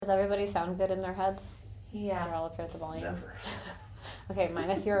everybody sound good in their heads? Yeah. You're all up here at the volume. Never. Okay,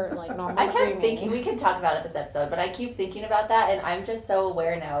 minus your normal I kept screaming. thinking, we could talk about it this episode, but I keep thinking about that, and I'm just so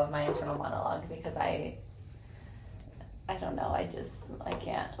aware now of my internal monologue because I don't know, I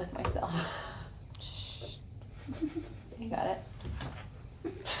can't with myself. You got it?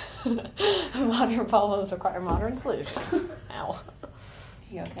 Modern problems require modern solutions. Ow.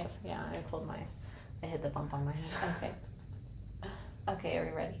 You okay? Yeah, I hit the bump on my head. Okay. Okay, are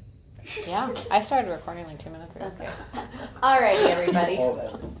we ready? Yeah, I started recording like 2 minutes ago. Okay. Alrighty, everybody.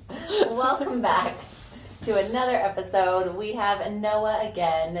 Welcome back to another episode. We have Noah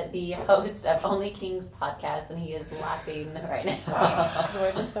again, the host of Only Kings podcast, and he is laughing right now.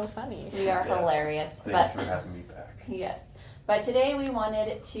 We're just so funny. We are hilarious. Thanks for having me back. Yes. But today we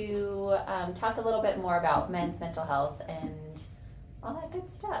wanted to talk a little bit more about men's mental health and all that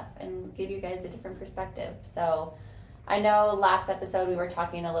good stuff and give you guys a different perspective. So I know last episode we were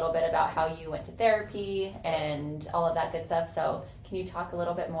talking a little bit about how you went to therapy and all of that good stuff. So can you talk a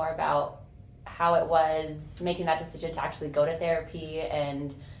little bit more about how it was making that decision to actually go to therapy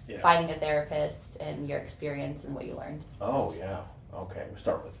and finding a therapist and your experience and what you learned? Oh, yeah. Okay, we'll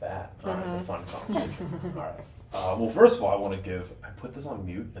start with that. All right, the fun conversation. All right. Well, first of all, I want to I put this on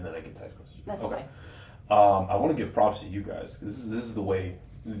mute and then I get text messages. That's okay. fine. I want to give props to you guys. This is the way,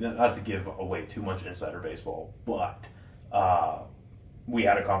 not to give away too much insider baseball, but we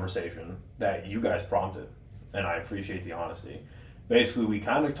had a conversation that you guys prompted, and I appreciate the honesty. Basically, we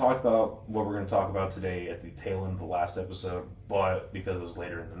kind of talked about what we're going to talk about today at the tail end of the last episode, but because it was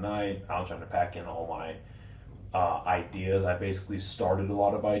later in the night, I was trying to pack in all my ideas. I basically started a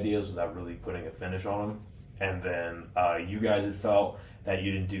lot of ideas without really putting a finish on them. And then you guys had felt that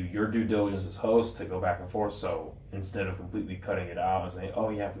you didn't do your due diligence as host to go back and forth. So instead of completely cutting it out and saying, "Oh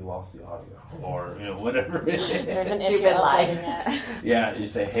yeah, we lost the audio," or whatever it is, there's an stupid issue lies. Yeah, you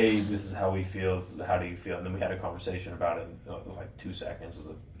say, "Hey, this is how we feel. This is how do you feel?" And then we had a conversation about it in like 2 seconds. It was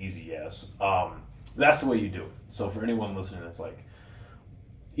an easy yes. That's the way you do it. So for anyone listening, that's like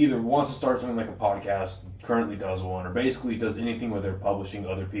either wants to start something like a podcast, currently does one, or basically does anything where they're publishing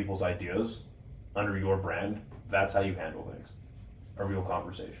other people's ideas under your brand, that's how you handle things. A real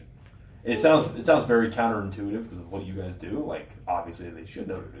conversation. It sounds very counterintuitive because of what you guys do. Like, obviously they should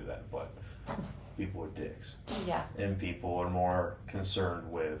know to do that, but people are dicks. Yeah. And people are more concerned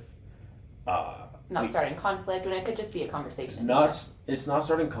with not starting conflict when it could just be a conversation. It's not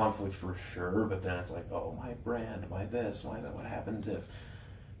starting conflict for sure, but then it's like, oh, my brand, my this, my that. What happens if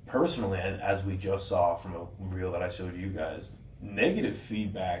personally, and as we just saw from a reel that I showed you guys, negative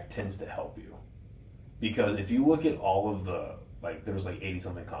feedback tends to help you. Because if you look at all of the, like, there was like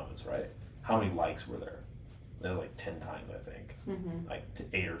 80-something comments, right? How many likes were there? There was like 10 times, I think. Mm-hmm. Like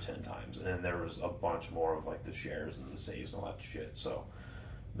 8 or 10 times. And then there was a bunch more of like the shares and the saves and all that shit. So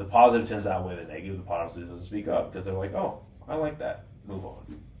the positive tends to outweigh the negative. The positive doesn't speak up because they're like, oh, I like that. Move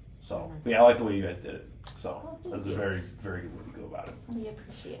on. So, but yeah, I like the way you guys did it. So that's a very, very good way to go about it. We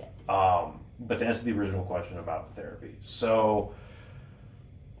appreciate it. But to answer the original question about therapy. So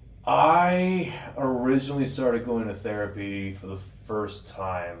I originally started going to therapy for the first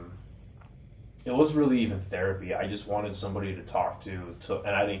time. It wasn't really even therapy. I just wanted somebody to talk to,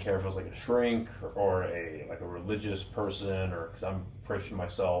 and I didn't care if it was like a shrink or a religious person, or because I'm Christian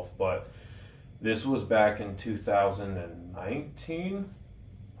myself. But this was back in 2019,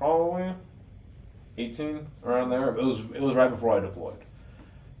 probably 18, around there. It was right before I deployed,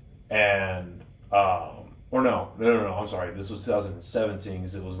 and or no, I'm sorry. This was 2017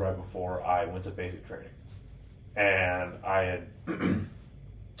 because it was right before I went to basic training. And I had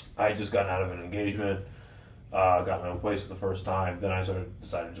I just gotten out of an engagement, got my own place for the first time. Then I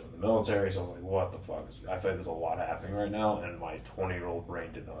decided to join the military. So I was like, what the fuck? I feel like there's a lot happening right now, and my 20-year-old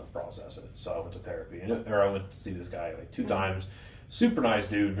brain did not process it. So I went to therapy, or I went to see this guy like 2 times. Super nice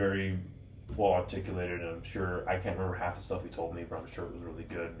dude, very well articulated, and I'm sure, I can't remember half the stuff he told me, but I'm sure it was really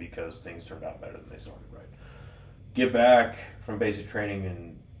good because things turned out better than they started, right? Get back from basic training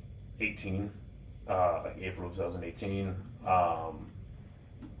in 18, like April of 2018. I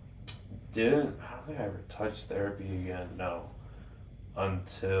don't think I ever touched therapy again, no.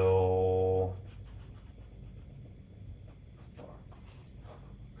 Until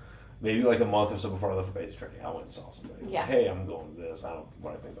maybe like a month or so before I left for basic training. I went and saw somebody. Yeah. Hey, I'm going to this. I don't know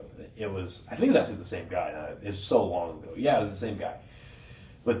what I think about it. I think it's actually the same guy. It's so long ago. Yeah, it was the same guy.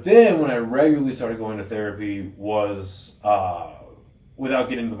 But then when I regularly started going to therapy was, without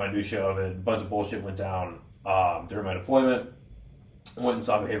getting into the minutiae of it, a bunch of bullshit went down during my deployment. I went and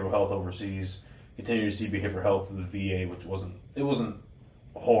saw behavioral health overseas. Continued to see behavioral health in the VA, which wasn't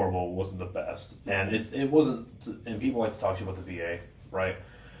horrible, wasn't the best. And it wasn't, and people like to talk to you about the VA, right?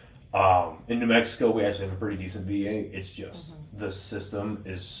 In New Mexico, we actually have a pretty decent VA. It's just the system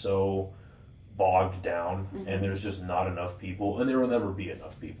is so bogged down, and there's just not enough people, and there will never be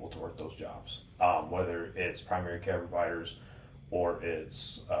enough people to work those jobs. Whether it's primary care providers or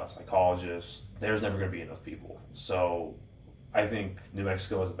it's psychologists, there's never going to be enough people. So I think New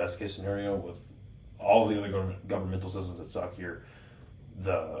Mexico is the best case scenario with all the other governmental systems that suck here.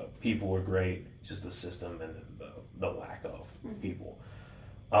 The people are great, it's just the system and the lack of people.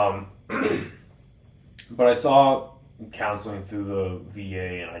 But I saw counseling through the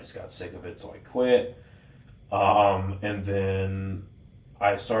VA and I just got sick of it, so I quit. And then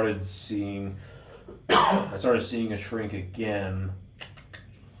I started seeing a shrink again.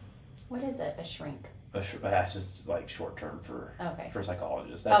 What is it? A shrink? That's just like short term for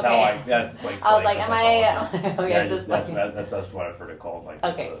psychologists. That's okay. how that's like. I was like, am I? Oh yes, that's what I've heard it called. Like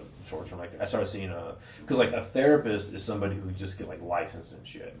short term. Like I started seeing because like a therapist is somebody who just get like licensed and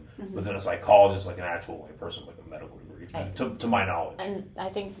shit, but then a psychologist like an actual like person with a medical degree. To my knowledge. And I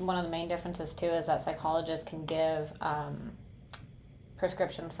think one of the main differences too is that psychologists can give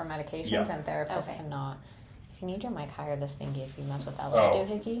prescriptions for medications and therapists cannot. If you need your mic higher, this thingy, if you mess with that, like I do,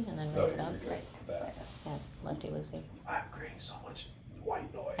 Hickey, and then raise it up. Right. Yeah, lefty loosey. I'm creating so much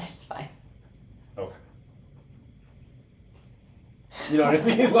white noise. It's fine. Okay. You know what I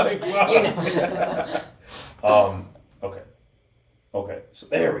mean? Like, Okay. So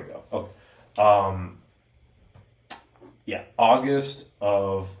there we go. Okay. Yeah, August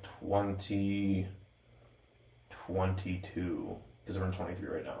of 2022, because we're in 23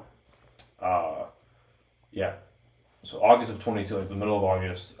 right now. Yeah. So August of 22, like the middle of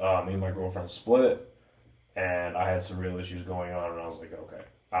August, me and my girlfriend split, and I had some real issues going on, and I was like, okay,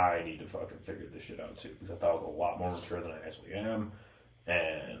 I need to fucking figure this shit out too, because I thought I was a lot more mature than I actually am,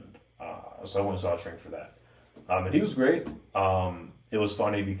 and so I went and saw a shrink for that. And he was great. It was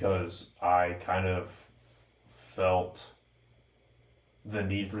funny because I kind of felt the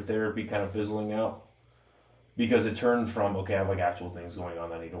need for therapy kind of fizzling out. Because it turned from, okay, I have like actual things going on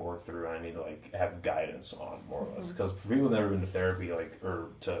that I need to work through and I need to like have guidance on, more or less. Because for people who've never been to therapy, like,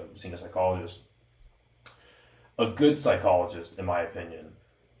 or to seeing a psychologist, a good psychologist, in my opinion,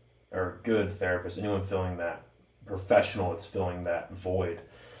 or a good therapist, anyone filling that professional that's filling that void,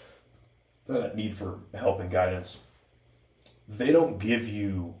 that need for help and guidance, they don't give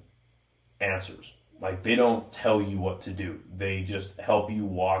you answers. Like, they don't tell you what to do. They just help you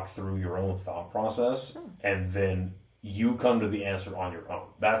walk through your own thought process, and then you come to the answer on your own.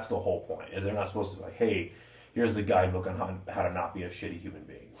 That's the whole point, is they're not supposed to be like, hey, here's the guidebook on how to not be a shitty human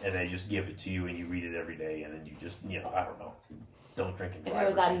being. And they just give it to you, and you read it every day, and then you just, I don't know, don't drink and drive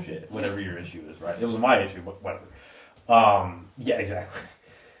or some shit. Whatever your issue is, right? It was my issue, but whatever. Yeah, exactly.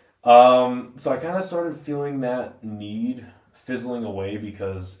 So I kind of started feeling that need fizzling away,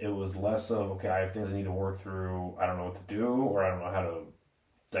 because it was less of, okay, I have things I need to work through, I don't know what to do, or I don't know how to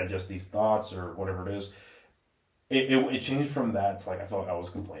digest these thoughts, or whatever it is. It changed from that to like, I felt like I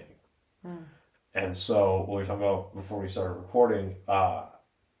was complaining. And so what we were talking about before we started recording,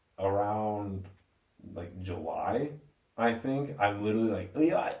 around like July, I think, I'm literally like,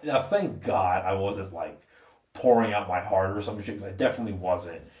 now thank God I wasn't like pouring out my heart or some shit, because I definitely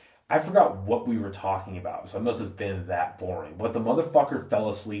wasn't. I forgot what we were talking about, so it must have been that boring. But the motherfucker fell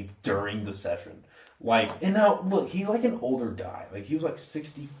asleep during the session. Like, and now, look, he's like an older guy. Like, he was like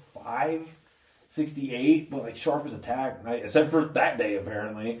 65, 68, but like sharp as a tack, except for that day,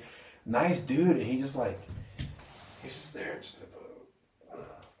 apparently. Nice dude, and he just like, he's just there, just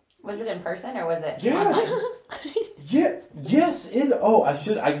Was it in person, or was it online? Yes,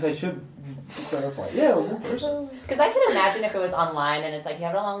 I guess I should clarify. Yeah, it was in person. Because I could imagine if it was online and it's like you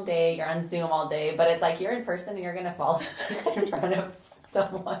have a long day, you're on Zoom all day, but it's like you're in person and you're going to fall asleep in front of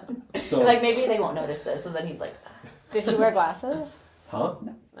someone. So, like, maybe they won't notice this, so then he's like... Did he wear glasses? Huh?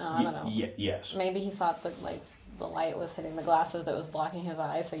 No, I don't know. Yes. Maybe he thought that, like, the light was hitting the glasses that was blocking his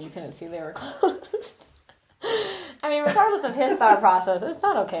eyes, so you couldn't see they were closed. I mean, regardless of his thought process, it's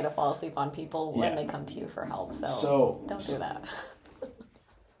not okay to fall asleep on people when they come to you for help, so don't do that.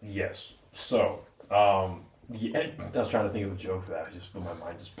 Yes. So, I was trying to think of a joke for that, but my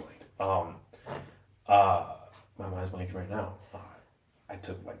mind just blanked. My mind's blanking right now. I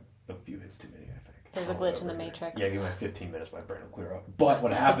took like a few hits too many, I think. There's a glitch in the Matrix. Yeah, give me 15 minutes, my brain will clear up. But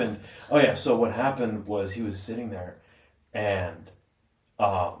what happened, so what happened was he was sitting there, and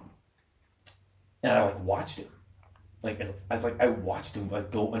I like watched him. Like, I watched him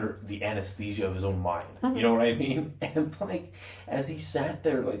like go under the anesthesia of his own mind. You know what I mean? And like, as he sat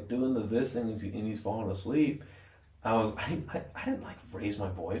there like doing this thing and he's falling asleep, I didn't like raise my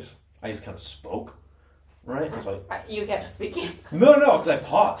voice. I just kind of spoke, right? It's like you kept speaking. No, because I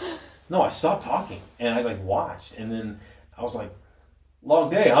paused. No, I stopped talking and I like watched, and then I was like, long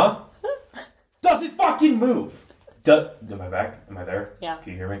day, huh? Doesn't fucking move. Am I back? Am I there? Yeah.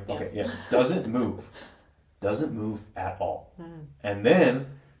 Can you hear me? Yeah. Okay, yeah. Doesn't move. Doesn't move at all. And then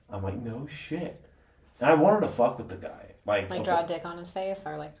I'm like, no shit. And I wanted to fuck with the guy. Like draw a dick on his face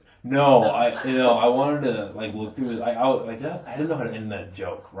or like. No, I wanted to like look through his. I didn't know how to end that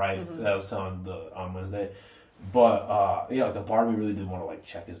joke, right? Mm-hmm. That I was telling on Wednesday, but yeah, like a part of me really did want to like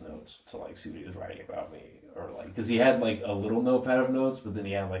check his notes to like see what he was writing about me, or like because he had like a little notepad of notes, but then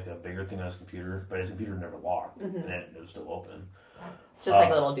he had like a bigger thing on his computer, but his computer never locked and it was still open. It's just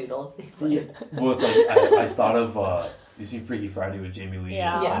like little doodles. Yeah. Well, it's like I thought of you see Freaky Friday with Jamie Lee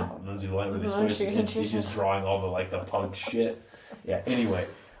and Lindsay Lohan where they switch and she's just drawing all the like the punk shit. Yeah. Anyway.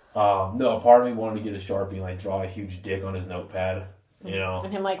 No, a part of me wanted to get a Sharpie and like draw a huge dick on his notepad, you know.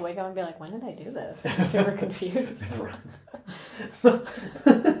 And him like wake up and be like, when did I do this? I'm super confused.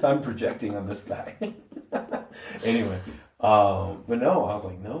 I'm projecting on this guy. Anyway, but no, I was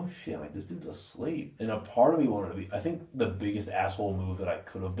like, no shit, like this dude's asleep. And a part of me wanted to be, I think the biggest asshole move that I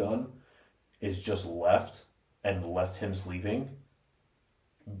could have done is just left him sleeping,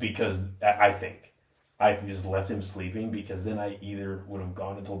 because I just left him sleeping, because then I either would have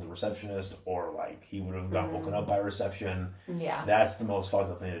gone and told the receptionist, or like he would have gotten woken up by reception. Yeah. That's the most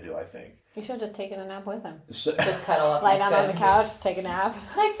fucked up thing to do, I think. You should have just taken a nap with him. So, Just cuddle up. Lie down on the couch, take a nap.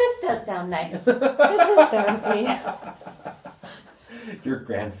 Like, this does sound nice. This is therapy. your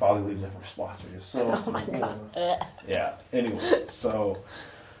grandfatherly liver spots are just so. Oh my god. Yeah. Anyway, so,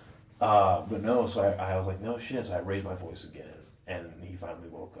 but no, so I was like, no shit. So I raised my voice again. And he finally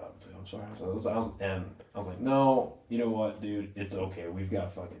woke up and said, I'm sorry. So I was like, no, you know what, dude? It's okay. We've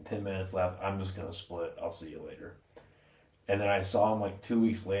got fucking 10 minutes left. I'm just going to split. I'll see you later. And then I saw him like 2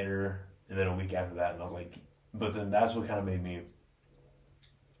 weeks later, and then a week after that. And I was like, but then that's what kind of made me,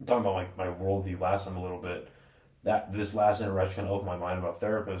 talking about like my worldview last time a little bit, that this last interaction kind of opened my mind about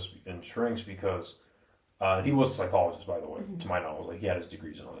therapists and shrinks, because he was a psychologist, by the way, to my knowledge. Like, he had his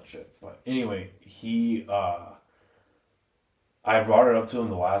degrees and all that shit. But anyway, I brought it up to him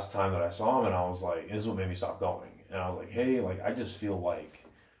the last time that I saw him, and I was like, this is what made me stop going. And I was like, hey, like, I just feel like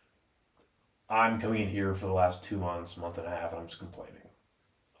I'm coming in here for the last 2 months, month and a half, and I'm just complaining.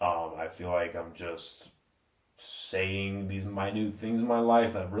 I feel like I'm just saying these minute things in my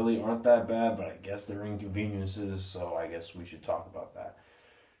life that really aren't that bad, but I guess they're inconveniences, so I guess we should talk about that.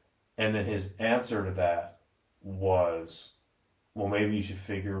 And then his answer to that was, well, maybe we should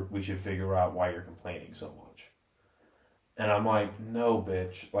figure out why you're complaining so much. And I'm like, no,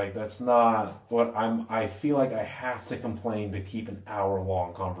 bitch. Like, that's not what I feel like I have to complain to keep an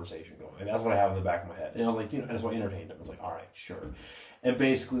hour-long conversation going. And that's what I have in the back of my head. And I was like, and that's why I entertained him. I was like, all right, sure. And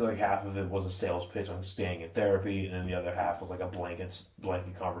basically, like, half of it was a sales pitch on staying in therapy, and then the other half was like a blanket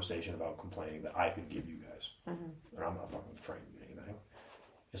conversation about complaining that I could give you guys. Mm-hmm. And I'm not fucking trained in anything.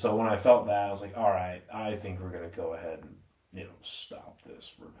 So when I felt that, I was like, all right, I think we're going to go ahead and, stop this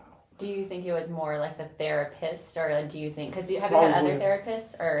for now. Do you think it was more like the therapist, or do you think, because have you had other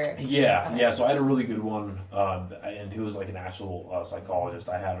therapists, or? Yeah, so I had a really good one, and who was like an actual psychologist.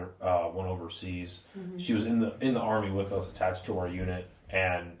 I had one overseas. Mm-hmm. She was in the Army with us, attached to our unit,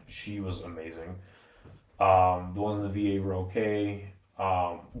 and she was amazing. The ones in the VA were okay.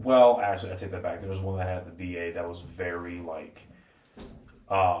 Well, actually, I take that back. There was one that had the VA that was very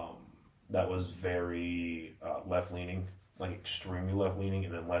left-leaning. Like extremely left-leaning,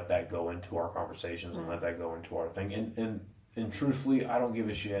 and then let that go into our conversations and let that go into our thing. And truthfully, I don't give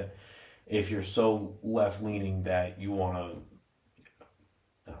a shit if you're so left-leaning that you want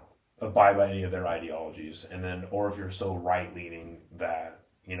to abide by any of their ideologies, and then, or if you're so right-leaning that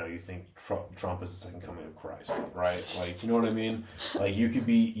you think Trump is the second coming of Christ, right? Like, you know what I mean? Like, you could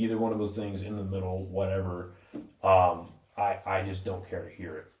be either one of those things, in the middle, whatever. I just don't care to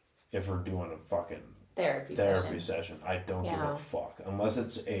hear it if we're doing a fucking therapy session. I don't give a fuck. Unless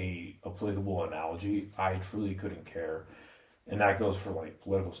it's a applicable analogy, I truly couldn't care. And that goes for like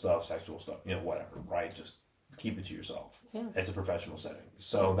political stuff, sexual stuff, whatever, right? Just keep it to yourself. Yeah. It's a professional setting.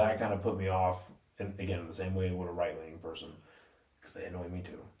 So that kind of put me off, and again, in the same way it would a right-leaning person, because they annoy me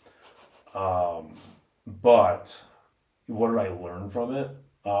too. But what did I learn from it?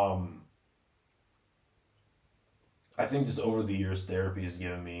 I think just over the years, therapy has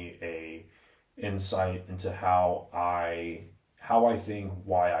given me a insight into how I think,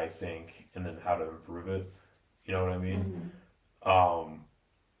 why I think, and then how to improve it. You know what I mean? Mm-hmm.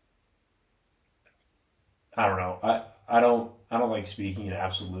 I don't know. I don't like speaking in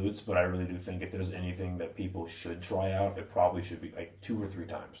absolutes, but I really do think if there's anything that people should try out, it probably should be like 2 or 3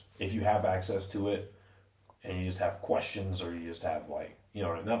 times. If you have access to it, and you just have questions, or you just have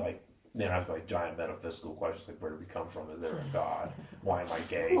not like then I have like giant metaphysical questions like, where did we come from? Is there a God? Why am I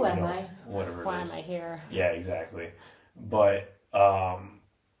gay? Who am I? Whatever. Why am I here? Yeah, exactly. But I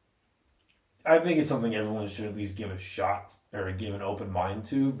think it's something everyone should at least give a shot or give an open mind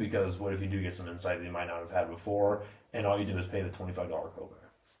to, because what if you do get some insight that you might not have had before, and all you do is pay the $25 copay?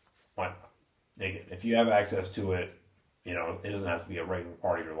 Why not? Again, if you have access to it, it doesn't have to be a regular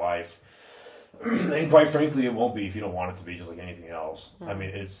part of your life. And quite frankly, it won't be if you don't want it to be, just like anything else. I mean,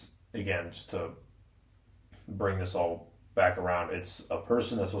 it's, again, just to bring this all back around, it's a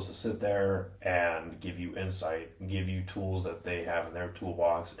person that's supposed to sit there and give you insight, give you tools that they have in their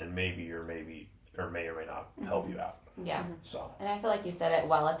toolbox, and may or may not help you out. Yeah. So. And I feel like you said it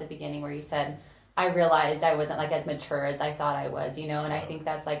well at the beginning, where you said, I realized I wasn't like as mature as I thought I was, and I think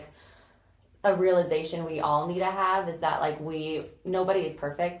that's like a realization we all need to have, is that like nobody is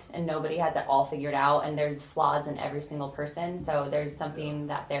perfect and nobody has it all figured out, and there's flaws in every single person. So there's something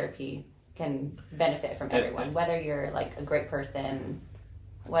that therapy can benefit from everyone, whether you're like a great person,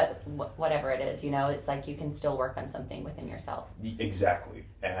 whatever it is, it's like you can still work on something within yourself. Exactly.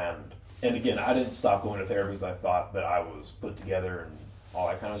 And again, I didn't stop going to therapy because I thought that I was put together and all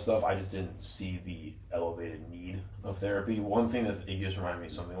that kind of stuff. I just didn't see the elevated need of therapy. One thing that it just reminded me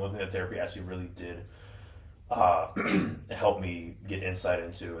of something. One thing that therapy actually really did help me get insight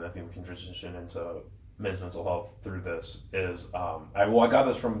into, and I think we can transition into men's mental health through this, is I got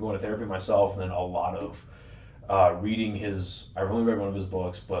this from going to therapy myself, and then a lot of reading his. I've only read one of his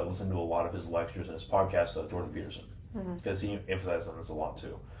books, but listened to a lot of his lectures and his podcast, Jordan Peterson, because he emphasized on this a lot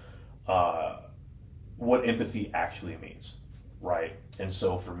too. What empathy actually means. Right, and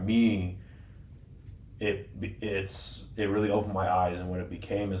so for me, it really opened my eyes, and what it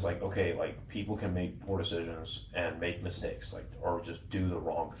became is like, okay, like people can make poor decisions and make mistakes, like, or just do the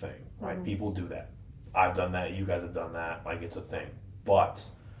wrong thing. Right, people do that. I've done that. You guys have done that. Like, it's a thing, but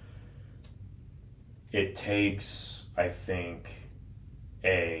it takes, I think,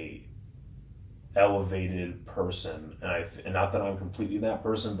 a elevated person, and not that I'm completely that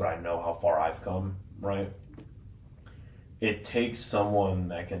person, but I know how far I've come. Right. It takes someone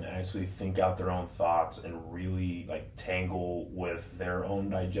that can actually think out their own thoughts and really like tangle with their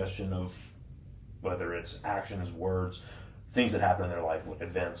own digestion of whether it's actions, words, things that happen in their life,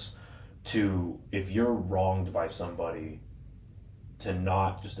 events, to, if you're wronged by somebody, to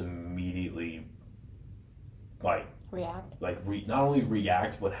not just immediately react. Not only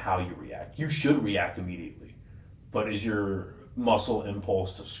react, but how you react. You should react immediately. But is your muscle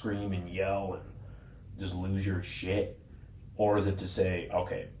impulse to scream and yell and just lose your shit? Or is it to say,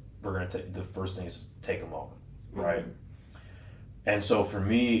 okay, we're going to take, the first thing is take a moment, right? And so for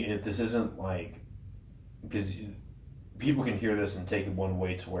me, this isn't like, because people can hear this and take it one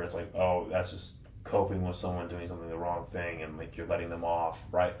way to where it's like, oh, that's just coping with someone doing something the wrong thing and like you're letting them off,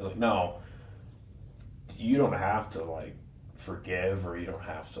 right? Like, no, you don't have to like forgive, or you don't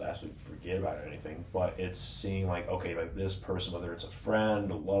have to actually forget about anything, but it's seeing like, okay, like this person, whether it's a friend,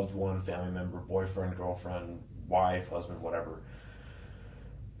 a loved one, family member, boyfriend, girlfriend, wife, husband, whatever,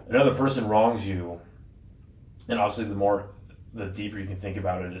 another person wrongs you, and obviously the deeper you can think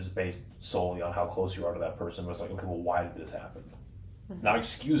about it is based solely on how close you are to that person. But it's like, okay, well, why did this happen? Not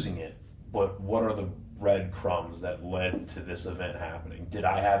excusing it, but what are the breadcrumbs that led to this event happening? Did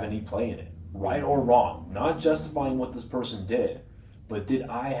I have any play in it, right or wrong? Not justifying what this person did, but did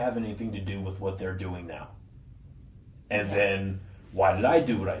I have anything to do with what they're doing now? And then, why did I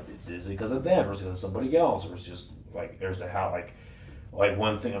do what I did? Is it because of them, or is it because of somebody else, or is it just like, there's a how, like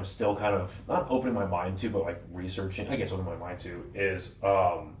one thing I'm still kind of not opening my mind to, but like researching, I guess opening my mind to is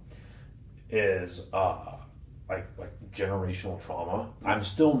like generational trauma. I'm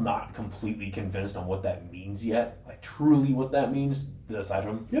still not completely convinced on what that means yet, like truly what that means, aside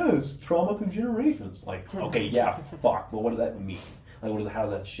from, it's trauma through generations. Like, okay, yeah, fuck, but what does that mean? Like, how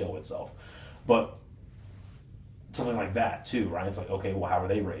does that show itself? But something like that too, right? It's like, okay, well, how were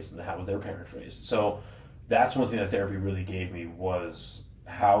they raised, and how was their parents raised? So that's one thing that therapy really gave me, was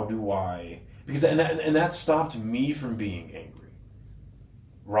how do I, because and that stopped me from being angry,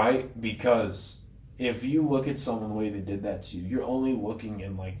 right? Because if you look at someone the way they did that to you, you're only looking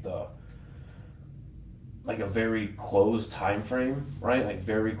in like a very closed time frame, right? Like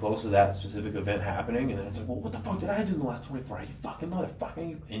very close to that specific event happening, and then it's like, well, what the fuck did I do in the last 24 hours? You fucking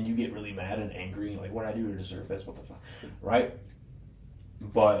motherfucker. And you get really mad and angry, and like, what did I do to deserve this? What the fuck? Right?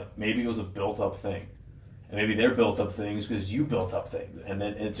 But maybe it was a built-up thing. And maybe they're built up things because you built up things. And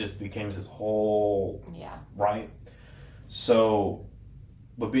then it just became this whole... Yeah. Right? So,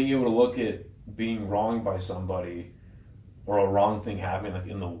 but being able to look at being wronged by somebody, or a wrong thing happening like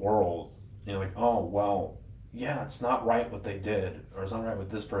in the world, like, oh, well, yeah, it's not right what they did, or it's not right what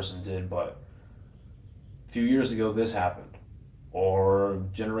this person did, but a few years ago this happened, or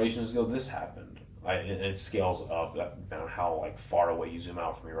generations ago this happened. It scales up on how like far away you zoom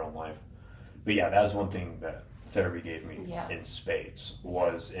out from your own life. But yeah, that's one thing that therapy gave me in spades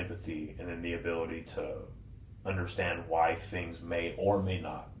was empathy, and then the ability to understand why things may or may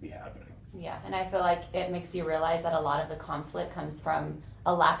not be happening. Yeah, and I feel like it makes you realize that a lot of the conflict comes from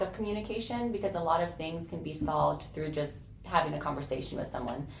a lack of communication, because a lot of things can be solved through just having a conversation with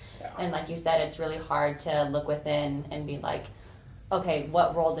someone. Yeah. And like you said, it's really hard to look within and be like, okay,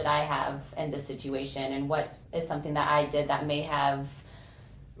 what role did I have in this situation, and what is something that I did that may have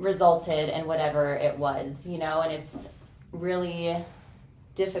resulted in whatever it was, you know? And it's really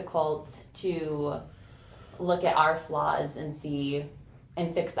difficult to look at our flaws and see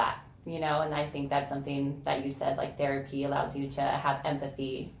and fix that, you know? And I think that's something that you said, like therapy allows you to have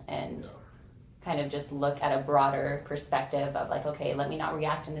empathy and kind of just look at a broader perspective of like, okay, let me not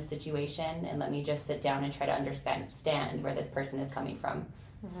react in this situation, and let me just sit down and try to understand where this person is coming from.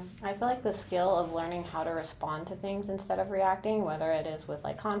 Mm-hmm. I feel like the skill of learning how to respond to things instead of reacting, whether it is with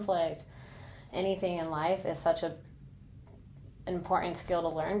like conflict, anything in life, is such an important skill to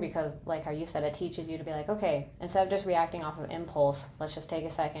learn, because like how you said, it teaches you to be like, okay, instead of just reacting off of impulse, let's just take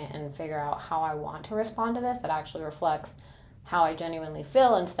a second and figure out how I want to respond to this that actually reflects how I genuinely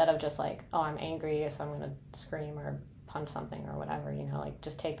feel, instead of just like, oh, I'm angry, so I'm going to scream or punch something or whatever, you know, like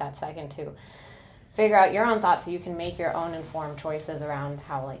just take that second to figure out your own thoughts so you can make your own informed choices around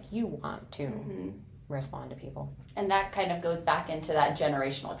how like you want to respond to people. And that kind of goes back into that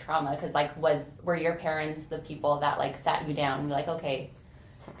generational trauma, because like were your parents the people that like sat you down and were like, okay,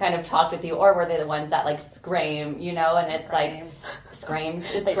 kind of talked with you, or were they the ones that like scream, you know? And it's like screamed.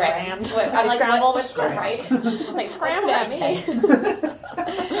 They scrammed. I'm like, scrambled. what's right? They scrammed at me.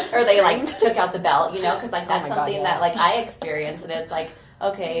 Or they like took out the belt, you know? Because like that's something God, yes. that like I experienced, and it's like,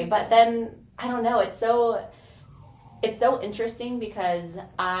 okay, but then I don't know. It's so interesting, because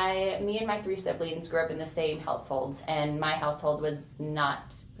me and my 3 siblings grew up in the same household, and my household was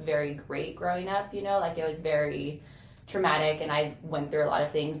not very great growing up, you know? Like it was very traumatic, and I went through a lot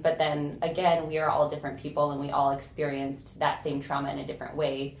of things, but then again, we are all different people, and we all experienced that same trauma in a different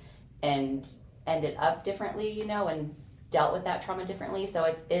way and ended up differently, you know, and dealt with that trauma differently. So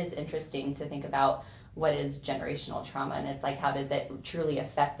it is interesting to think about what is generational trauma, and it's like, how does it truly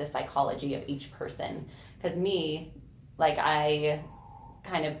affect the psychology of each person? Because me, like, I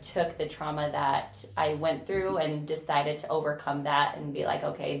kind of took the trauma that I went through and decided to overcome that and be like,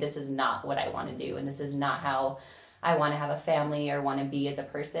 okay, this is not what I want to do, and this is not how I want to have a family or want to be as a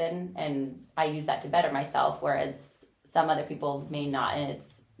person, and I use that to better myself, whereas some other people may not, and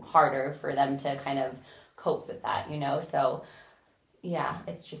it's harder for them to kind of cope with that, you know? So yeah,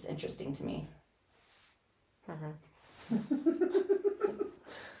 it's just interesting to me. I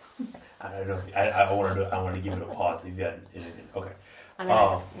don't know. I wanted to give it a pause. If you had anything, okay. I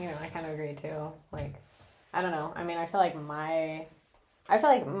mean, I kind of agree too. Like, I don't know. I mean, I feel like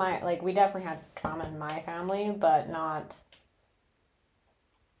we definitely had trauma in my family, but not.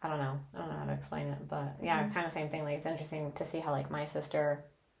 I don't know how to explain it, but yeah, kind of same thing. Like, it's interesting to see how like my sister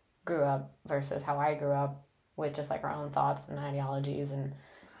grew up versus how I grew up, with just like our own thoughts and ideologies, and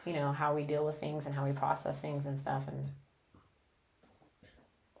you know how we deal with things and how we process things and stuff. And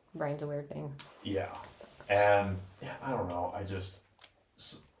brain's a weird thing. Yeah, and yeah, I don't know. I just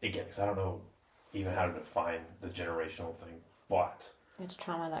again, because I don't know even how to define the generational thing, but it's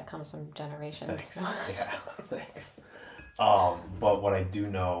trauma that comes from generations. Thanks. Yeah, thanks. But what I do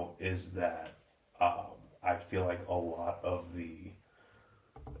know is that I feel like a lot of the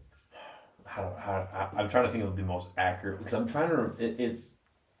I'm trying to think of the most accurate, because I'm trying to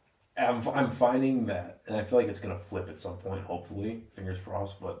I'm finding that, and I feel like it's gonna flip at some point, hopefully, fingers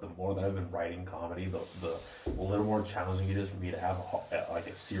crossed. But the more that I've been writing comedy, the little more challenging it is for me to have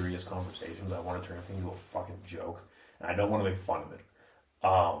a serious conversation. Because I want to turn everything into a fucking joke, and I don't want to make fun of it.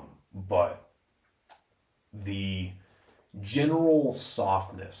 But the general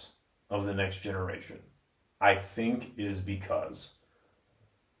softness of the next generation, I think, is because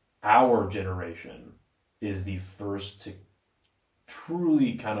our generation is the first to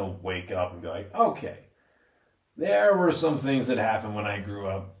truly kind of wake up and be like, okay, there were some things that happened when I grew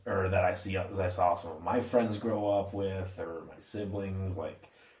up, or that I saw some of my friends grow up with, or my siblings, like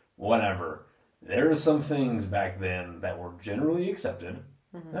whatever. There are some things back then that were generally accepted.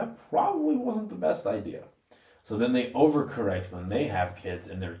 That probably wasn't the best idea. So then they overcorrect when they have kids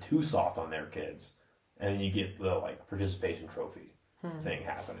and they're too soft on their kids, and then you get the like participation trophy thing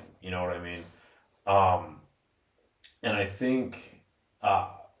happening. You know what I mean? And I think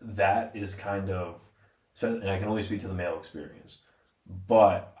that is kind of So, and I can only speak to the male experience.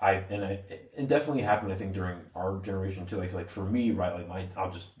 But it definitely happened, I think, during our generation too. Like for me, right? Like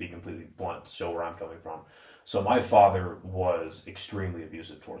I'll just be completely blunt to show where I'm coming from. So my father was extremely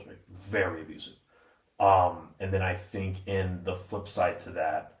abusive towards me, very abusive. And then I think in the flip side to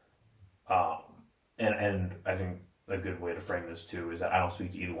that, and I think a good way to frame this too is that I don't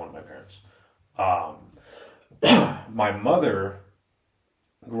speak to either one of my parents. My mother,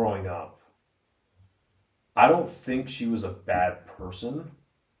 growing up, I don't think she was a bad person.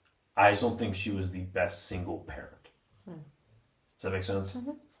 I just don't think she was the best single parent. Does that make sense?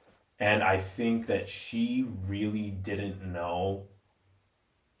 Mm-hmm. And I think that she really didn't know.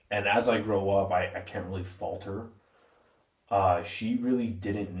 And as I grow up, I can't really fault her. She really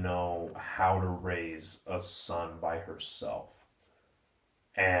didn't know how to raise a son by herself.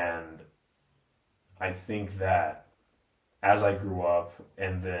 And I think that as I grew up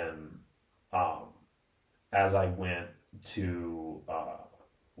and then as I went to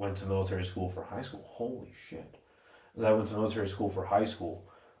military school for high school. Holy shit! As I went to military school for high school,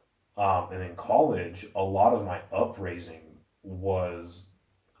 and in college, a lot of my upraising was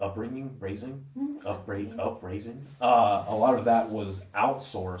upraising. A lot of that was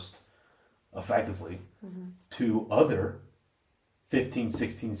outsourced, effectively, to other 15,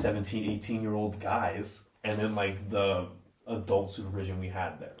 16, 17, 18-year-old guys, and then like the adult supervision we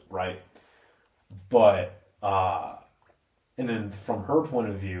had there, right? But and then from her point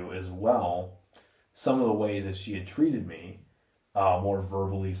of view as well, some of the ways that she had treated me, more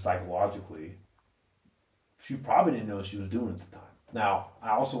verbally, psychologically, she probably didn't know what she was doing at the time. Now,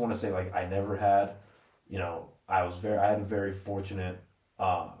 I also want to say, like, I never had, I had a very fortunate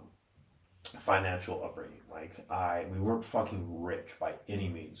financial upbringing. Like, we weren't fucking rich by any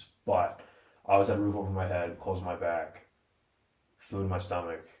means, but I always had a roof over my head, clothes on my back, food in my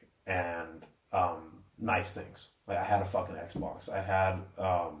stomach, and nice things. Like, I had a fucking Xbox. I had,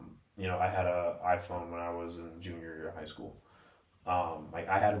 I had a iPhone when I was in junior year of high school. Like,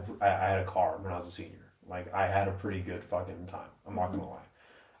 I had a car when I was a senior. Like, I had a pretty good fucking time. I'm not gonna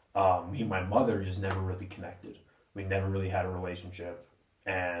lie. Me and my mother just never really connected. We never really had a relationship,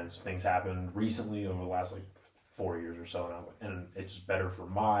 and some things happened recently over the last like 4 years or so, and it's just better for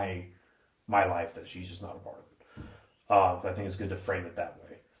my life that she's just not a part of it. I think it's good to frame it that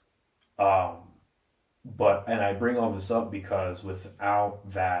way. And I bring all this up because without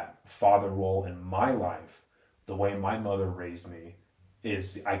that father role in my life, the way my mother raised me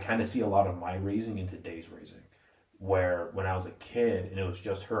is I kind of see a lot of my raising in today's raising, where when I was a kid and it was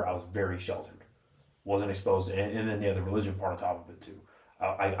just her, I was very sheltered, wasn't exposed to, and then the religion part on top of it too.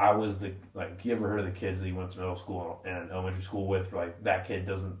 I was you ever heard of the kids that you went to middle school and elementary school with, where, like, that kid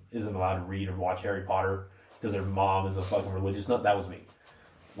isn't allowed to read or watch Harry Potter because their mom is a fucking religious nut? That was me.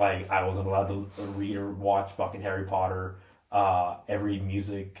 Like, I wasn't allowed to read or watch fucking Harry Potter. Every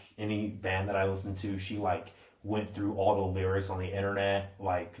music, any band that I listened to, she, like, went through all the lyrics on the internet,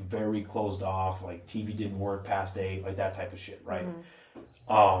 like, very closed off, like, TV didn't work past 8, like, that type of shit, right?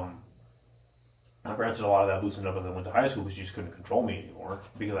 Mm-hmm. Now, granted, a lot of that loosened up as I went to high school because she just couldn't control me anymore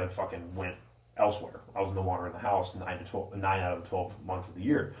because I fucking went elsewhere. I was no longer in the house 9 out of the 12 months of the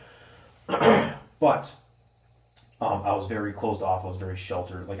year. But I was very closed off. I was very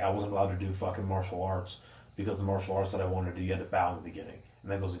sheltered. Like, I wasn't allowed to do fucking martial arts because the martial arts that I wanted to do, you had to bow in the beginning.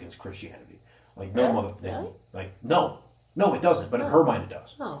 And that goes against Christianity. Like, no mother thing. Really? Like, no, it doesn't. But in her mind, it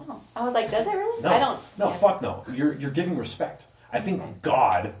does. Oh. I was like, does it really? No, I don't. No, yeah. Fuck no. You're giving respect. I think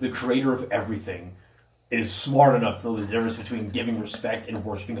God, the creator of everything, is smart enough to know the difference between giving respect and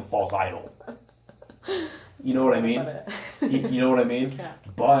worshiping a false idol. You know what I mean? You know what I mean? Yeah.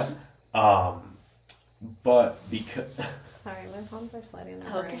 But because... Sorry, my palms are sweaty and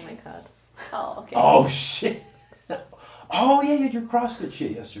I'm wearing my cuts. Oh, okay. Oh, shit. Oh, yeah, you had your CrossFit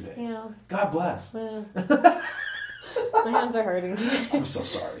shit yesterday. Yeah. God bless. My hands are hurting. I'm so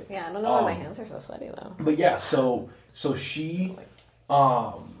sorry. Yeah, I don't know why my hands are so sweaty, though. But yeah, so she... where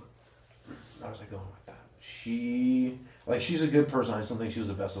was I going with that? She's a good person. I just don't think she was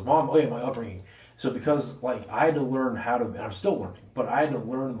the best of mom. Oh, yeah, my upbringing. So because, like, I had to learn how to... And I'm still learning. But I had to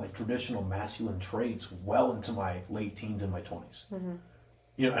learn, like, traditional masculine traits well into my late teens and my 20s. Mm-hmm.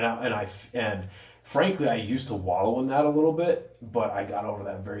 You know, and frankly, I used to wallow in that a little bit, but I got over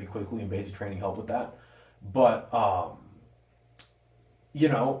that very quickly, and basic training helped with that. But,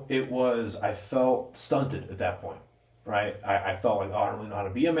 I felt stunted at that point, right? I felt like, I don't really know how to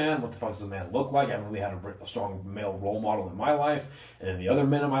be a man. What the fuck does a man look like? I haven't really had a strong male role model in my life. And then the other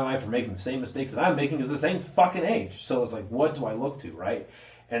men in my life are making the same mistakes that I'm making because the same fucking age. So it's like, what do I look to, right?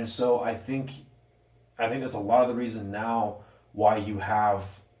 And so I think that's a lot of the reason now why you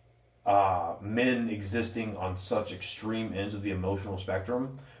have men existing on such extreme ends of the emotional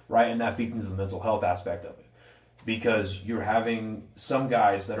spectrum, right? And that feeds into the mental health aspect of it. Because you're having some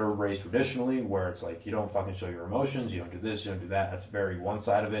guys that are raised traditionally where it's like, you don't fucking show your emotions, you don't do this, you don't do that. That's very one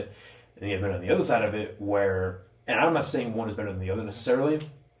side of it. And you have men on the other side of it where, and I'm not saying one is better than the other necessarily,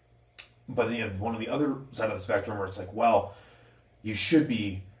 but then you have one on the other side of the spectrum where it's like, well, you should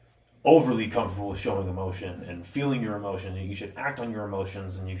be overly comfortable with showing emotion and feeling your emotions, and you should act on your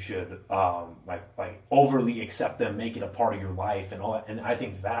emotions, and you should like overly accept them, make it a part of your life, and all that. And I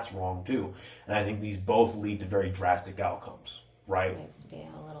think that's wrong too. And I think these both lead to very drastic outcomes, right? It needs to be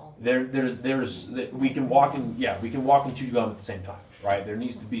a little. There's we can walk and chew gum at the same time, right? There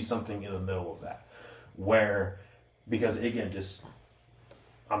needs to be something in the middle of that, where, because again, just.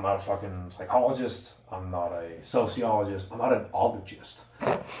 I'm not a fucking psychologist. I'm not a sociologist. I'm not an ologist.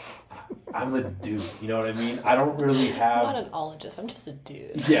 I'm a dude. You know what I mean? I don't really have... I'm not an ologist. I'm just a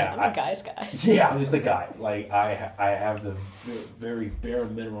dude. Yeah. I'm a guy's guy. Yeah, I'm just a guy. Like, I have the very bare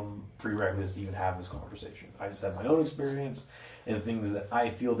minimum prerequisites to even have this conversation. I just have my own experience and things that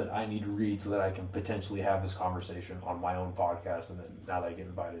I feel that I need to read so that I can potentially have this conversation on my own podcast. And then now that I get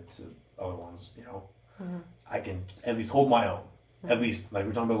invited to other ones, you know, I can at least hold my own. At least, like we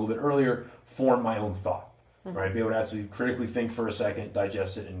were talking about a little bit earlier, form my own thought, right? Be able to actually critically think for a second,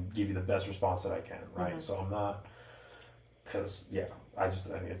 digest it, and give you the best response that I can, right? So I'm not, because, yeah, I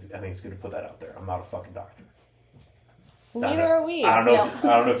think it's good to put that out there. I'm not a fucking doctor. Neither are we. I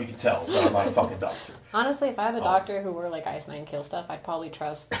don't know if you can tell, but I'm not a fucking doctor. Honestly, if I had a doctor who were like Ice Nine Kill stuff, I'd probably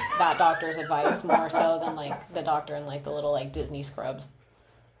trust that doctor's advice more so than like the doctor in like the little like Disney scrubs.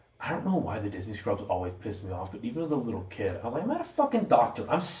 I don't know why the Disney scrubs always piss me off, but even as a little kid, I was like, I'm not a fucking doctor.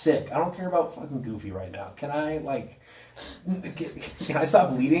 I'm sick. I don't care about fucking Goofy right now. Can I, like, can I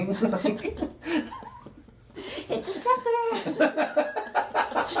stop bleeding? Hit the sucker!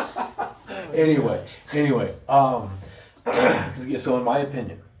 Anyway. So in my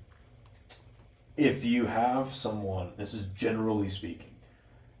opinion, if you have someone, this is generally speaking,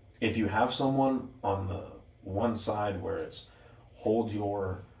 if you have someone on the one side where it's hold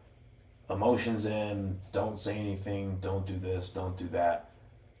your emotions in, don't say anything, don't do this, don't do that,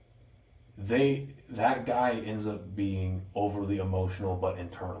 that guy ends up being overly emotional but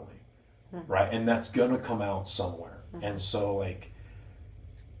internally, right? And that's gonna come out somewhere. And so, like,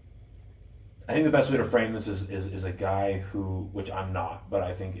 I think the best way to frame this is a guy who, which I'm not, but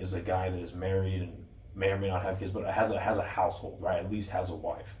I think is a guy that is married and may or may not have kids, but has a household, right? At least has a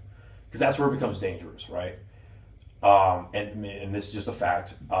wife, because that's where it becomes dangerous, right? And this is just a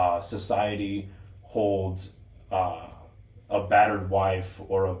fact. Society holds a battered wife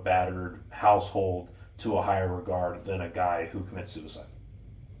or a battered household to a higher regard than a guy who commits suicide.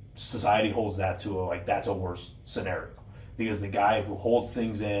 Society holds that to that's a worse scenario, because the guy who holds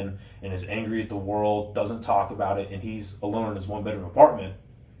things in and is angry at the world, doesn't talk about it, and he's alone in his one-bedroom apartment,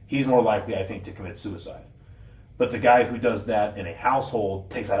 he's more likely, I think, to commit suicide. But the guy who does that in a household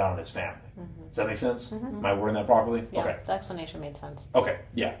takes that out on his family. Does that make sense? Am I wording that properly? Yeah, okay. the explanation made sense. Okay,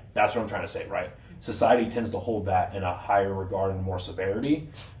 yeah, that's what I'm trying to say, right? Society tends to hold that in a higher regard and more severity,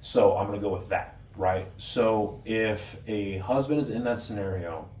 so I'm going to go with that, right? So if a husband is in that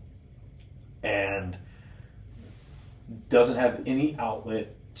scenario and doesn't have any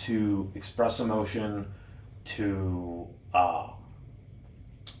outlet to express emotion, to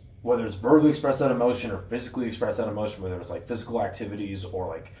whether it's verbally express that emotion or physically express that emotion, whether it's like physical activities or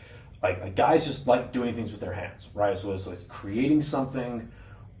like guys just like doing things with their hands, right? So it's like creating something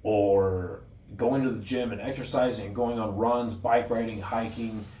or going to the gym and exercising, going on runs, bike riding,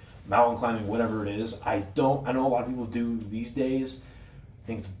 hiking, mountain climbing, whatever it is. I know a lot of people do these days. I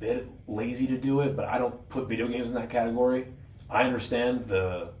think it's a bit lazy to do it, but I don't put video games in that category. I understand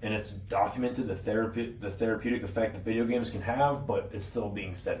and it's documented the therapeutic effect that video games can have, but it's still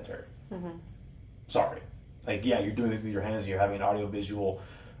being sedentary. Sorry. Like, yeah, you're doing this with your hands, you're having an audio-visual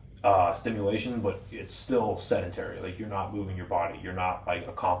stimulation, but it's still sedentary. Like, you're not moving your body. You're not, like,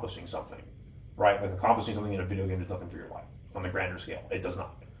 accomplishing something, right? Like, accomplishing something in a video game does nothing for your life on the grander scale. It does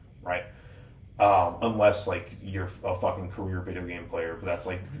not, right? Unless, like, you're a fucking career video game player, but that's,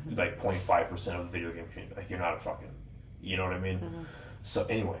 like 0.5% of the video game community. Like, you're not a fucking... You know what I mean? So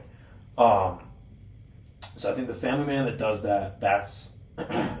anyway, so I think the family man that does that's,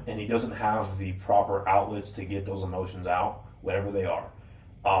 and he doesn't have the proper outlets to get those emotions out, whatever they are,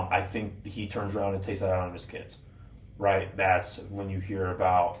 I think he turns around and takes that out on his kids, right? That's when you hear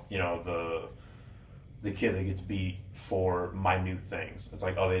about, you know, the kid that gets beat for minute things. It's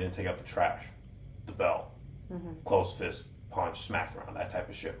like, oh, they didn't take out the trash, the bell, closed fist punch, smacked around, that type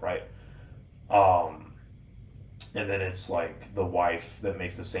of shit, right? And then it's like the wife that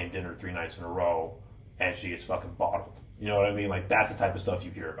makes the same dinner 3 nights in a row, and she gets fucking bottled. You know what I mean? Like that's the type of stuff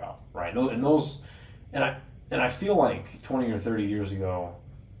you hear about, right? And I feel like 20 or 30 years ago,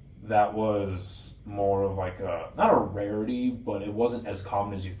 that was more of like not a rarity, but it wasn't as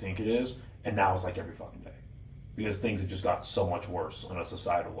common as you think it is. And now it's like every fucking day, because things have just gotten so much worse on a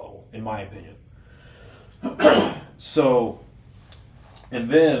societal level, in my opinion. So, and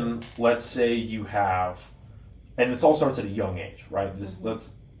then let's say you have. And this all starts at a young age, right?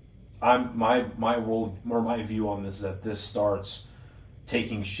 My role or my view on this is that this starts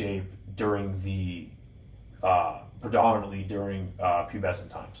taking shape during the predominantly during pubescent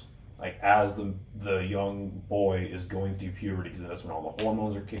times. Like as the young boy is going through puberty, because that's when all the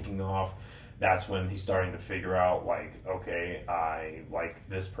hormones are kicking off. That's when he's starting to figure out, like, okay, I like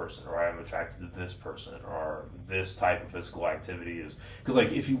this person, or I'm attracted to this person, or this type of physical activity is. Because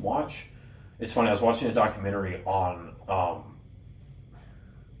like if you watch. It's funny, I was watching a documentary on,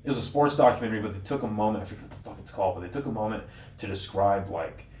 it was a sports documentary, but they took a moment, I forget what the fuck it's called, but they took a moment to describe,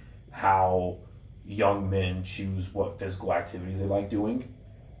 like, how young men choose what physical activities they like doing.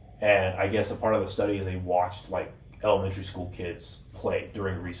 And I guess a part of the study is they watched, like, elementary school kids play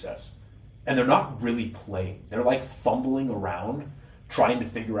during recess. And they're not really playing. They're, like, fumbling around, trying to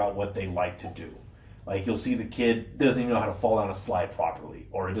figure out what they like to do. Like, you'll see the kid doesn't even know how to fall down a slide properly,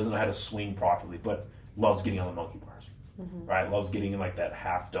 or he doesn't know how to swing properly, but loves getting on the monkey bars, right? Loves getting in, like, that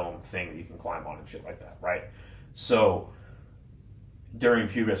half-dome thing that you can climb on and shit like that, right? So, during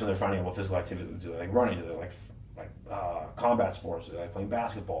puberty, that's when they're finding out what physical activity they do. They like running, they like combat sports, they like playing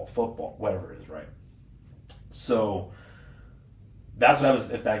basketball, football, whatever it is, right? So, that's what happens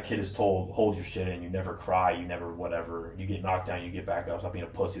if that kid is told, hold your shit in, you never cry, you never whatever, you get knocked down, you get back up, stop being a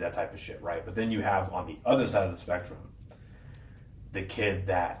pussy, that type of shit, right? But then you have, on the other side of the spectrum, the kid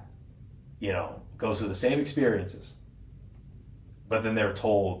that, you know, goes through the same experiences, but then they're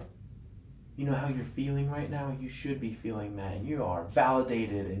told, you know how you're feeling right now? You should be feeling that, and you are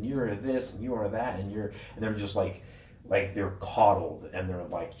validated, and you're this, and you are that, and they're just like they're coddled, and they're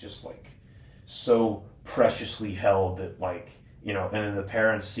like, just like, so preciously held that, like, you know, and then the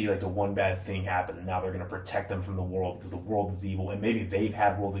parents see like the one bad thing happen, and now they're going to protect them from the world because the world is evil, and maybe they've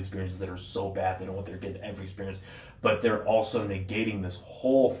had world experiences that are so bad they don't want their kid to ever experience, but they're also negating this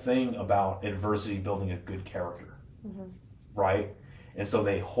whole thing about adversity building a good character, right? And so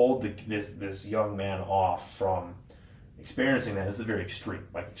they hold this young man off from experiencing that. This is very extreme,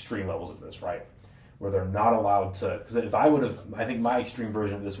 like extreme levels of this, right? Where they're not allowed to, because if I would have, I think my extreme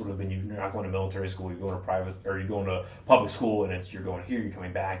version of this would have been, you're not going to military school, you're going to private, or you're going to public school, and you're going here, you're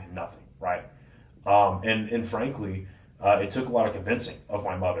coming back, and nothing, right? And frankly, it took a lot of convincing of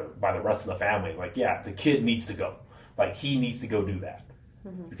my mother by the rest of the family. Like, yeah, the kid needs to go. Like, he needs to go do that.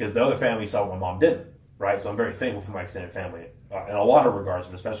 Because the other family saw what my mom didn't, right? So I'm very thankful for my extended family in a lot of regards,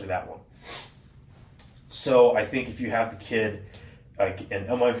 but especially that one. So I think if you have the kid like in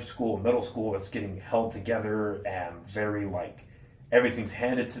elementary school and middle school that's getting held together and very like everything's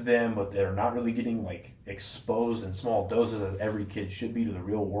handed to them, but they're not really getting like exposed in small doses as every kid should be to the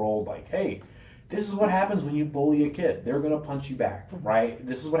real world. Like, hey, this is what happens when you bully a kid. They're going to punch you back, right?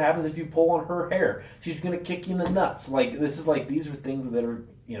 This is what happens if you pull on her hair. She's going to kick you in the nuts. Like, this is like, these are things that are,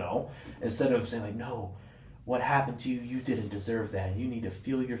 you know, instead of saying like, no, what happened to you, you didn't deserve that. You need to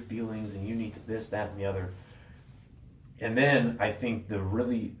feel your feelings, and you need to this, that, and the other. And then I think the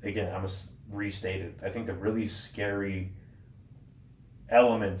really, again, I'm going to restate it. I think the really scary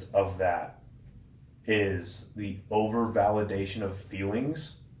element of that is the over-validation of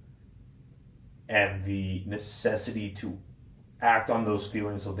feelings and the necessity to act on those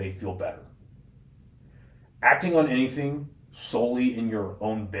feelings so they feel better. Acting on anything solely in your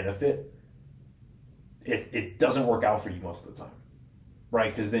own benefit, it doesn't work out for you most of the time,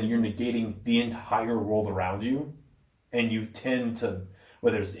 right? Because then you're negating the entire world around you, and you tend to,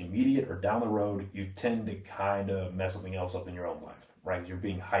 whether it's immediate or down the road, you tend to kind of mess something else up in your own life, right? Because you're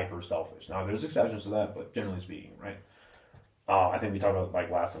being hyper selfish. Now, there's exceptions to that, but generally speaking, right? I think we talked about,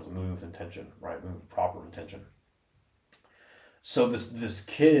 like last time, moving with intention, right? Moving with proper intention. So this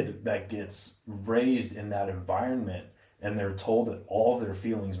kid that gets raised in that environment, and they're told that all of their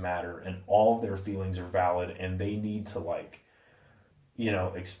feelings matter and all of their feelings are valid, and they need to, like, you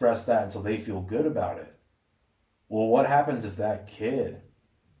know, express that until they feel good about it. Well, what happens if that kid,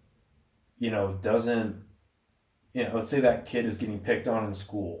 you know, doesn't, you know, let's say that kid is getting picked on in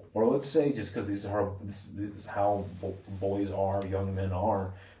school, or let's say just because this is how boys are, young men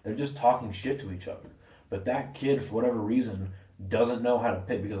are, they're just talking shit to each other. But that kid, for whatever reason, doesn't know how to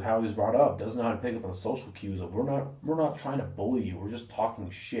pick, because of how he was brought up, doesn't know how to pick up on the social cues of, we're not trying to bully you, we're just talking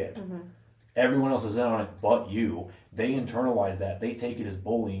shit. Everyone else is in on it but you. They internalize that. They take it as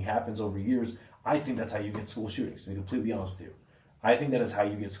bullying. Happens over years. I think that's how you get school shootings, to be completely honest with you. I think that is how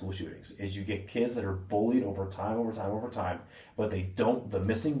you get school shootings, is you get kids that are bullied over time, but the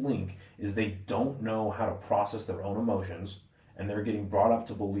missing link is they don't know how to process their own emotions, and they're getting brought up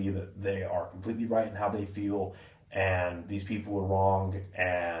to believe that they are completely right in how they feel, and these people are wrong,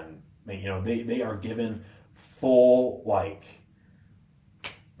 and they are given full, like,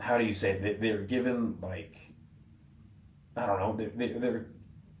 how do you say it? They're given, like, I don't know,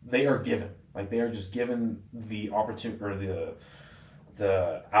 they are given, like, they are just given the opportunity, or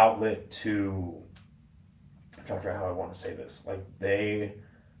the outlet to, I'm trying to figure out how I want to say this, like, they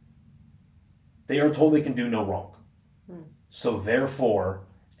are told they can do no wrong. So therefore,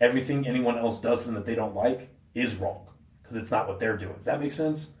 everything anyone else does to them that they don't like is wrong, because it's not what they're doing. Does that make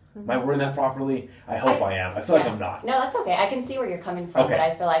sense? Am I wording that properly? I hope I am. I feel like I'm not. No, that's okay. I can see where you're coming from, but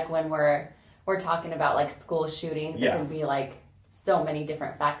I feel like when we're talking about, like, school shootings, it can be, like, so many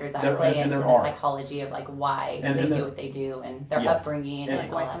different factors that play into the psychology of, like, why they do what they do, and their upbringing, and like,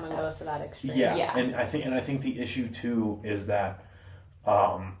 why someone goes to that extreme. Yeah, and I think the issue too is that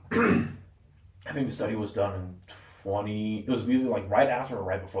I think the study was done in it was either like right after or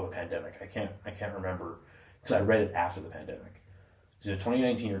right before the pandemic. I can't remember, because I read it after the pandemic. It was either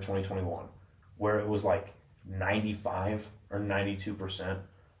 2019 or 2021, where it was like 95 or 92%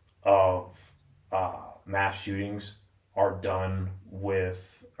 of mass shootings are done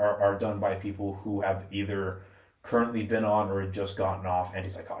by people who have either currently been on or had just gotten off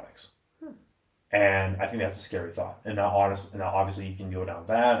antipsychotics. And I think that's a scary thought. And now obviously you can go down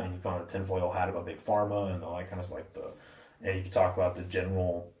that, and you found the tinfoil hat about big pharma and all that kind of stuff, and you can talk about the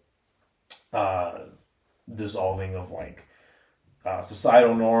general dissolving of, like,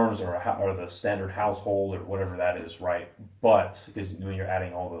 societal norms or the standard household or whatever that is, right? But because when you're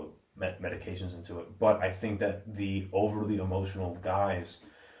adding all the medications into it, but I think that the overly emotional guys,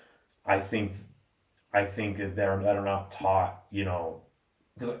 I think that that are not taught,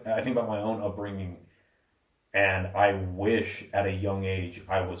 because I think about my own upbringing, and I wish at a young age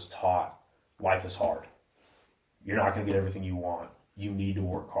I was taught life is hard. You're not going to get everything you want. You need to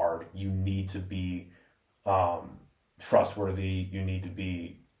work hard. You need to be trustworthy. You need to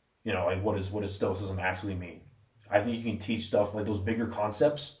be, like, what does stoicism actually mean? I think you can teach stuff like those bigger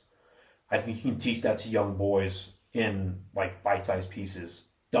concepts. I think you can teach that to young boys in, like, bite-sized pieces,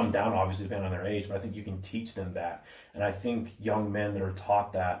 dumbed down, obviously, depending on their age, but I think you can teach them that. And I think young men that are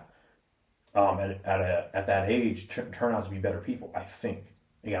taught that at that age turn out to be better people, I think.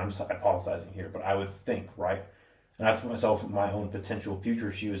 Again, I'm just hypothesizing here, but I would think, right? And I put myself in my own potential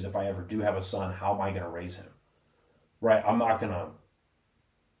future shoes. If I ever do have a son, how am I going to raise him? Right? I'm not going to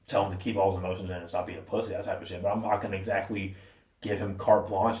tell him to keep all his emotions in and stop being a pussy, that type of shit, but I'm not going to exactly give him carte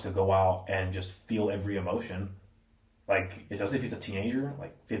blanche to go out and just feel every emotion. Like, especially if he's a teenager,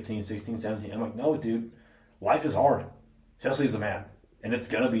 like 15, 16, 17. I'm like, no, dude, life is hard, especially as a man. And it's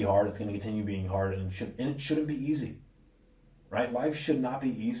going to be hard. It's going to continue being hard, and it shouldn't be easy, right? Life should not be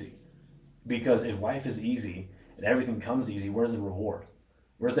easy, because if life is easy and everything comes easy, where's the reward?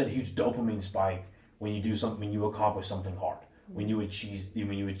 Where's that huge dopamine spike when you do something, when you accomplish something hard, when you achieve something?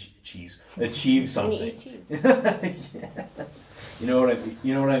 When you eat cheese. Yeah. You know what I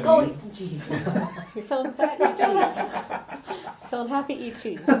mean? Go eat some cheese. You're feeling fat, eat cheese. Feeling happy, eat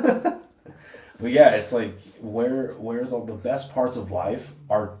cheese. But yeah, it's like where's all the best parts of life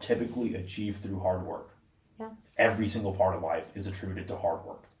are typically achieved through hard work. Yeah. Every single part of life is attributed to hard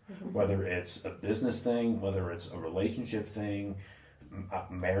work. Mm-hmm. Whether it's a business thing, whether it's a relationship thing,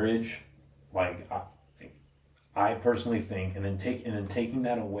 marriage, like I personally think, and then taking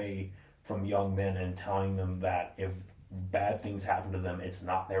that away from young men and telling them that if bad things happen to them, it's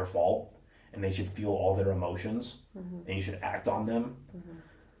not their fault, and they should feel all their emotions, and you should act on them.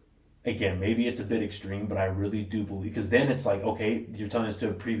 Again, maybe it's a bit extreme, but I really do believe, because then it's like, okay, you're telling this to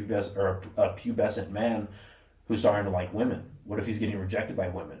a pubescent man who's starting to like women. What if he's getting rejected by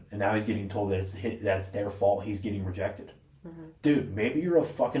women, and now he's getting told that it's their fault he's getting rejected? Dude, maybe you're a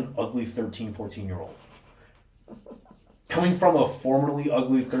fucking ugly 13, 14-year-old. Coming from a formerly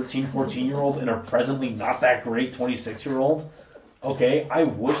ugly 13, 14-year-old and a presently not that great 26-year-old, okay, I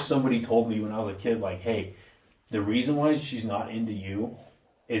wish somebody told me when I was a kid, like, hey, the reason why she's not into you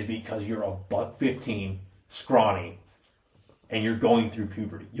is because you're a $115, scrawny, and you're going through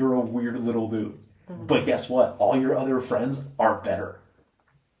puberty. You're a weird little dude. But guess what? All your other friends are better.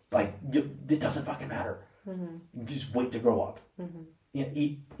 Like, it doesn't fucking matter. Just wait to grow up.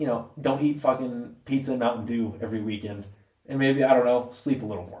 Don't eat fucking pizza and Mountain Dew every weekend. And maybe, I don't know, sleep a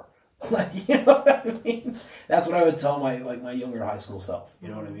little more. Like, you know what I mean? That's what I would tell my younger high school self. You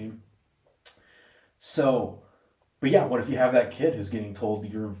know what I mean? So, but yeah, what if you have that kid who's getting told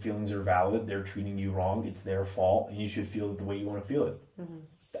that your feelings are valid, they're treating you wrong, it's their fault, and you should feel it the way you want to feel it. Mm-hmm.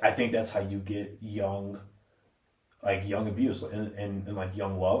 I think that's how you get young abuse and like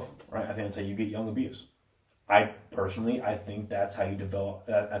young love, right? I think that's how you get young abuse. I think that's how you develop.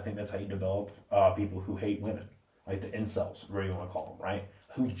 I think that's how you develop people who hate women, like the incels, whatever you want to call them, right?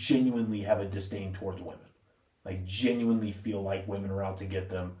 Who genuinely have a disdain towards women, like genuinely feel like women are out to get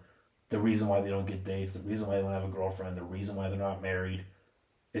them. The reason why they don't get dates, the reason why they don't have a girlfriend, the reason why they're not married,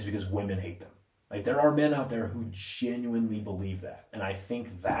 is because women hate them. Like there are men out there who genuinely believe that, and I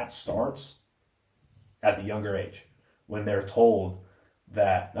think that starts at the younger age when they're told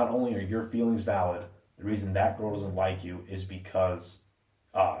that not only are your feelings valid, the reason that girl doesn't like you is because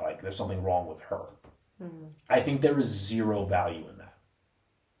like there's something wrong with her. Mm-hmm. I think there is zero value in that.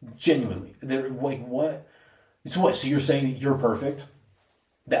 Genuinely, they're like what? It's what? So you're saying that you're perfect?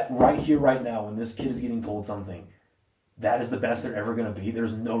 That right here, right now, when this kid is getting told something, that is the best they're ever going to be.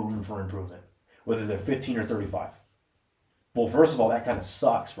 There's no room for improvement, whether they're 15 or 35. Well, first of all, that kind of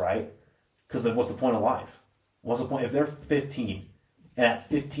sucks, right? Because what's the point of life? What's the point? If they're 15 and at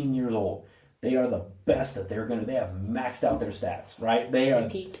 15 years old, they are the best that they have maxed out their stats, right? They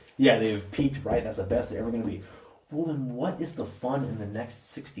peaked. Yeah, they have peaked, right? That's the best they're ever going to be. Well, then what is the fun in the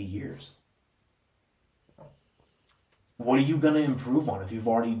next 60 years? What are you going to improve on if you've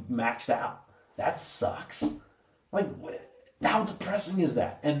already maxed out? That sucks. Like, how depressing is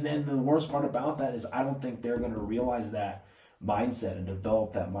that? And then the worst part about that is I don't think they're going to realize that mindset and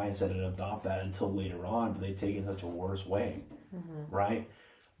develop that mindset and adopt that until later on, but they take it in such a worse way, right?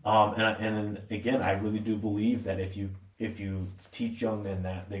 And again, I really do believe that if you teach young men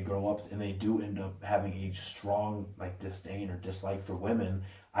that, they grow up and they do end up having a strong like disdain or dislike for women.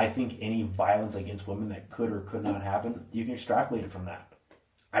 I think any violence against women that could or could not happen, you can extrapolate it from that.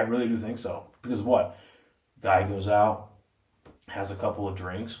 I really do think so. Because what? Guy goes out, has a couple of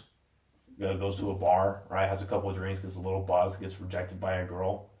drinks, goes to a bar, right? Has a couple of drinks, gets a little buzz, gets rejected by a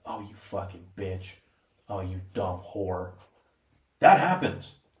girl. Oh, you fucking bitch. Oh, you dumb whore. That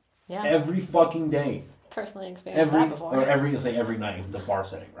happens. Yeah. Every fucking day. Personally experienced that before. Or every night. It's a bar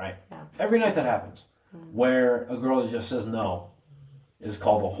setting, right? Yeah. Every night that happens. Mm-hmm. Where a girl that just says no is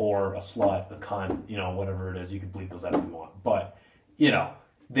called a whore, a slut, a cunt, whatever it is. You can bleep those out if you want. But,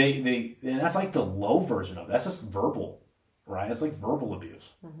 they and that's like the low version of it. That's just verbal, right? It's like verbal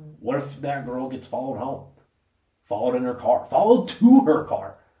abuse. Mm-hmm. What if that girl gets followed home? Followed in her car? Followed to her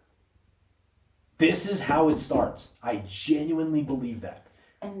car? This is how it starts. I genuinely believe that.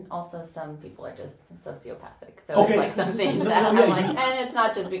 And also some people are just sociopathic. So it's like something that I'm like, and it's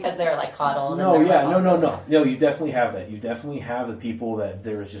not just because they're like coddled. No, you definitely have that. You definitely have the people that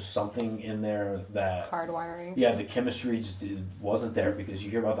there's just something in there that... Hardwiring. Yeah, the chemistry just wasn't there because you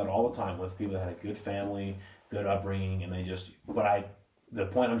hear about that all the time with people that had a good family, good upbringing, and they just... the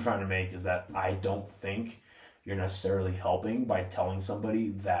point I'm trying to make is that I don't think you're necessarily helping by telling somebody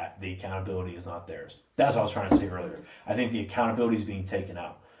that the accountability is not theirs. That's what I was trying to say earlier. I think the accountability is being taken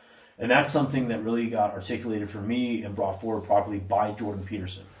out. And that's something that really got articulated for me and brought forward properly by Jordan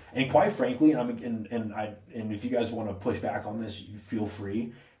Peterson. And quite frankly, and if you guys want to push back on this, you feel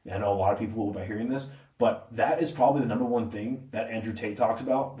free. I know a lot of people will be hearing this, but that is probably the number one thing that Andrew Tate talks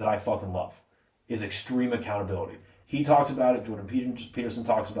about that I fucking love, is extreme accountability. He talks about it, Jordan Peterson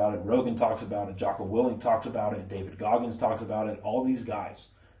talks about it, Rogan talks about it, Jocko Willink talks about it, David Goggins talks about it, all these guys.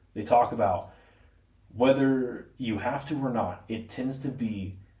 They talk about whether you have to or not, it tends to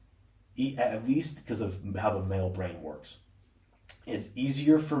be, at least because of how the male brain works, it's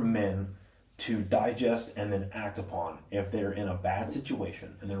easier for men to digest and then act upon if they're in a bad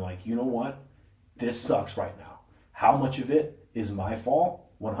situation and they're like, you know what, this sucks right now. How much of it is my fault?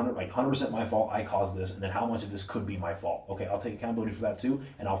 100% my fault, I caused this, and then how much of this could be my fault? Okay, I'll take accountability for that too,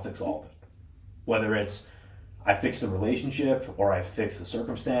 and I'll fix all of it. Whether it's I fix the relationship, or I fix the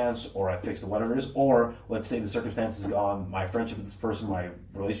circumstance, or I fix the whatever it is, or let's say the circumstance is gone, my friendship with this person, my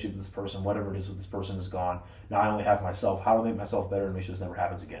relationship with this person, whatever it is with this person is gone. Now I only have myself. How do I make myself better and make sure this never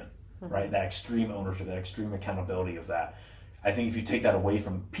happens again? Mm-hmm. Right? That extreme ownership, that extreme accountability of that. I think if you take that away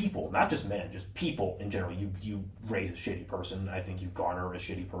from people, not just men, just people in general, you raise a shitty person. I think you garner a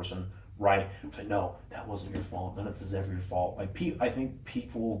shitty person, right? It's like, no, that wasn't your fault. None of this is ever your fault. Like, I think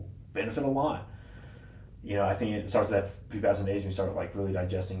people benefit a lot. I think it starts at that pubescent age when you start like really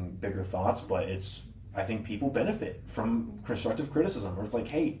digesting bigger thoughts. But I think people benefit from constructive criticism, where it's like,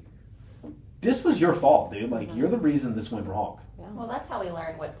 hey, this was your fault, dude. Like, you're the reason this went wrong. Yeah. Well, that's how we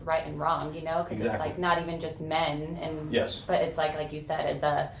learn what's right and wrong, because exactly. It's like not even just men, and yes, but it's like you said, as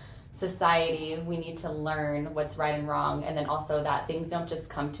a society, we need to learn what's right and wrong, and then also that things don't just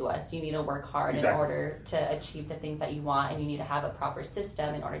come to us. You need to work hard in order to achieve the things that you want, and you need to have a proper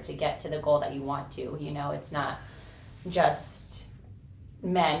system in order to get to the goal that you want to. You know, it's not just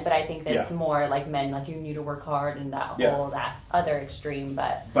men, but I think that it's more like men, like you need to work hard and that whole that other extreme.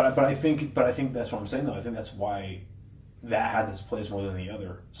 But I think that's what I'm saying though. I think that's why that has its place more than the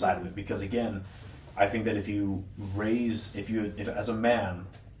other side of it, because again, I think that if as a man,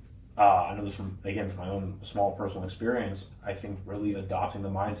 I know this from my own small personal experience, I think really adopting the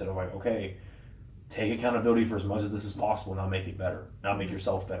mindset of like, okay, take accountability for as much of this as possible, now make it better, now make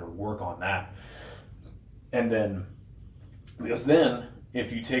yourself better, work on that. And then, because then,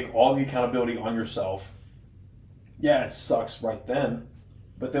 if you take all the accountability on yourself, it sucks right then,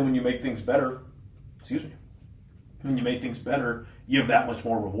 but then when you make things better, when you make things better, you have that much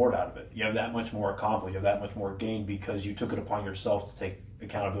more reward out of it. You have that much more accomplished. You have that much more gain because you took it upon yourself to take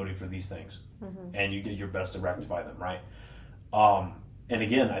accountability for these things, and you did your best to rectify them, right? And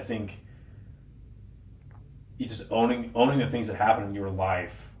again, I think you just owning the things that happen in your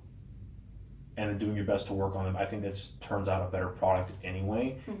life and then doing your best to work on them, I think that just turns out a better product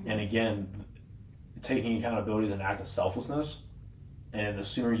anyway. And again, taking accountability is an act of selflessness, and the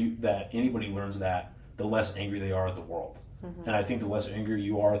sooner that anybody learns that, the less angry they are at the world. And I think the less angry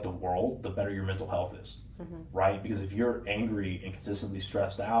you are at the world, the better your mental health is, right? Because if you're angry and consistently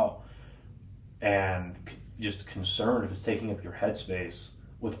stressed out and just concerned, if it's taking up your headspace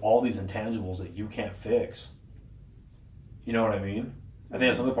with all these intangibles that you can't fix, you know what I mean? I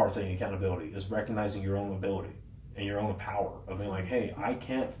think that's another part of taking accountability, is recognizing your own ability and your own power of being like, hey, I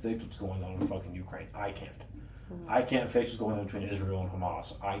can't fix what's going on in fucking Ukraine. I can't. I can't fix what's going on between Israel and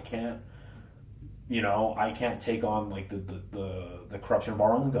Hamas. I can't take on like the corruption of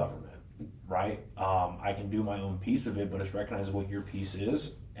our own government, right? I can do my own piece of it, but it's recognizing what your piece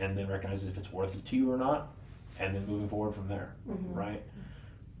is, and then recognize if it's worth it to you or not, and then moving forward from there, right?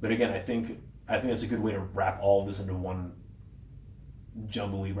 But again, I think that's a good way to wrap all of this into one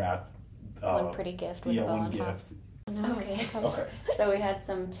jumbly wrap. One pretty gift with one gift. Okay. Okay. So we had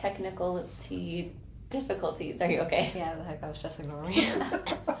some technical difficulties. Are you okay? Yeah, the heck, I was just ignoring you.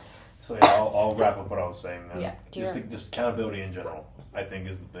 So yeah, I'll wrap up what I was saying then. Yeah. Just accountability in general, I think,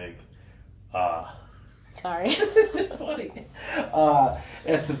 is the big. Sorry. It's funny.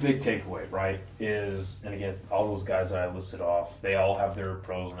 It's the big takeaway, right? And again, all those guys that I listed off, they all have their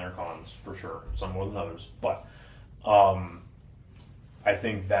pros and their cons for sure. Some more than others, but I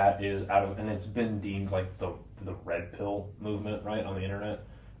think that is and it's been deemed like the red pill movement, right, on the internet.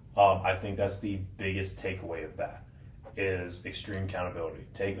 I think that's the biggest takeaway of that. Is extreme accountability.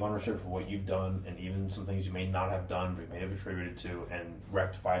 Take ownership for what you've done, and even some things you may not have done but you may have attributed to, and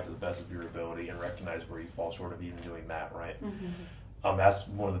rectify it to the best of your ability, and recognize where you fall short of even doing that, right? That's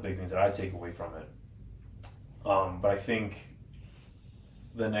one of the big things that I take away from it. But I think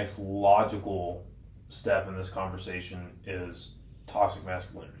the next logical step in this conversation is toxic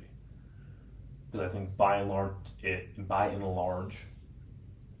masculinity, because I think by and large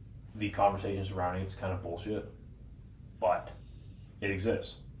the conversation surrounding it's kind of bullshit. But it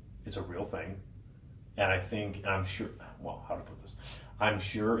exists. It's a real thing. And I'm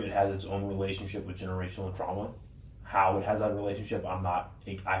sure it has its own relationship with generational trauma. How it has that relationship, I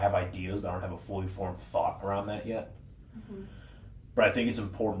have ideas, but I don't have a fully formed thought around that yet. But I think it's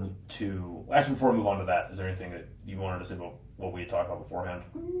important to, actually before we move on to that, is there anything that you wanted to say about what we had talked about beforehand?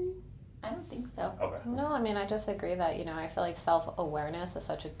 I don't think so. Okay. No, I mean, I just agree that, I feel like self-awareness is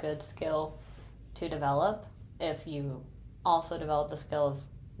such a good skill to develop if you also develop the skill of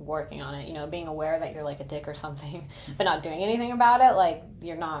working on it, being aware that you're like a dick or something, but not doing anything about it, like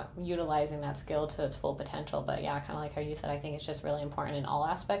you're not utilizing that skill to its full potential. But yeah, kind of like how you said, I think it's just really important in all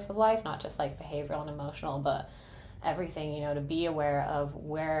aspects of life, not just like behavioral and emotional, but everything, to be aware of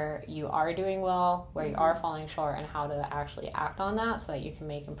where you are doing well, where you are falling short, and how to actually act on that so that you can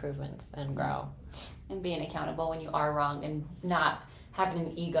make improvements and grow. And being accountable when you are wrong, and not having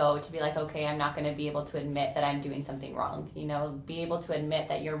an ego to be like, okay, I'm not going to be able to admit that I'm doing something wrong. Be able to admit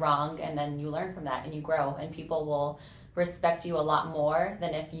that you're wrong, and then you learn from that and you grow, and people will respect you a lot more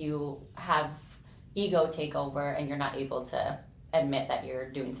than if you have ego take over and you're not able to admit that you're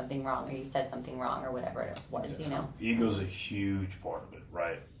doing something wrong, or you said something wrong, or whatever it was, Ego's a huge part of it,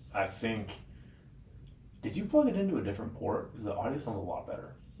 right? I think, did you plug it into a different port? Because the audio sounds a lot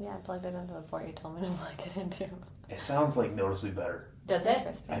better. Yeah, I plugged it into the port you told me to plug it into. It sounds like noticeably better. Does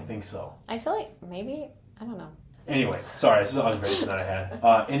it? I think so. I feel like maybe, I don't know. Anyway, sorry, this is an observation that I had.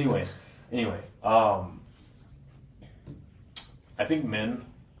 Anyway, I think men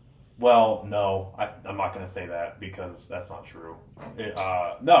Well, no, I'm not going to say that because that's not true.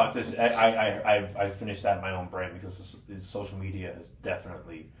 No, it's just I finished that in my own brain because social media has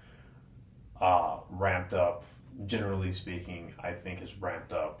definitely ramped up. Generally speaking, I think has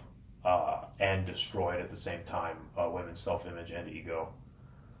ramped up and destroyed at the same time women's self-image and ego.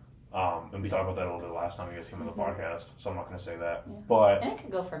 And we talked about that a little bit last time you guys came on the podcast, so I'm not going to say that. Yeah. But and it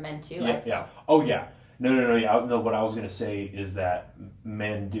could go for men too. Yeah. Oh yeah. No. Yeah. No. What I was going to say is that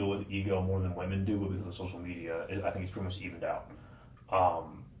men deal with ego more than women do, but because of social media, I think it's pretty much evened out.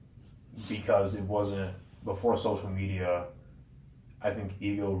 Because it wasn't before social media. I think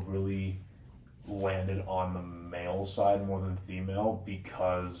ego really landed on the male side more than female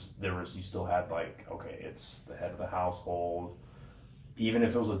because you still had like, okay, it's the head of the household. Even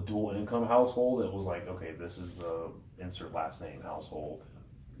if it was a dual income household, it was like, okay, this is the insert last name household.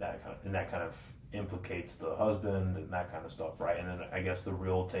 That kind of implicates the husband and that kind of stuff, right? And then I guess the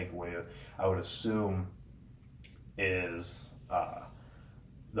real takeaway, I would assume, is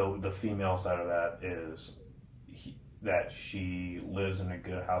the female side of that is that she lives in a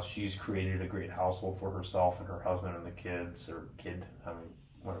good house. She's created a great household for herself and her husband and the kids, or kid, I mean,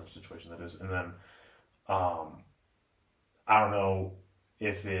 whatever situation that is. And then, I don't know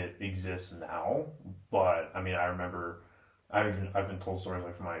if it exists now, but I mean, I remember I've been told stories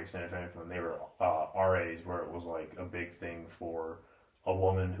like from my extended family from when they were our age, where it was like a big thing for a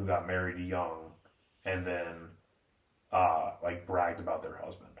woman who got married young and then like bragged about their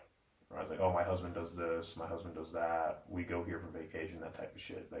husband. I was like, oh, my husband does this, my husband does that, we go here for vacation, that type of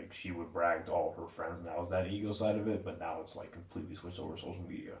shit. Like, she would brag to all of her friends, and that was that ego side of it, but now it's like completely switched over to social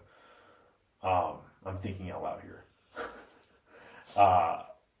media. I'm thinking out loud here.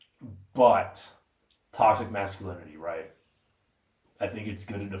 But toxic masculinity, right? I think it's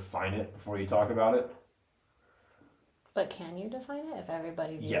good to define it before you talk about it. But can you define it if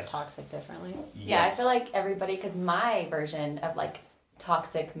everybody views toxic differently? Yes. Yeah, I feel like everybody, because my version of like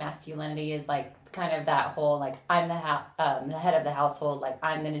toxic masculinity is like kind of that whole like I'm the head of the household, like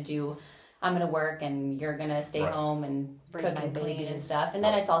I'm gonna work and you're gonna stay home and cook and clean and stuff. And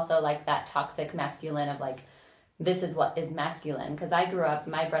then it's also like that toxic masculine of like, this is what is masculine. Because I grew up,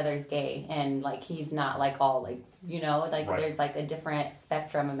 my brother's gay, and like he's not like all like, you know, like there's like a different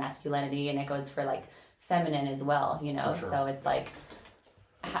spectrum of masculinity, and it goes for like feminine as well, you know. Sure. So it's like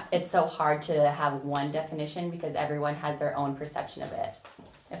it's so hard to have one definition because everyone has their own perception of it,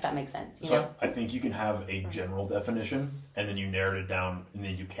 if that makes sense. You know? I think you can have a general definition, and then you narrow it down, and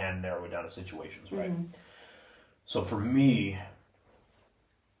then you can narrow it down to situations, right? Mm-hmm. So for me,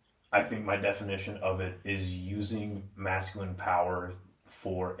 I think my definition of it is using masculine power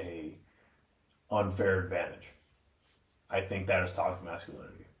for a unfair advantage. I think that is toxic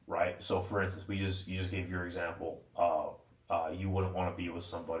masculinity, right? So for instance, you just gave your example of you wouldn't want to be with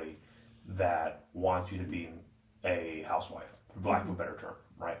somebody that wants you to be a housewife, for lack of a better term,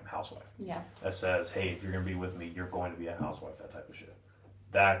 right? Housewife. Yeah. That says, hey, if you're going to be with me, you're going to be a housewife, that type of shit.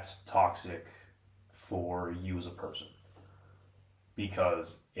 That's toxic for you as a person.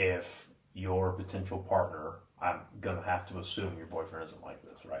 Because if your potential partner, I'm going to have to assume your boyfriend isn't like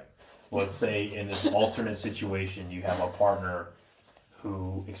this, right? Let's say in this alternate situation, you have a partner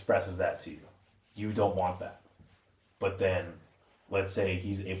who expresses that to you. You don't want that. But then, let's say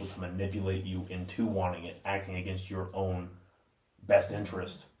he's able to manipulate you into wanting it, acting against your own best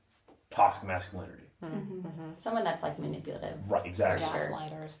interest. Toxic masculinity. Mm-hmm. Someone that's like manipulative. Right, exactly.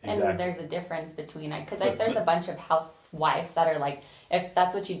 Gaslighters. And there's a difference between, because there's a bunch of housewives that are like, if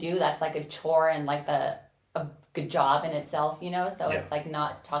that's what you do, that's like a chore and like a good job in itself, you know? So it's like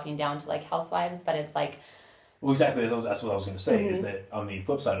not talking down to like housewives, but it's like... Well, exactly. That's what I was going to say, is that on the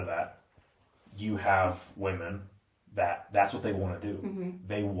flip side of that, you have women that's what they want to do. Mm-hmm.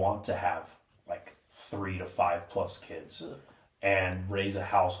 They want to have like 3 to 5 plus kids and raise a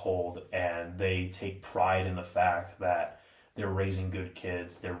household, and they take pride in the fact that they're raising good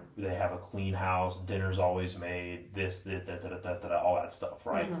kids. They have a clean house, dinner's always made, this, all that stuff,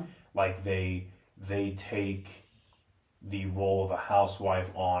 right? Mm-hmm. Like they take the role of a housewife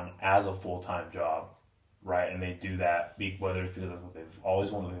on as a full-time job, right? And they do that whether it's because that's what they've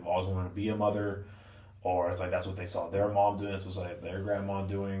always wanted to be a mother, or it's like that's what they saw their mom doing, it's like their grandma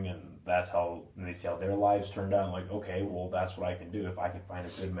doing, and they see how their lives turned out, and like, okay, well, that's what I can do. If I can find a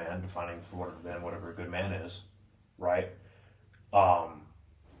good man, defining for whatever a good man is, right?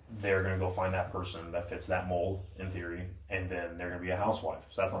 They're going to go find that person that fits that mold, in theory, and then they're going to be a housewife.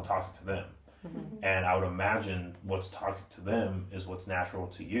 So that's not toxic to them. Mm-hmm. And I would imagine what's toxic to them is what's natural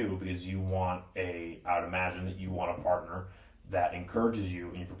to you, because I would imagine that you want a partner that encourages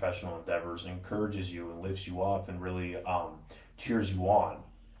you in your professional endeavors, encourages you and lifts you up and really cheers you on.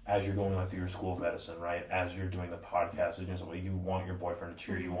 as you're going through your school of medicine, right? As you're doing the podcast, you're doing something, you want your boyfriend to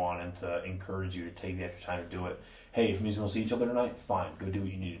cheer you on and to encourage you to take the extra time to do it. Hey, if you want to see each other tonight, fine. Go do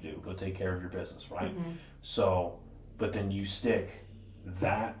what you need to do. Go take care of your business, right? So, but then you stick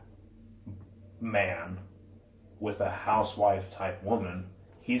that man with a housewife type woman,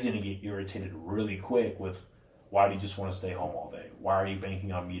 he's going to get irritated really quick with, why do you just want to stay home all day? Why are you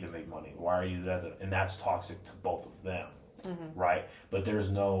banking on me to make money? Why are you that? And that's toxic to both of them, right? But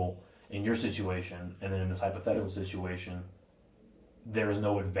there's no, in your situation, and then in this hypothetical situation, there's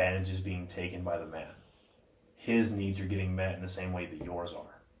no advantages being taken by the man. His needs are getting met in the same way that yours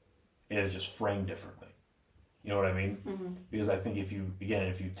are. It is just framed differently. You know what I mean? Because I think if you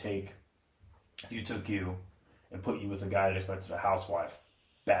took you and put you with a guy that expected a housewife,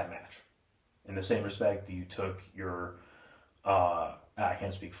 bad match. In the same respect that you took your, I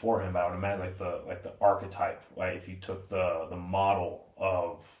can't speak for him, but I would imagine like the archetype, right? If you took the model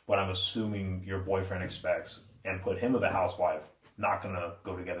of what I'm assuming your boyfriend expects and put him with a housewife, not gonna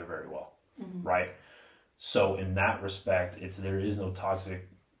go together very well, right? So in that respect, there is no toxic,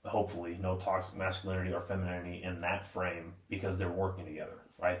 hopefully no toxic masculinity or femininity in that frame, because they're working together,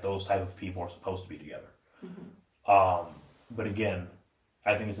 right? Those type of people are supposed to be together. But again,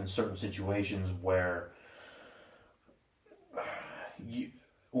 I think it's in certain situations where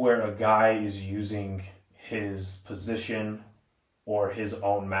a guy is using his position or his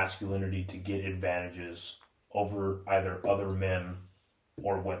own masculinity to get advantages over either other men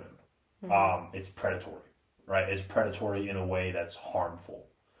or women. It's predatory, right? It's predatory in a way that's harmful.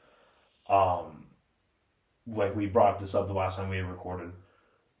 Like we brought this up the last time we recorded.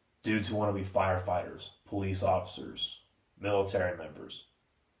 Dudes who want to be firefighters, police officers, military members,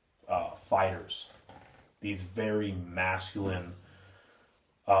 fighters, these very masculine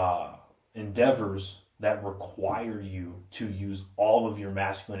endeavors that require you to use all of your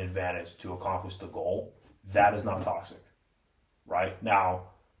masculine advantage to accomplish the goal, that is not toxic, right? Now,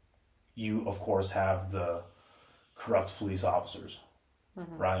 you of course have the corrupt police officers,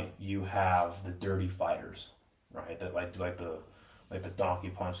 right? You have the dirty fighters, right? That like the donkey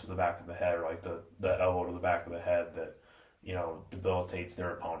punch to the back of the head, or like the elbow to the back of the head that, you know, debilitates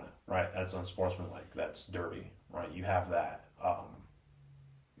their opponent, right? That's unsportsmanlike. That's dirty, right? You have that.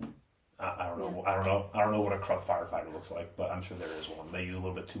 I don't know. I don't know what a corrupt firefighter looks like, but I'm sure there is one. They use a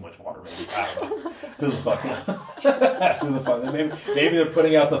little bit too much water, maybe. I don't know. Who the fuck? Who the fuck? Maybe they're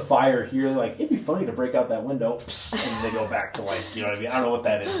putting out the fire here. Like, it'd be funny to break out that window, and they go back to, like, you know what I mean? I don't know what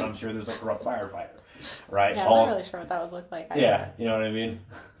that is, but I'm sure there's a corrupt firefighter, right? Yeah, I'm not really sure what that would look like. Yeah, you know what I mean?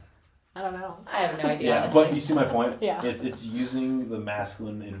 I don't know. I have no idea. Yeah, honestly. but you see my point? Yeah. It's using the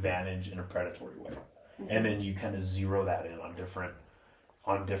masculine advantage in a predatory way. And then you kind of zero that in on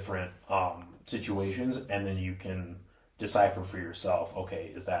different situations, and then you can decipher for yourself,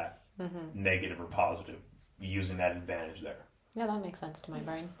 okay, is that negative or positive, using that advantage there. Yeah, that makes sense to my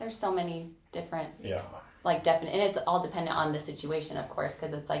brain. There's so many different, Yeah. like, definite, and it's all dependent on the situation, of course,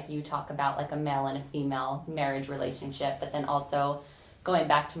 because it's like you talk about like a male and a female marriage relationship, but then also going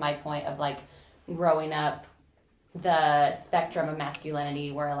back to my point of like growing up, the spectrum of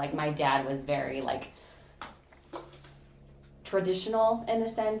masculinity, where like my dad was very like traditional in a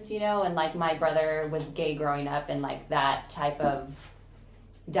sense, you know, and like my brother was gay growing up, and like that type of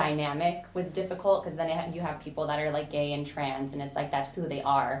dynamic was difficult, because then you have people that are like gay and trans, and it's like that's who they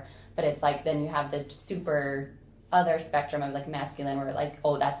are, but it's like then you have the super other spectrum of like masculine, where like,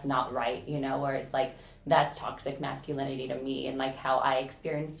 oh, that's not right, you know, where it's like that's toxic masculinity to me, and like how I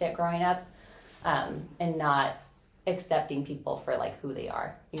experienced it growing up, and not accepting people for like who they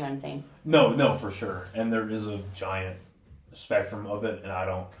are, you know what I'm saying? No, for sure. And there is a giant spectrum of it, and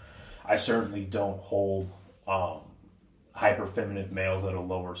I certainly don't hold hyper feminine males at a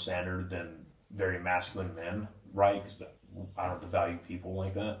lower standard than very masculine men, right? 'Cause I don't value people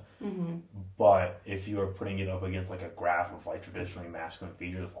like that. But if you are putting it up against like a graph of like traditionally masculine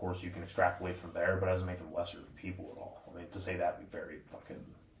features, of course you can extrapolate from there, but it doesn't make them lesser people at all. I mean, to say that would be very fucking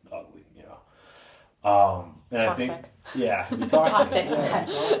ugly, you know. And Toxic. I think, yeah, it'd be toxic.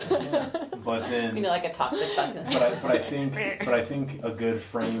 Toxic. Yeah. But then, You know, like a toxic but I think a good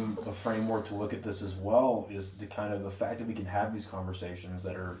framework to look at this as well is the kind of the fact that we can have these conversations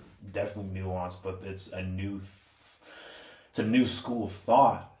that are definitely nuanced, but it's a new school of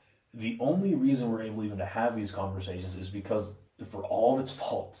thought. The only reason we're able even to have these conversations is because, for all of its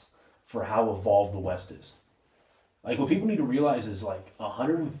faults, for how evolved the West is. Like, what people need to realize is like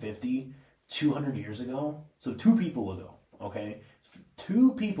 150, 200 years ago, so 2 people ago, okay?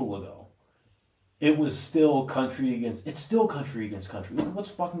 2 people ago, it was still country against country. Look at what's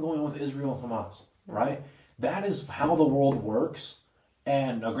fucking going on with Israel and Hamas, right? That is how the world works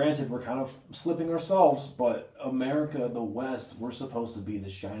And now, granted, we're kind of slipping ourselves, but America, the West, we're supposed to be the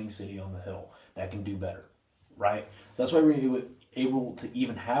shining city on the hill that can do better, right? So that's why we're able to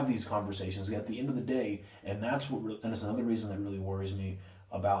even have these conversations at the end of the day, and and it's another reason that really worries me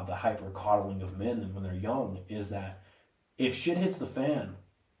about the hyper coddling of men when they're young, is that if shit hits the fan,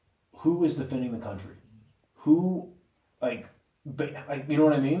 who is defending the country? Who, like, you know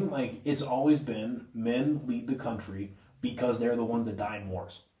what I mean? Like, it's always been men lead the country because they're the ones that die in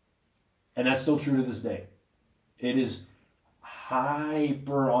wars. And that's still true to this day. It is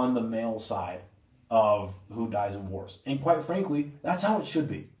hyper on the male side of who dies in wars. And quite frankly, that's how it should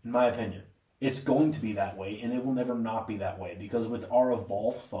be, in my opinion. It's going to be that way, and it will never not be that way. Because with our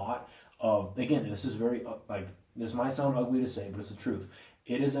evolved thought of, again, this is very, this might sound ugly to say, but it's the truth.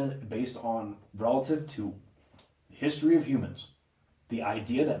 It isn't based on relative to history of humans. The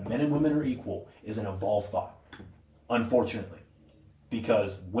idea that men and women are equal is an evolved thought. Unfortunately,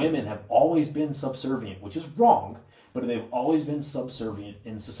 because women have always been subservient, which is wrong, but they've always been subservient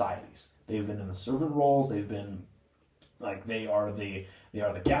in societies. They've been in the servant roles. They've been like they are the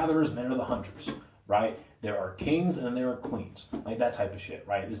gatherers, men are the hunters, right? There are kings and there are queens, like that type of shit,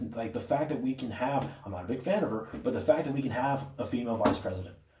 right? Isn't like the fact that we can have. I'm not a big fan of her, but the fact that we can have a female vice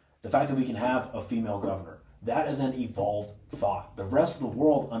president, the fact that we can have a female governor, that is an evolved thought. The rest of the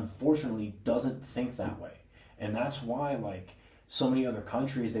world, unfortunately, doesn't think that way. And that's why, like, so many other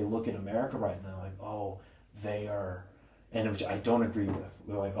countries, they look at America right now like, oh, they are, and which I don't agree with.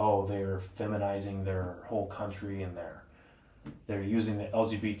 They're like, oh, they're feminizing their whole country and they're using the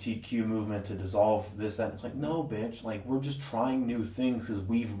LGBTQ movement to dissolve this, that. It's like, no, bitch. Like, we're just trying new things because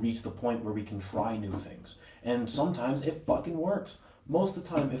we've reached the point where we can try new things. And sometimes it fucking works. Most of the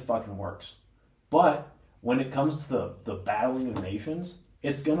time, it fucking works. But when it comes to the battling of nations,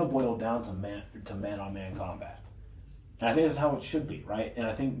 it's gonna boil down to man-on-man combat, and I think that's how it should be, right? And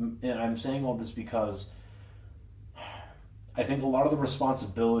I'm saying all this because I think a lot of the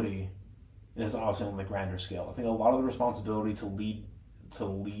responsibility is obviously on the grander scale. I think a lot of the responsibility to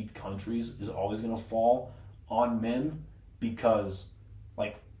lead countries is always gonna fall on men because,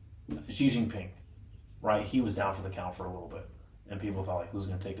 like, Xi Jinping, right? He was down for the count for a little bit, and people thought, like, who's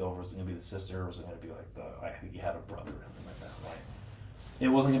gonna take over? Was it gonna be the sister, or was it gonna be like I think he had a brother or something like that, right? It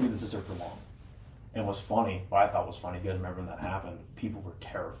wasn't going to be the sister for long. And what's funny, what I thought was funny, if you guys remember when that happened, people were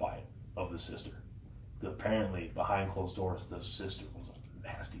terrified of the sister. Because apparently, behind closed doors, the sister was a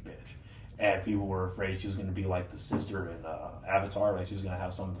nasty bitch. And people were afraid she was going to be like the sister in Avatar, like she was going to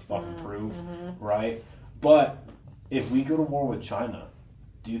have something to fucking prove, right? But if we go to war with China,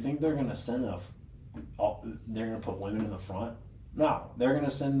 do you think they're going to send they're going to put women in the front? No. They're going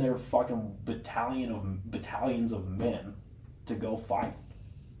to send their fucking battalions of men to go fight.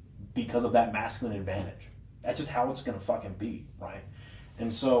 Because of that masculine advantage. That's just how it's going to fucking be, right?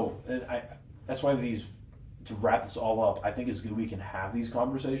 And so, that's why to wrap this all up, I think it's good we can have these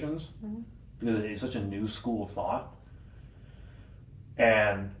conversations because it's such a new school of thought.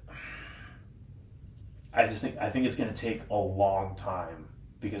 And I think it's going to take a long time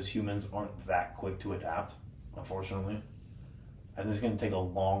because humans aren't that quick to adapt, unfortunately. I think it's going to take a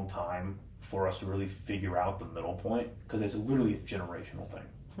long time for us to really figure out the middle point because it's literally a generational thing.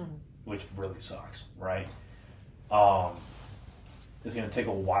 Which really sucks, right? It's going to take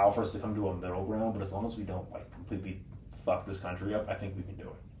a while for us to come to a middle ground, but as long as we don't like completely fuck this country up, I think we can do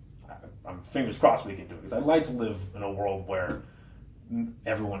it. I'm fingers crossed we can do it because I'd like to live in a world where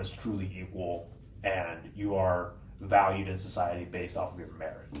everyone is truly equal and you are valued in society based off of your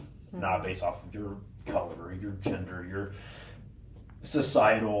merit, not based off of your color, your gender, your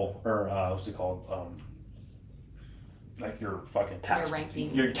societal, or what's it called? Like your fucking tax, your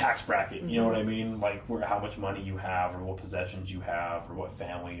ranking, your tax bracket. You know what I mean? Like how much money you have, or what possessions you have, or what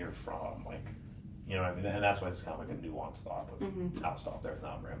family you're from. Like, you know what I mean? And that's why it's kind of like a nuanced thought. But I'll stop there.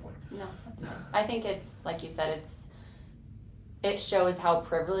 Now I'm rambling. No, I think it's like you said. It shows how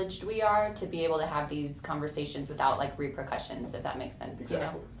privileged we are to be able to have these conversations without like repercussions, if that makes sense.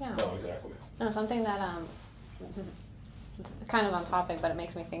 Exactly. You know? Yeah. No, exactly. No, something that it's kind of on topic, but it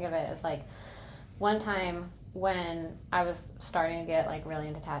makes me think of it is like one time when I was starting to get like really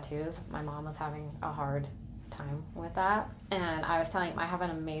into tattoos, my mom was having a hard time with that, and I was telling him I have an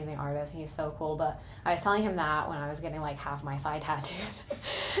amazing artist, he's so cool, but I was telling him that when I was getting like half my thigh tattooed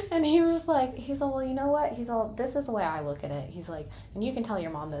and he's all, well, you know what, this is the way I look at it, he's like, and you can tell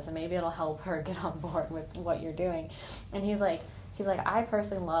your mom this and maybe it'll help her get on board with what you're doing. And he's like, I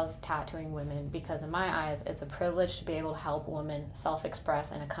personally love tattooing women because in my eyes it's a privilege to be able to help women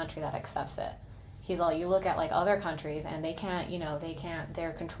self-express in a country that accepts it. He's all, you look at like other countries and they can't,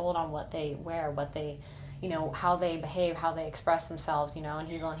 they're controlled on what they wear, what they, you know, how they behave, how they express themselves, you know. And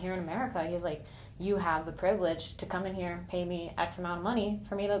he's on here in America, he's like, you have the privilege to come in here, pay me X amount of money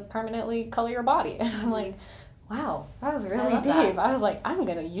for me to permanently color your body. And I'm like, wow, that was really deep. I was like, I'm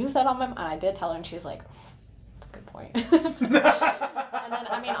going to use that on my... And I did tell her, and she's like, that's a good point. And then,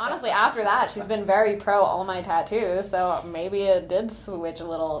 I mean, honestly, after that, she's been very pro all my tattoos, so maybe it did switch a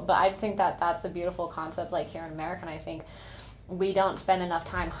little. But I just think that that's a beautiful concept, like, here in America, and I think we don't spend enough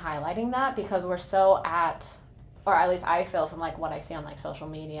time highlighting that because we're so at... Or at least I feel from, like, what I see on, like, social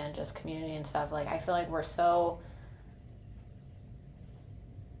media and just community and stuff. Like, I feel like we're so...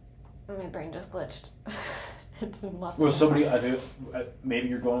 My brain just glitched. Well, somebody, I think, maybe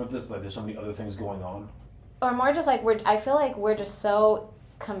you're going with this, like, there's so many other things going on. Or more just, like, I feel like we're just so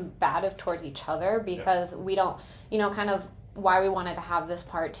combative towards each other because we don't, you know, kind of why we wanted to have this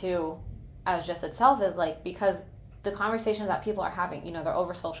part, too, as just itself is, like, because the conversations that people are having, you know, they're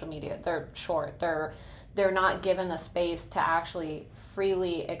over social media, they're short, they're not given the space to actually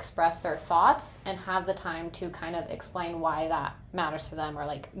freely express their thoughts and have the time to kind of explain why that matters to them or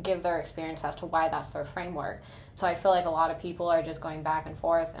like give their experience as to why that's their framework. So I feel like a lot of people are just going back and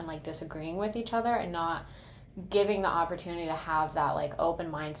forth and like disagreeing with each other and not giving the opportunity to have that like open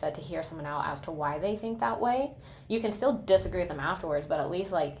mindset to hear someone out as to why they think that way. You can still disagree with them afterwards, but at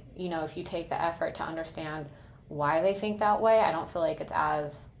least like, you know, if you take the effort to understand why they think that way, I don't feel like it's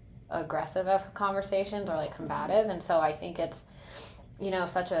as aggressive of conversations or like combative. And so I think it's, you know,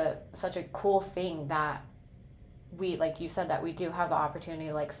 such a cool thing that we, like you said, that we do have the opportunity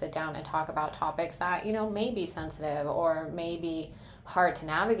to like sit down and talk about topics that, you know, may be sensitive or may be hard to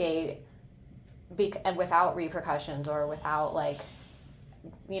navigate and without repercussions or without like,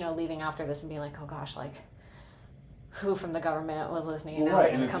 you know, leaving after this and being like, oh gosh, like who from the government was listening and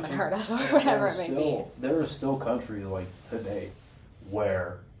right, and come and hurt us or whatever it may be. There are still countries like today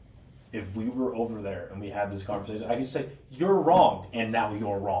where if we were over there and we had this conversation, I could say, you're wrong, and now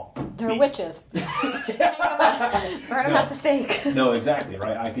you're wrong. They're witches. Burn them at the stake. No, exactly,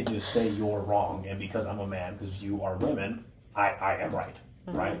 right? I could just say you're wrong, and because I'm a man, because you are women, I am right,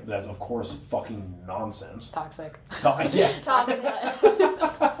 right? That's, of course, fucking nonsense. Toxic. Yeah. Toxic.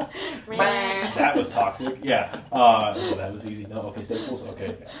 That was toxic, yeah. Well, that was easy. No, okay, Staples,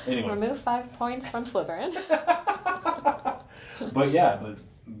 okay. Anyway. Remove 5 points from Slytherin. But yeah,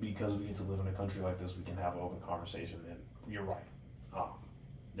 because we get to live in a country like this, we can have an open conversation, and you're right.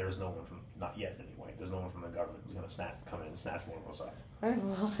 There's no one from, not yet anyway, there's no one from the government who's going to come in and snatch one of us up.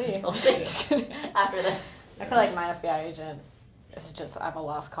 We'll see. We'll see. After this. I feel like my FBI agent is just, I'm a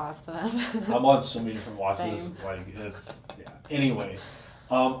lost cause to them. I'm on so many different watches. Like, it's, yeah. Anyway,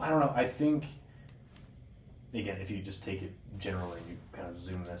 I don't know, I think, again, if you just take it generally and you kind of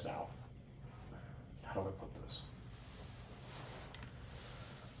zoom this out, how do I put this?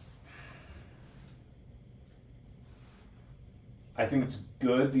 I think it's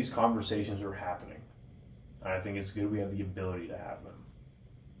good these conversations are happening. And I think it's good we have the ability to have them.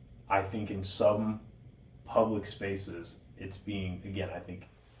 I think in some public spaces, it's being, again, I think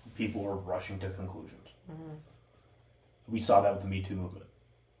people are rushing to conclusions. Mm-hmm. We saw that with the Me Too movement,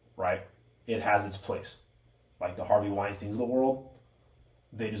 right? It has its place. Like the Harvey Weinsteins of the world,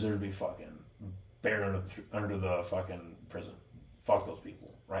 they deserve to be fucking buried under the fucking prison. Fuck those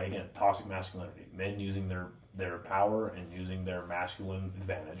people, right? Again, toxic masculinity. Men using their power and using their masculine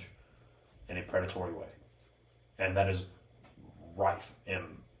advantage in a predatory way. And that is rife in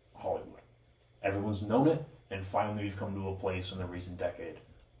Hollywood. Everyone's known it, and finally we've come to a place in the recent decade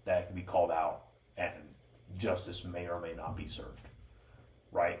that can be called out and justice may or may not be served,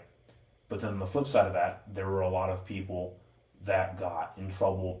 right? But then on the flip side of that, there were a lot of people that got in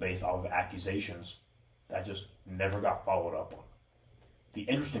trouble based off of accusations that just never got followed up on. The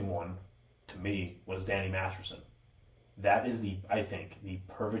interesting one, to me, was Danny Masterson. That is I think, the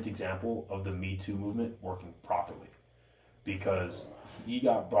perfect example of the Me Too movement working properly. Because he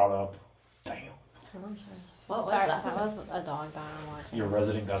got brought up, damn. What was that? That was a dog that I'm watching. Your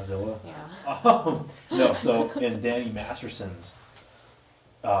resident Godzilla? Yeah. No, so in Danny Masterson's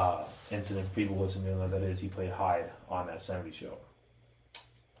incident, for people listening to know that is, he played Hyde on that 70s show.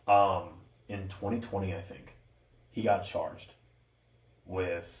 In 2020, I think, he got charged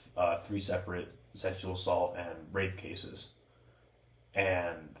with 3 separate sexual assault and rape cases.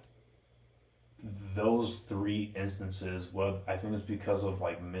 And those 3 instances, well, I think it's because of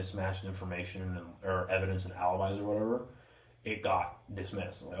like mismatched information or evidence and alibis or whatever, it got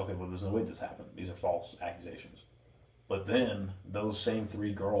dismissed. Like, okay, well, there's no way this happened. These are false accusations. But then those same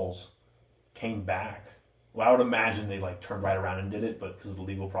 3 girls came back. Well, I would imagine they like turned right around and did it, but because of the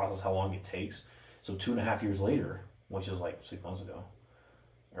legal process, how long it takes. So 2.5 years later, which is like 6 months ago,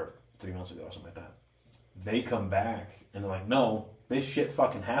 or 3 months ago or something like that, They come back and they're like, no, this shit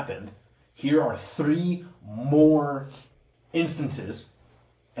fucking happened. Here are 3 more instances.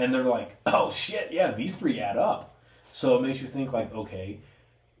 And they're like, oh shit, yeah, these 3 add up. So it makes you think like, okay,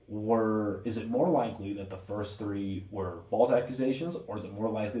 is it more likely that the first 3 were false accusations, or is it more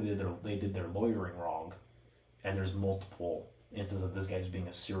likely that they did their lawyering wrong and there's multiple instances of this guy just being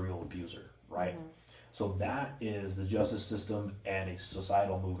a serial abuser, right? Mm-hmm. So that is the justice system and a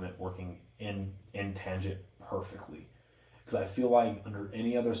societal movement working in tangent perfectly. Because I feel like under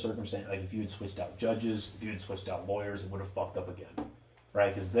any other circumstance, like if you had switched out judges, if you had switched out lawyers, it would have fucked up again,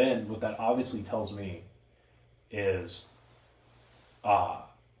 right? Because then what that obviously tells me is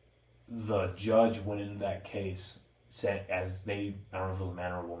the judge went into that case said I don't know if it was a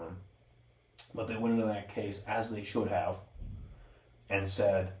man or a woman, but they went into that case as they should have and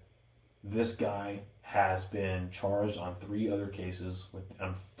said, this guy has been charged on 3 other cases.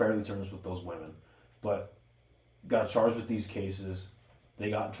 I'm fairly certain it's with those women, but got charged with these cases. They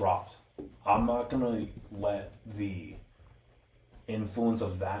got dropped. I'm not going to let the influence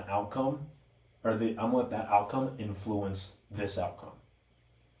of that outcome, I'm going to let that outcome influence this outcome.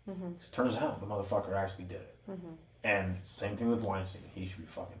 Mm-hmm. Turns out the motherfucker actually did it. Mm-hmm. And same thing with Weinstein. He should be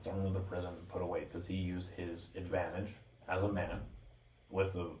fucking thrown into prison and put away because he used his advantage as a man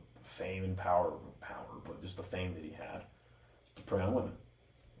with the fame and power, but just the fame that he had to prey on women.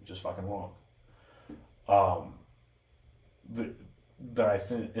 Just fucking wrong. But I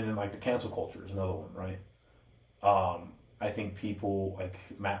think, and then like the cancel culture is another one, right? I think people like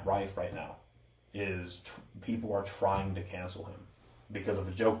Matt Rife right now people are trying to cancel him because of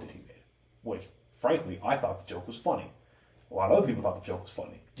the joke that he made, which frankly I thought the joke was funny. A lot of other people thought the joke was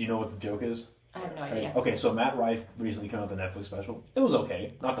funny. Do you know what the joke is? I have no idea. Okay, so Matt Rife recently came out with a Netflix special. It was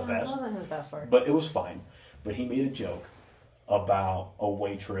okay, not the best. It wasn't his best work, but it was fine. But he made a joke about a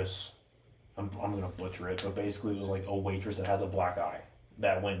waitress. I'm gonna butcher it, but basically it was like a waitress that has a black eye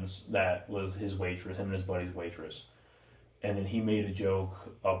that was his waitress, him and his buddy's waitress. And then he made a joke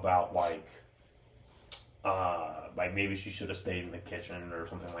about like maybe she should have stayed in the kitchen or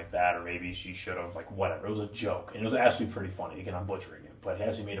something like that, or maybe she should have, like, whatever. It was a joke, and it was actually pretty funny. Again, I'm butchering it, but he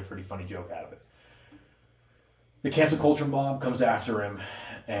actually made a pretty funny joke out of it. The cancel culture mob comes after him,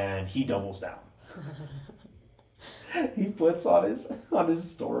 and he doubles down. He puts on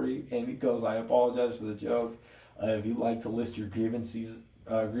his story, and he goes, "I apologize for the joke. If you'd like to list your grievances,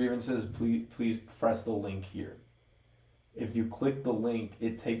 please press the link here." If you click the link,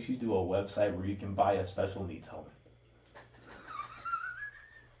 it takes you to a website where you can buy a special needs helmet.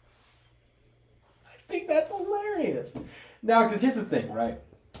 I think that's hilarious. Now, because here's the thing, right?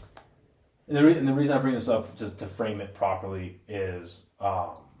 And the reason I bring this up to frame it properly is,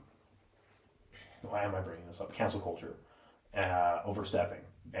 why am I bringing this up? Cancel culture, overstepping,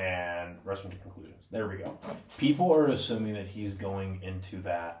 and rushing to conclusions. There we go. People are assuming that he's going into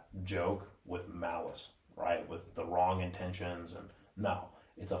that joke with malice. Right, with the wrong intentions, and no,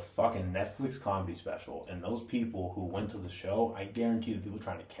 it's a fucking Netflix comedy special, and those people who went to the show, I guarantee the people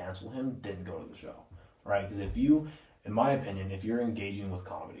trying to cancel him didn't go to the show, right? Because if you, in my opinion, if you're engaging with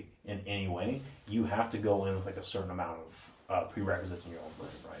comedy in any way, you have to go in with like a certain amount of prerequisites in your own brain,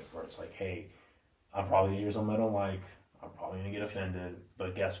 right? Where it's like, hey, I'm probably gonna hear something I don't like, I'm probably gonna get offended,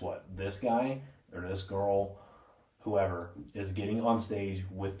 but guess what? This guy or this girl, whoever, is getting on stage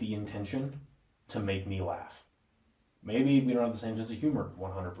with the intention to make me laugh. Maybe we don't have the same sense of humor,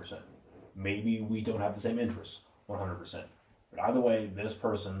 100%. Maybe we don't have the same interests, 100%. But either way, this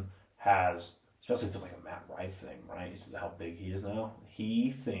person has, especially if it's like a Matt Rife thing, right? This is how big he is now.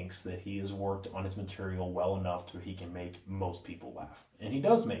 He thinks that he has worked on his material well enough to where he can make most people laugh. And he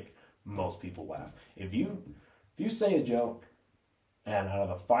does make most people laugh. If you say a joke, and out of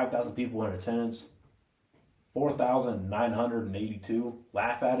the 5,000 people in attendance, 4,982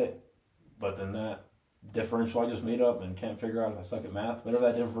 laugh at it, but then that differential I just made up and can't figure out if I suck at math, whatever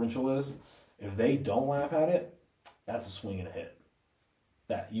that differential is, if they don't laugh at it, that's a swing and a hit.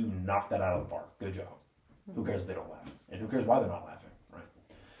 That you knock that out of the park. Good job. Who cares if they don't laugh? And who cares why they're not laughing, right?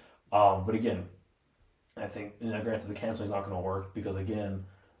 But again, I think, and granted, the canceling is not going to work because, again,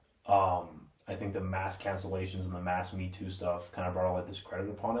 I think the mass cancellations and the mass Me Too stuff kind of brought a lot of discredit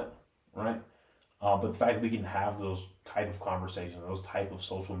upon it, right? But the fact that we can have those type of conversations, those type of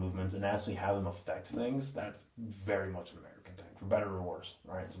social movements, and actually have them affect things, that's very much an American thing, for better or worse,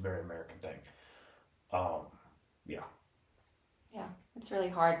 right? It's a very American thing. Yeah. Yeah, it's really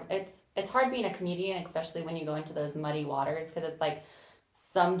hard. It's hard being a comedian, especially when you go into those muddy waters, because it's like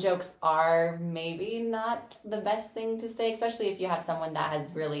some jokes are maybe not the best thing to say, especially if you have someone that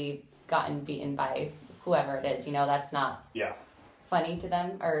has really gotten beaten by whoever it is. That's not funny to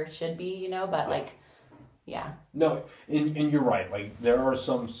them, or should be, but like Yeah. No, and you're right. Like, there are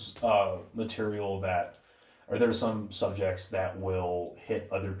some material that, or there are some subjects that will hit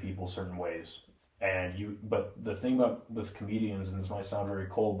other people certain ways. But the thing with comedians, and this might sound very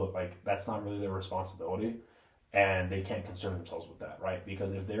cold, but like, that's not really their responsibility. And they can't concern themselves with that, right?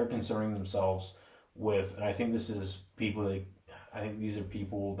 Because if they're concerning themselves with, and I think this is people that, I think these are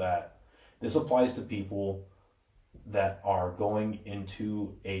people that, this applies to people that are going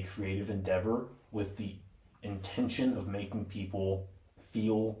into a creative endeavor with the intention of making people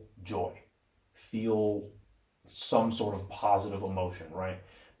feel joy, feel some sort of positive emotion, right?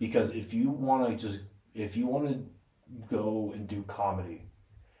 Because if you want to go and do comedy,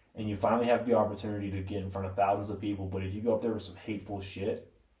 and you finally have the opportunity to get in front of thousands of people, but if you go up there with some hateful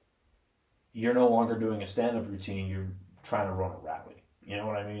shit, you're no longer doing a stand-up routine, you're trying to run a rally. You know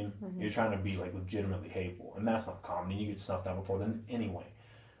what I mean? Mm-hmm. You're trying to be like legitimately hateful, and that's not comedy. You get snuffed out before then anyway.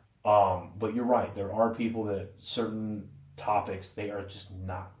 But you're right. There are people that certain topics, they are just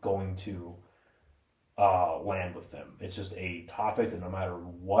not going to land with them. It's just a topic that no matter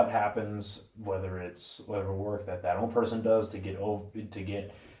what happens, whether it's whatever work that own person does not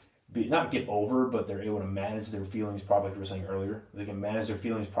get over, but they're able to manage their feelings properly, like we were saying earlier. They can manage their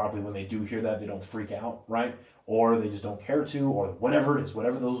feelings properly when they do hear that. They don't freak out, right? Or they just don't care to, or whatever it is,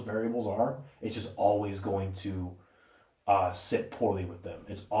 whatever those variables are, it's just always going to sit poorly with them.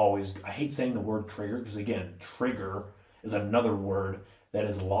 It's always, I hate saying the word trigger, because again, trigger is another word that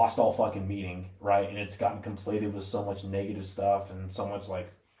has lost all fucking meaning, right? And it's gotten conflated with so much negative stuff and so much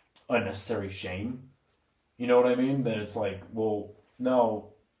like unnecessary shame. You know what I mean? That it's like, well,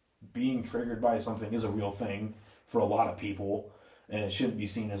 no, being triggered by something is a real thing for a lot of people, and it shouldn't be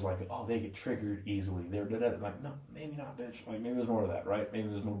seen as like, oh, they get triggered easily. They're like, no, maybe not, bitch. Like, maybe there's more to that, right? Maybe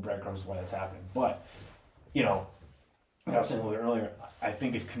there's more breadcrumbs to why that's happening. But, you know, like I was saying a little bit earlier, I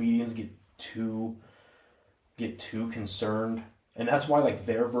think if comedians get too concerned, and that's why like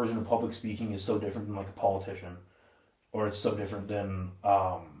their version of public speaking is so different than like a politician, or it's so different than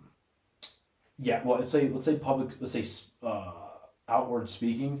let's say outward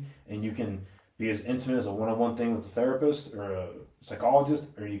speaking, and you can be as intimate as a one-on-one thing with a therapist or a psychologist,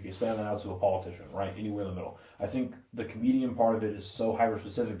 or you can expand that out to a politician, right? Anywhere in the middle. I think the comedian part of it is so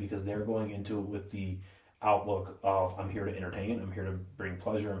hyper-specific because they're going into it with the outlook of, I'm here to entertain, I'm here to bring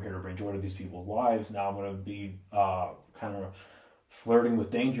pleasure, I'm here to bring joy to these people's lives. Now I'm going to be kind of flirting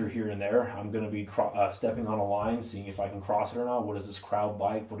with danger here and there. I'm going to be stepping on a line, seeing if I can cross it or not. What is this crowd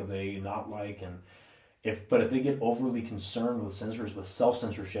like? What are they not like? And if they get overly concerned with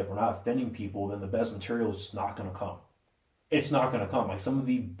self-censorship or not offending people, then the best material is just not going to come. It's not going to come. Like, some of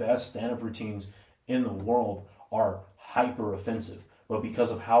the best stand-up routines in the world are hyper offensive. But because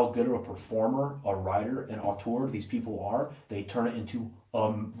of how good of a performer, a writer, an auteur these people are, they turn it into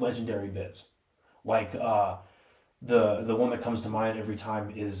legendary bits. Like the one that comes to mind every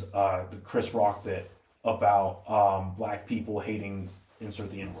time is the Chris Rock bit about black people hating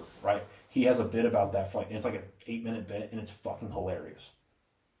insert the N-word, right? He has a bit about that, and it's like an 8-minute bit, and it's fucking hilarious.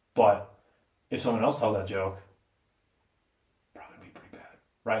 But if someone else tells that joke, probably be pretty bad,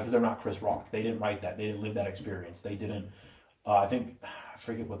 right? Because they're not Chris Rock. They didn't write that. They didn't live that experience. They didn't. I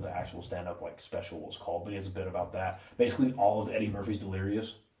forget what the actual stand-up like special was called, but he has a bit about that. Basically, all of Eddie Murphy's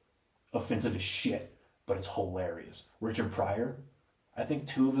Delirious, offensive as shit, but it's hilarious. Richard Pryor, I think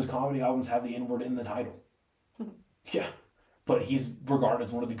 2 of his comedy albums have the N-word in the title. Yeah. But he's regarded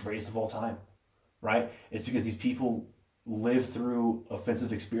as one of the greatest of all time, right? It's because these people live through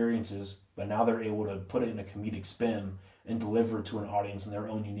offensive experiences, but now they're able to put it in a comedic spin and deliver it to an audience in their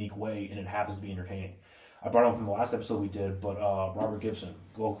own unique way, and it happens to be entertaining. I brought it up in the last episode we did, but Robert Gibson,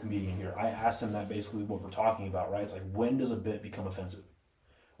 local comedian here, I asked him that basically what we're talking about, right? It's like, when does a bit become offensive?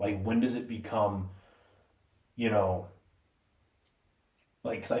 Like, when does it become, like,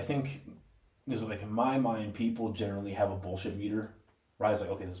 because I think, because like in my mind, people generally have a bullshit meter, right? It's like,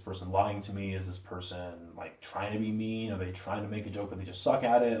 okay, is this person lying to me? Is this person like trying to be mean? Are they trying to make a joke but they just suck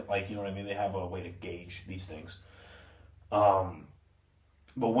at it? Like, you know what I mean? They have a way to gauge these things. But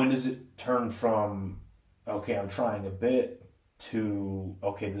when does it turn from, okay, I'm trying a bit, to,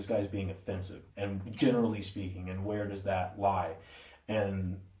 okay, this guy's being offensive, and generally speaking, and where does that lie?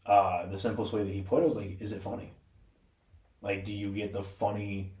 And the simplest way that he put it was like, is it funny? Like, do you get the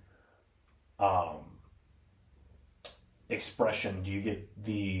funny expression? Do you get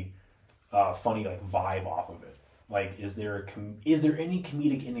the funny like vibe off of it? Like, is there any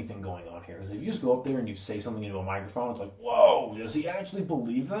comedic anything going on here? Because if you just go up there and you say something into a microphone, it's like, whoa, does he actually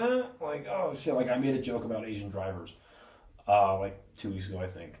believe that? Like, oh shit! Like, I made a joke about Asian drivers, like 2 weeks ago, I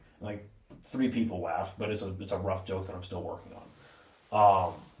think. And, like, 3 people laughed, but it's a rough joke that I'm still working on.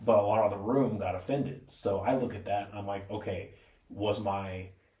 But a lot of the room got offended. So I look at that and I'm like, okay, was my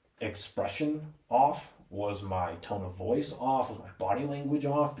expression off? Was my tone of voice off? Was my body language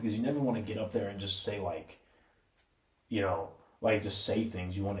off? Because you never want to get up there and just say like, you know, like just say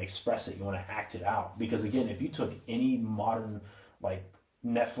things. You want to express it. You want to act it out. Because again, if you took any modern like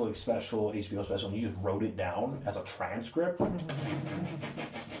Netflix special, HBO special, and you just wrote it down as a transcript,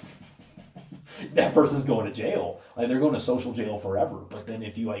 that person's going to jail. Like they're going to social jail forever. But then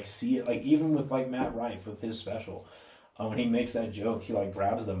if you like see it, like even with like Matt Rife with his special, when he makes that joke, he like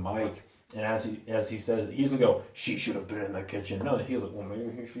grabs the mic and as he says, he's gonna go, she should have been in the kitchen. No, he was like, well,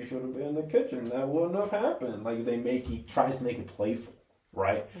 maybe she should have been in the kitchen. That wouldn't have happened. Like he tries to make it playful,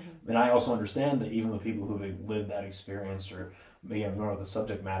 right? Mm-hmm. And I also understand that even with people who have lived that experience or again, know what the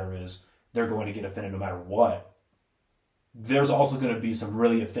subject matter is, they're going to get offended no matter what. There's also going to be some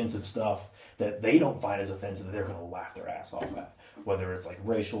really offensive stuff that they don't find as offensive that they're going to laugh their ass off at. Whether it's like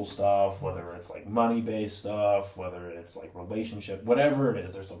racial stuff, whether it's like money-based stuff, whether it's like relationship, whatever it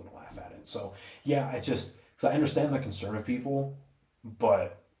is, they're still going to laugh at it. So yeah, because I understand the concern of people,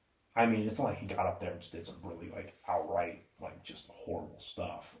 but I mean, it's not like he got up there and just did some really like outright, like just horrible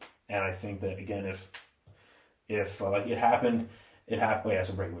stuff. And I think that again, if like it happened, yeah, it's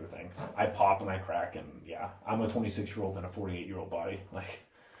a regular thing. I pop and I crack, and yeah, I'm a 26-year-old in a 48-year-old body. Like,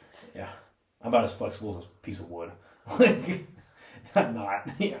 yeah, I'm about as flexible as a piece of wood. Like, I'm not.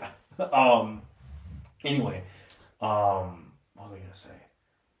 Yeah. Anyway, what was I gonna say?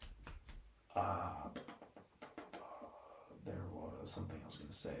 There was something I was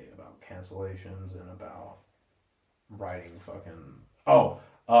gonna say about cancellations and about writing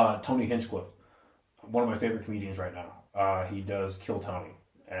Tony Hinchcliffe, one of my favorite comedians right now. He does Kill Tony,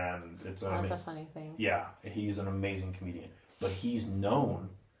 and it's that's a funny thing. Yeah, he's an amazing comedian, but he's known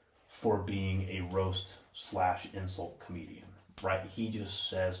for being a roast/insult comedian, right? He just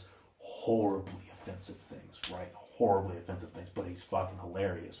says horribly offensive things, right? Horribly offensive things, but he's fucking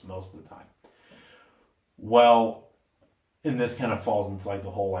hilarious most of the time. Well, and this kind of falls into like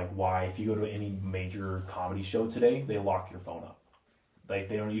the whole like why if you go to any major comedy show today, they lock your phone up. Like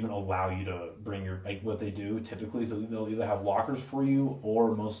they don't even allow you to bring your, like what they do typically, they'll either have lockers for you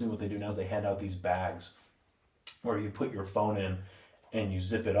or mostly what they do now is they hand out these bags where you put your phone in and you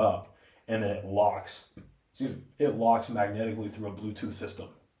zip it up and then it locks magnetically through a Bluetooth system.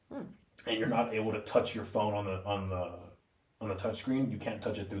 And you're not able to touch your phone on the touch screen. You can't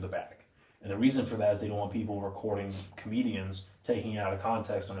touch it through the bag. And the reason for that is they don't want people recording comedians, taking it out of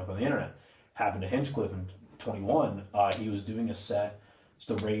context and up on the internet. Happened to Hinchcliffe in 21. He was doing a set, just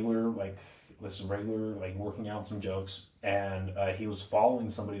a regular, working out some jokes, and he was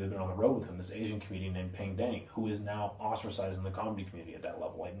following somebody that had been on the road with him, this Asian comedian named Peng Dang, who is now ostracized in the comedy community at that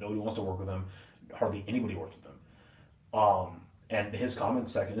level. Like, nobody wants to work with him. Hardly anybody works with him. And his comment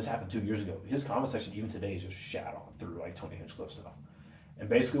section, this happened 2 years ago, his comment section even today is just shat on through like Tony Hinchcliffe stuff. And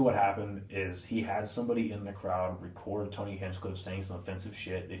basically what happened is he had somebody in the crowd record Tony Hinchcliffe saying some offensive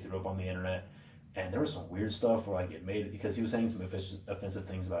shit. They threw it up on the internet. And there was some weird stuff where like it made it, because he was saying some offensive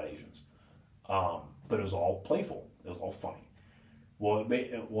things about Asians. But it was all playful. It was all funny.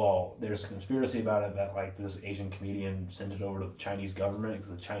 Well, there's a conspiracy about it that like this Asian comedian sent it over to the Chinese government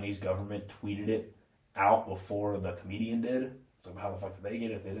because the Chinese government tweeted it out before the comedian did. So how the fuck did they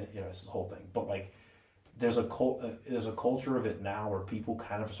get it if they didn't? You know, it's this whole thing. But like, there's a culture of it now where people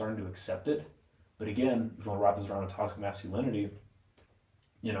kind of starting to accept it. But again, if you want to wrap this around toxic masculinity,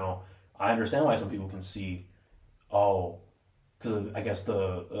 you know, I understand why some people can see, because I guess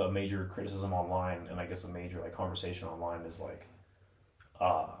the major criticism online and I guess the major like conversation online is like,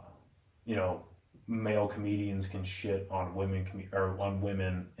 you know, male comedians can shit on women on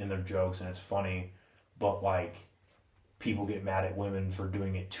women in their jokes and it's funny, but like people get mad at women for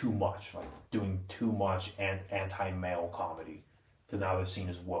doing it too much, like doing too much anti-male comedy, because now they're seen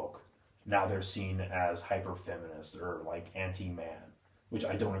as woke. Now they're seen as hyper-feminist or like anti-man, which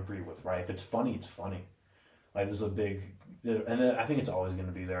I don't agree with, right? If it's funny, it's funny. Like there's a big, and I think it's always going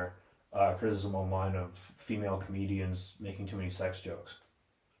to be there, criticism online of female comedians making too many sex jokes.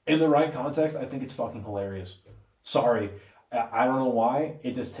 In the right context, I think it's fucking hilarious. Sorry, I don't know why.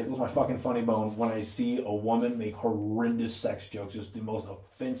 It just tickles my fucking funny bone when I see a woman make horrendous sex jokes, just the most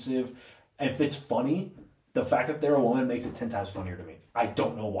offensive. If it's funny, the fact that they're a woman makes it 10 times funnier to me. I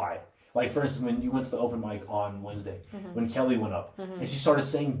don't know why. Like, for instance, when you went to the open mic on Wednesday, when Kelly went up, and she started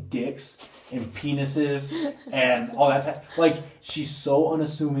saying dicks and penises and all that. Like, she's so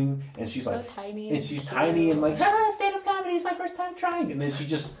unassuming, and she's so like, tiny and she's tiny and like, stand-up comedy is my first time trying. And then she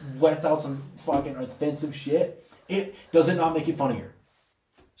just lets out some fucking offensive shit. Does it not make it funnier?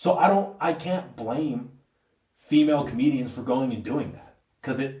 So I can't blame female comedians for going and doing that.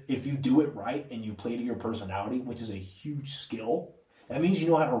 Because if you do it right and you play to your personality, which is a huge skill, that means you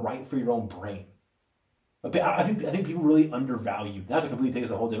know how to write for your own brain. I think people really undervalue, not to completely take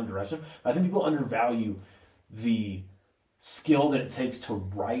us a whole different direction, but I think people undervalue the skill that it takes to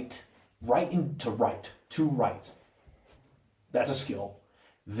write. That's a skill.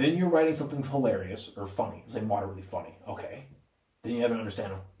 Then you're writing something hilarious or funny, say moderately funny. Okay. Then you have an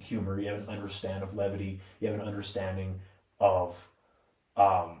understanding of humor, you have an understanding of levity, you have an understanding of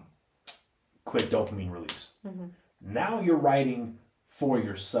quick dopamine release. Mm-hmm. Now you're writing for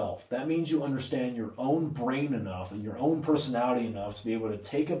yourself. That means you understand your own brain enough and your own personality enough to be able to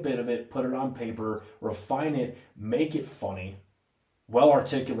take a bit of it, put it on paper, refine it, make it funny, well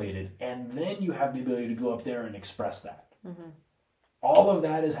articulated, and then you have the ability to go up there and express that. Mm-hmm. All of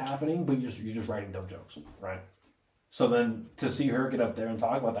that is happening, but you're just writing dumb jokes, right? So then to see her get up there and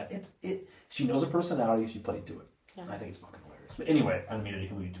talk about that, she knows her personality, she played to it. Yeah. I think it's fucking hilarious. But anyway, I don't mean to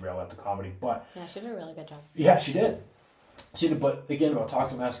completely derail that to comedy, but yeah, she did a really good job. Yeah, she did. But again, about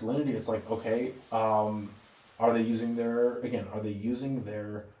toxic masculinity, it's like, okay, are they using their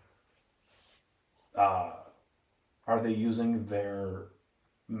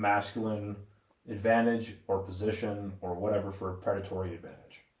masculine advantage or position or whatever for predatory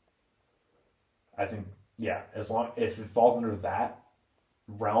advantage? I think, yeah, if it falls under that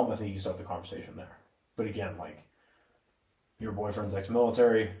realm, I think you start the conversation there. But again, like, your boyfriend's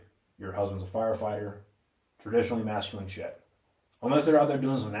ex-military, your husband's a firefighter, traditionally masculine shit. Unless they're out there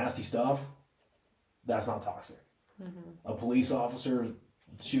doing some nasty stuff, that's not toxic. Mm-hmm. A police officer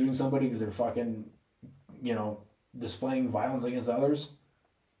shooting somebody because they're fucking, displaying violence against others,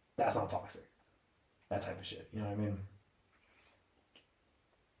 that's not toxic. That type of shit. You know what I mean?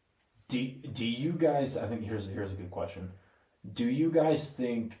 Do you guys, I think here's a good question. Do you guys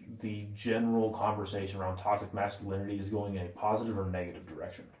think the general conversation around toxic masculinity is going in a positive or negative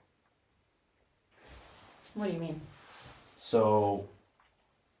direction? What do you mean? So,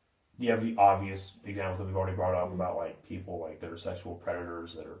 you have the obvious examples that we've already brought up about like people like that are sexual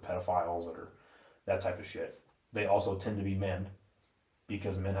predators, that are pedophiles, that are that type of shit. They also tend to be men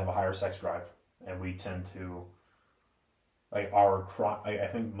because men have a higher sex drive, and we tend to I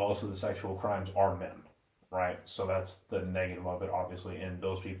think most of the sexual crimes are men, right? So that's the negative of it, obviously. And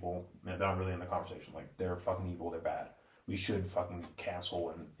those people, they're not really in the conversation. Like, they're fucking evil, they're bad. We should fucking cancel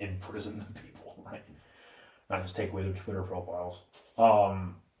and imprison the people, right? Not just take away their Twitter profiles.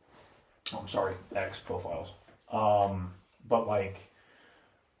 I'm sorry, X profiles. But like,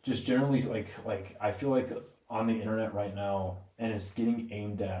 just generally, like I feel like on the internet right now, and it's getting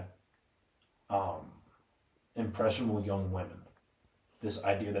aimed at impressionable young women. This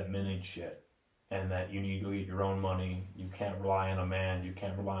idea that men ain't shit, and that you need to go get your own money. You can't rely on a man. You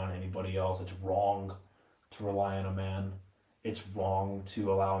can't rely on anybody else. It's wrong to rely on a man. It's wrong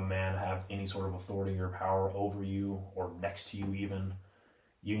to allow a man to have any sort of authority or power over you or next to you even.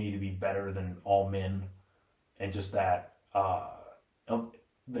 You need to be better than all men. And just that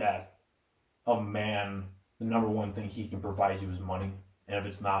that a man, the number one thing he can provide you is money. And if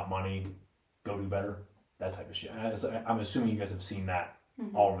it's not money, go do better. That type of shit. I'm assuming you guys have seen that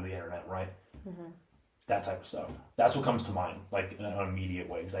all over the internet, right? Mm-hmm. That type of stuff. That's what comes to mind, like in an immediate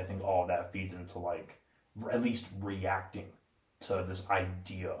way, because I think all of that feeds into like at least reacting to this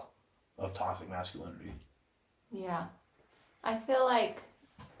idea of toxic masculinity. Yeah. I feel like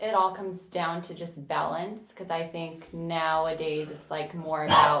it all comes down to just balance, because I think nowadays it's like more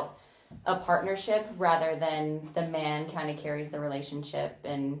about a partnership rather than the man kind of carries the relationship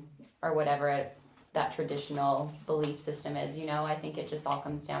and or whatever that traditional belief system is. I think it just all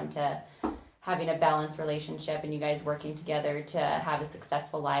comes down to having a balanced relationship and you guys working together to have a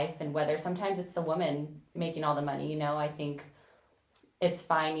successful life, and whether sometimes it's the woman making all the money, I think it's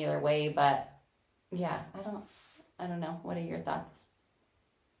fine either way. But yeah, I don't know. What are your thoughts?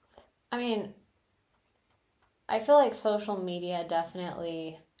 I mean, I feel like social media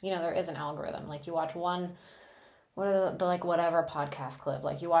definitely, there is an algorithm. Like, you watch one, what are the like whatever podcast clip,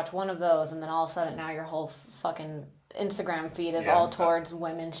 like you watch one of those and then all of a sudden now your whole fucking Instagram feed is all towards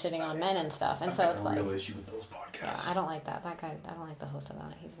women shitting on men and stuff. And so it's like, real issue with those podcasts. Yeah, I don't like that. That guy, I don't like the host of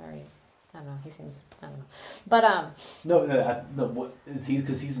that. He's very, I don't know. He seems, I don't know. But no. What is he?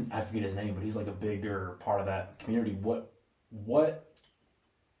 Because I forget his name, but he's like a bigger part of that community. What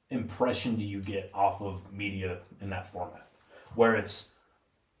impression do you get off of media in that format, where it's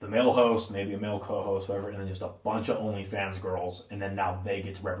the male host, maybe a male co-host, whatever, and then just a bunch of OnlyFans girls, and then now they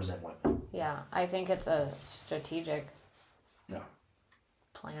get to represent women? Yeah, I think it's a strategic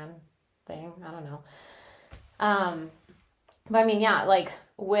plan thing. I don't know. But I mean, yeah, like,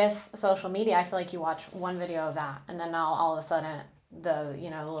 with social media, I feel like you watch one video of that, and then now all of a sudden the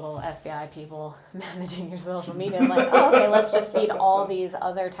little FBI people managing your social media like, oh, okay, let's just feed all these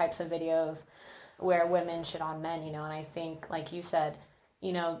other types of videos where women shit on men, and I think, like you said,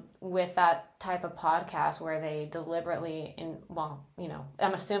 with that type of podcast where they deliberately,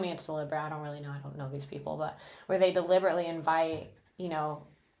 I'm assuming it's deliberate, I don't really know, I don't know these people, but where they deliberately invite,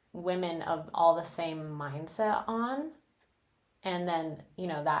 women of all the same mindset on, and then,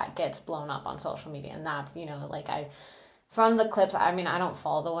 that gets blown up on social media, and that's, from the clips, I mean, I don't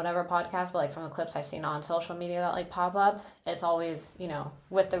follow the whatever podcast, but, like, from the clips I've seen on social media that, like, pop up, it's always,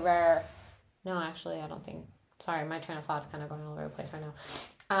 with the rare, no, actually, I don't think, sorry, my train of thought's kind of going all over the place right now.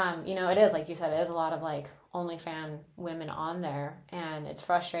 It is, like you said, it is a lot of, like, OnlyFans women on there, and it's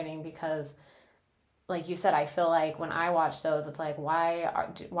frustrating because, like you said, I feel like when I watch those, it's like, why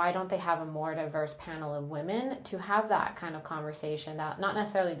don't they have a more diverse panel of women to have that kind of conversation, that not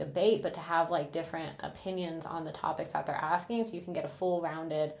necessarily debate, but to have, like, different opinions on the topics that they're asking, so you can get a full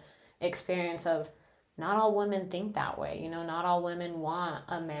rounded experience of, not all women think that way, not all women want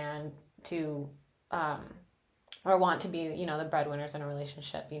a man to, or want to be, the breadwinners in a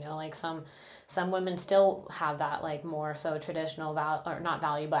relationship, like some women still have that, like, more so traditional or not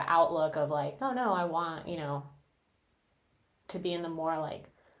value, but outlook of, like, oh no, I want, to be in the more, like,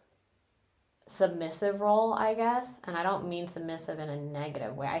 submissive role, I guess. And I don't mean submissive in a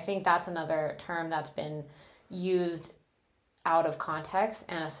negative way. I think that's another term that's been used out of context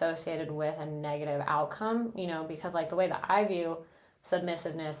and associated with a negative outcome, because, like, the way that I view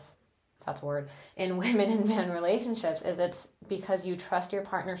submissiveness, that's a word, in women and men relationships, is it's because you trust your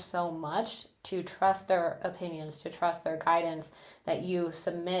partner so much, to trust their opinions, to trust their guidance, that you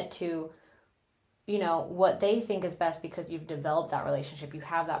submit to, what they think is best, because you've developed that relationship. You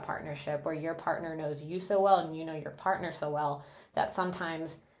have that partnership where your partner knows you so well, and you know your partner so well, that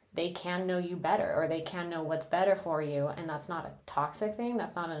sometimes they can know you better, or they can know what's better for you. And that's not a toxic thing.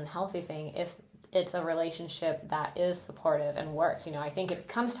 That's not an unhealthy thing. If it's a relationship that is supportive and works. I think it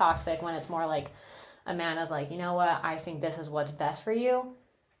becomes toxic when it's more like a man is like, you know what, I think this is what's best for you.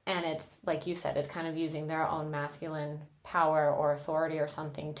 And it's, like you said, it's kind of using their own masculine power or authority or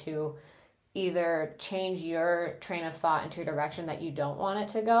something to either change your train of thought into a direction that you don't want it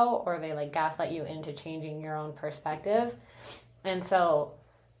to go, or they, like, gaslight you into changing your own perspective. And so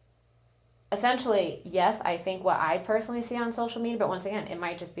essentially, yes, I think what I personally see on social media, but once again, it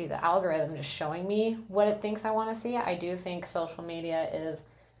might just be the algorithm just showing me what it thinks I want to see. I do think social media is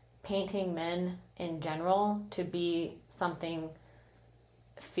painting men in general to be something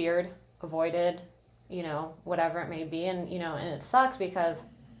feared, avoided, whatever it may be. And, and it sucks because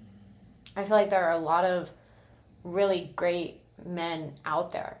I feel like there are a lot of really great men out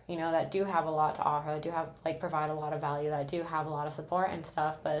there, that do have a lot to offer, that do have, like, provide a lot of value, that do have a lot of support and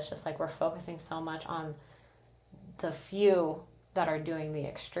stuff, but it's just like we're focusing so much on the few that are doing the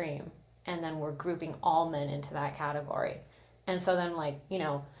extreme, and then we're grouping all men into that category. And so then, like,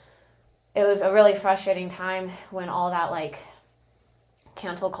 it was a really frustrating time when all that, like,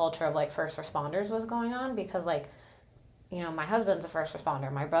 cancel culture of, like, first responders was going on, because, like, my husband's a first responder,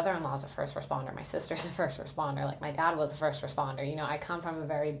 my brother-in-law's a first responder, my sister's a first responder, like, my dad was a first responder. I come from a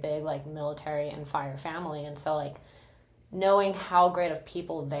very big, like, military and fire family, and so, like, knowing how great of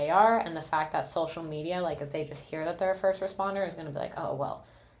people they are, and the fact that social media, like, if they just hear that they're a first responder, is going to be like, oh, well,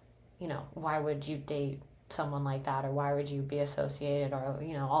 why would you date someone like that, or why would you be associated, or,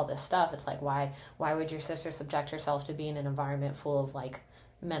 all this stuff. It's like, why would your sister subject herself to be in an environment full of, like,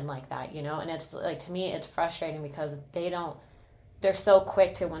 men like that, and it's like, to me, it's frustrating because they're so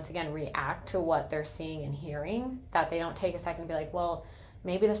quick to, once again, react to what they're seeing and hearing, that they don't take a second to be like, well,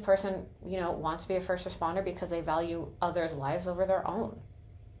 maybe this person, wants to be a first responder because they value others' lives over their own,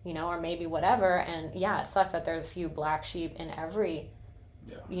 or maybe whatever. And yeah, it sucks that there's a few black sheep in every,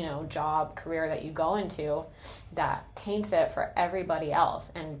 job, career that you go into, that taints it for everybody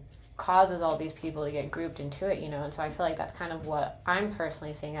else and causes all these people to get grouped into it, and so I feel like that's kind of what I'm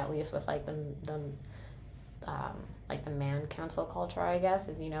personally seeing, at least with, like, the man cancel culture, I guess,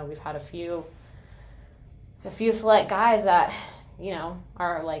 is, we've had a few select guys that,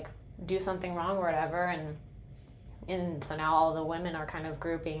 are, like, do something wrong or whatever, and so now all the women are kind of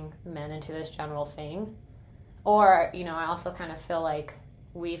grouping men into this general thing. Or, I also kind of feel like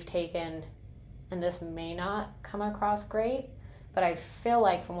we've taken, and this may not come across great, but I feel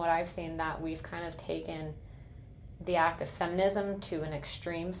like, from what I've seen, that we've kind of taken the act of feminism to an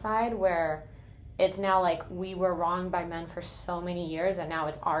extreme side, where it's now like we were wronged by men for so many years, and now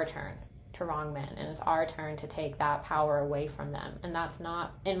it's our turn to wrong men, and it's our turn to take that power away from them. And that's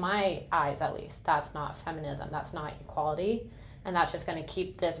not, in my eyes at least, that's not feminism. That's not equality. And that's just going to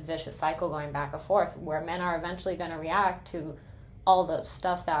keep this vicious cycle going back and forth, where men are eventually going to react to all the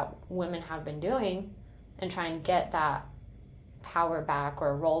stuff that women have been doing and try and get that power back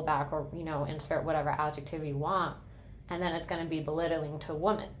or roll back, or, you know, insert whatever adjective you want. And then it's going to be belittling to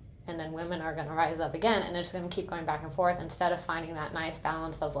women. And then women are going to rise up again, and it's going to keep going back and forth, instead of finding that nice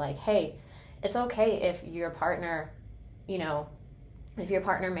balance of like, hey, it's okay if your partner, you know, if your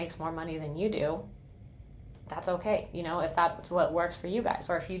partner makes more money than you do, that's okay. You know, if that's what works for you guys.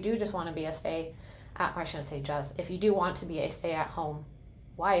 Or if you do just want to be I shouldn't say just, if you do want to be a stay-at-home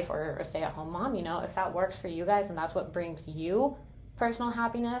wife or a stay-at-home mom, you know, if that works for you guys and that's what brings you personal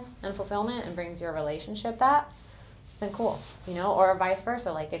happiness and fulfillment and brings your relationship that, then cool, you know, or vice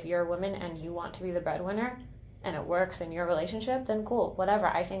versa. Like if you're a woman and you want to be the breadwinner and it works in your relationship, then cool, whatever.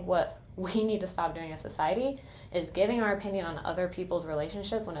 I think what we need to stop doing as society is giving our opinion on other people's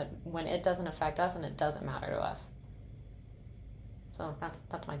relationship when it doesn't affect us and it doesn't matter to us. So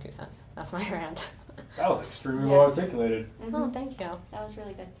that's my 2 cents. That's my rant. That was extremely well articulated. Mm-hmm. Oh, thank you. That was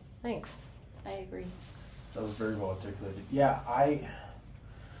really good. Thanks. I agree. That was very well articulated. Yeah,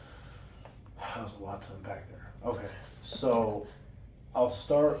 that was a lot to unpack there. Okay, so I'll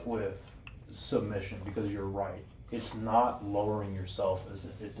start with submission, because you're right. It's not lowering yourself,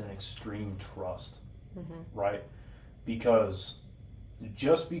 it's an extreme trust, right? Because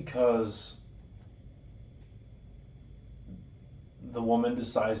just because the woman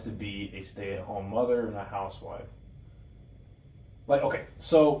decides to be a stay-at-home mother and a housewife, like, okay,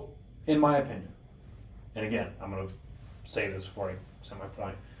 so in my opinion, and again, I'm going to say this before I say my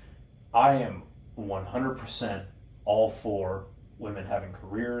point, I am 100% all for women having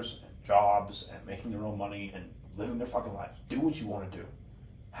careers and jobs and making their own money and living their fucking lives. Do what you want to do.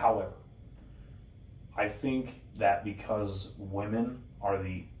 However, I think that because women are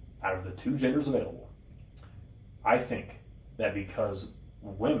out of the two genders available, I think that because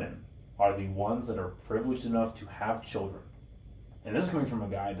women are the ones that are privileged enough to have children, and this is coming from a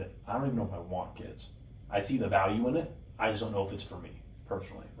guy that I don't even know if I want kids. I see the value in it. I just don't know if it's for me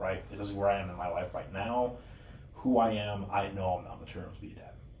personally, right? This is where I am in my life right now. Who I am, I know I'm not mature enough to be a dad.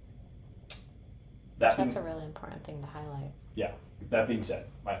 That's a really important thing to highlight. Yeah. That being said,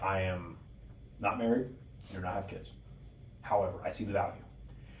 I am not married, do not have kids. However, I see the value.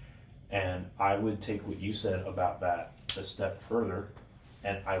 And I would take what you said about that a step further,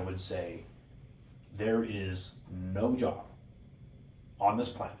 and I would say there is no job on this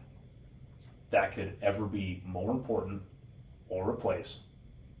planet that could ever be more important or replace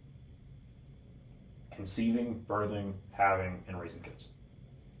conceiving, birthing, having, and raising kids.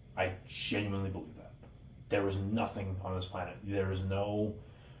 I genuinely believe that. There is nothing on this planet. There is no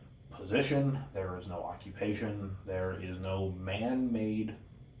position, there is no occupation, there is no man-made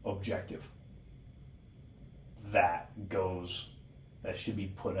objective that should be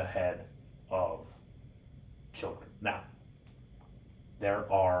put ahead of children. Now,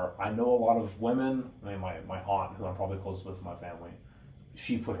 I know a lot of women, I mean, my aunt, who I'm probably closest with in my family,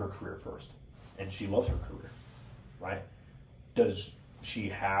 she put her career first, and she loves her career, right? Does she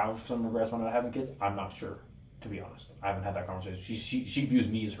have some regrets about not having kids? I'm not sure, to be honest. I haven't had that conversation. She views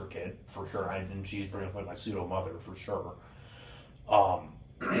me as her kid, for sure, and she's pretty much like my pseudo-mother, for sure.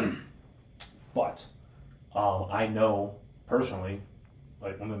 But I know, personally,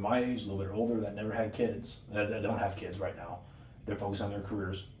 like women my age, a little bit older, that never had kids, that don't have kids right now, they're focused on their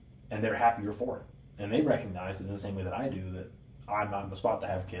careers, and they're happier for it. And they recognize it in the same way that I do, that I'm not in the spot to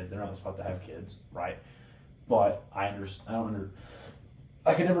have kids, they're not in the spot to have kids, right? But I can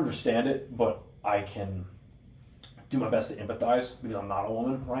never understand it, but I can do my best to empathize, because I'm not a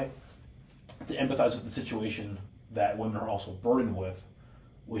woman, right? To empathize with the situation that women are also burdened with,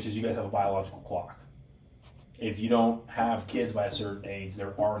 which is you guys have a biological clock. If you don't have kids by a certain age,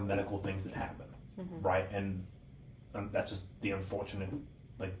 there are medical things that happen, right? And that's just the unfortunate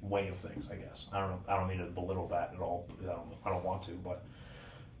way of things, I guess. I don't mean to belittle that at all. I don't want to, but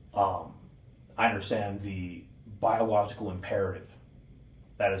I understand the biological imperative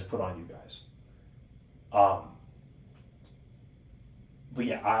that is put on you guys. But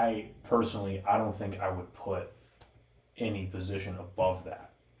yeah, I don't think I would put any position above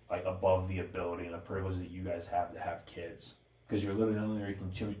that, above the ability and the privilege that you guys have to have kids. Because you're literally not only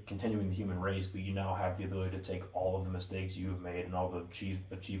continuing the human race, but you now have the ability to take all of the mistakes you've made and all the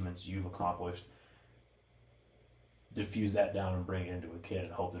achievements you've accomplished, diffuse that down and bring it into a kid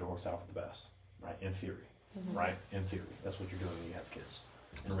and hope that it works out for the best, right? In theory, right? In theory. That's what you're doing when you have kids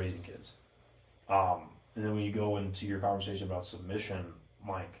and raising kids. And then when you go into your conversation about submission,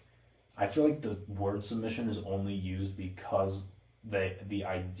 Mike, I feel like the word submission is only used because the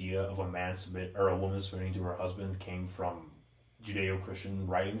idea of a man a woman submitting to her husband came from Judeo-Christian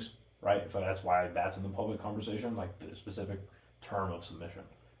writings, right? If that's why that's in the public conversation, like the specific term of submission,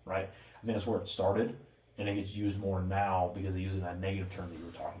 right? I think that's where it started, and it gets used more now because they use it in that negative term that you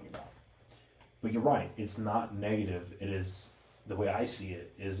were talking about. But you're right, it's not negative. It is, the way I see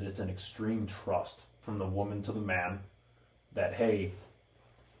it, is it's an extreme trust from the woman to the man that, hey,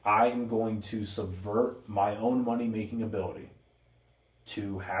 I am going to subvert my own money-making ability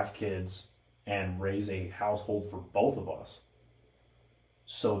to have kids and raise a household for both of us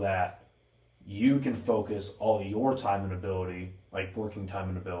so that you can focus all your time and ability, like working time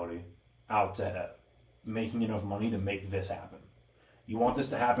and ability, out to making enough money to make this happen. You want this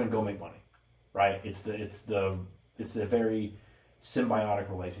to happen, go make money, right? It's the very symbiotic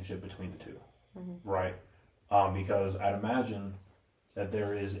relationship between the two, right? Because I'd imagine that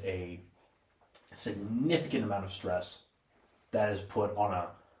there is a significant amount of stress that is put on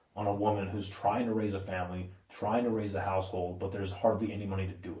a woman who's trying to raise a family, trying to raise a household, but there's hardly any money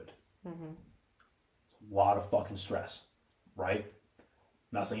to do it. A lot of fucking stress, right?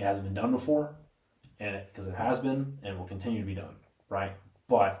 Not saying it hasn't been done before, and because it has been and will continue to be done, right?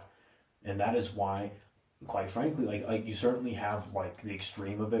 And that is why, quite frankly, like you certainly have like the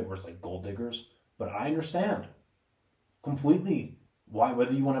extreme of it where it's like gold diggers, but I understand completely why,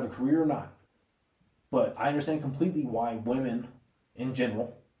 whether you want to have a career or not, but I understand completely why women in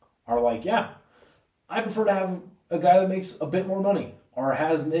general are like, yeah, I prefer to have a guy that makes a bit more money or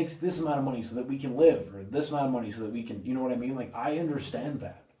makes this amount of money so that we can live, or this amount of money so that we can, you know what I mean? Like, I understand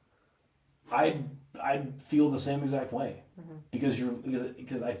that. I feel the same exact way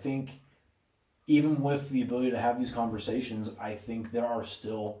because I think even with the ability to have these conversations, I think there are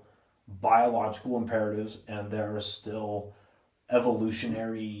still biological imperatives and there are still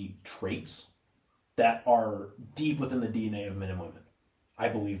evolutionary traits that are deep within the DNA of men and women. I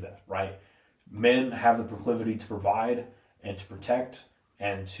believe that, right? Men have the proclivity to provide and to protect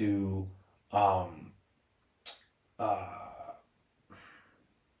and to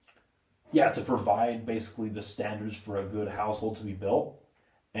to provide basically the standards for a good household to be built.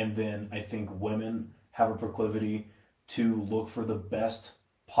 And then I think women have a proclivity to look for the best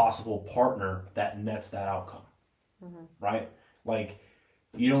possible partner that nets that outcome, right? Like,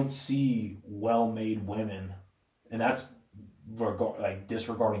 you don't see well-made women, and that's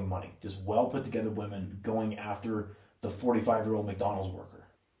disregarding money, just well put together women going after the 45-year-old McDonald's worker.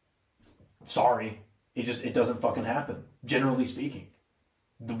 Sorry, it doesn't fucking happen. Generally speaking,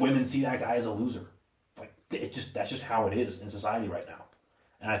 the women see that guy as a loser. Like, that's just how it is in society right now,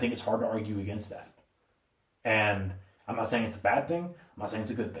 and I think it's hard to argue against that. And I'm not saying it's a bad thing. I'm not saying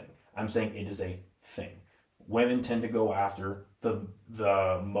it's a good thing. I'm saying it is a thing. Women tend to go after the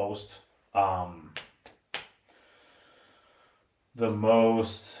most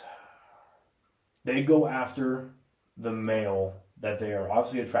they go after the male that they are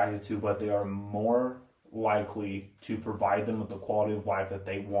obviously attracted to, but they are more likely to provide them with the quality of life that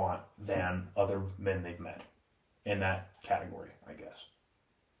they want than other men they've met in that category, I guess.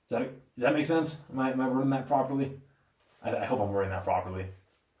 Does that make sense? Am I wording that properly? I hope I'm wording that properly.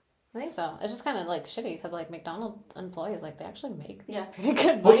 I think so. It's just kind of like shitty because like McDonald's employees, like they actually make Yeah. pretty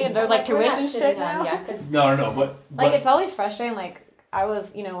good money and they're like tuition shit now. Yeah, No, but like it's always frustrating. Like I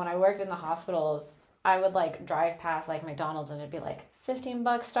was, when I worked in the hospitals, I would like drive past like McDonald's and it'd be like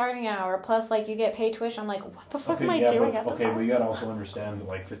 $15 starting hour plus like you get paid tuition. I'm like, what the fuck am I doing at this hospital? But you gotta also understand that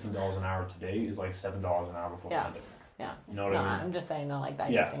like $15 an hour today is like $7 an hour before pandemic. Yeah. You know what I mean? I'm just saying though, like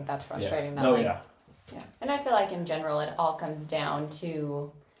I just think that's frustrating. Yeah. That, Yeah. And I feel like in general it all comes down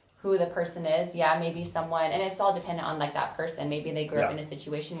to who the person is. Yeah, maybe someone, and it's all dependent on like that person. Maybe they grew up in a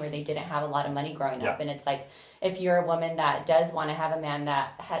situation where they didn't have a lot of money growing up, and it's like if you're a woman that does want to have a man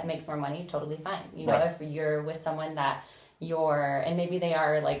that makes more money, totally fine. You know, if you're with someone that and maybe they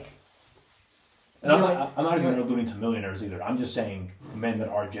are like. And I'm not even alluding to millionaires either. I'm just saying men that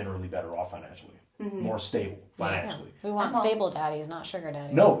are generally better off financially, more stable financially. Yeah. We want stable daddies, not sugar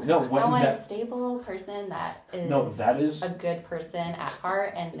daddies. No. I want a stable person that is a good person at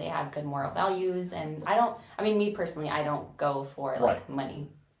heart and they have good moral values. And me personally, I don't go for like money,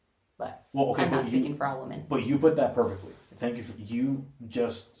 but I'm not speaking for all women. But you put that perfectly. Thank you. You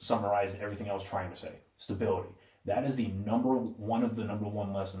just summarized everything I was trying to say. Stability. That is one of the number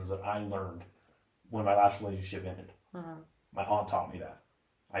one lessons that I learned when my last relationship ended. My aunt taught me that.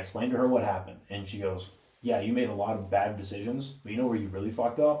 I explained to her what happened, and she goes, yeah, you made a lot of bad decisions, but you know where you really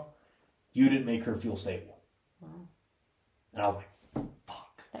fucked up? You didn't make her feel stable. And I was like,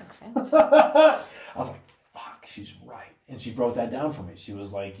 fuck. Thanks, I was like, fuck, she's right. And she broke that down for me. She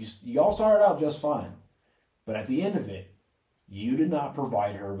was like, you all started out just fine, but at the end of it, you did not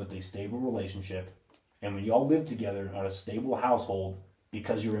provide her with a stable relationship And when y'all live together in a stable household,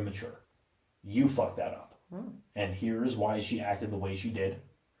 because you're immature, you fucked that up. And here's why she acted the way she did.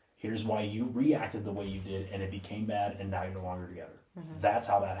 Here's why you reacted the way you did, and it became bad, and now you're no longer together. That's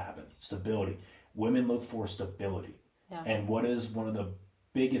how that happened. Stability. Women look for stability. Yeah. And what is one of the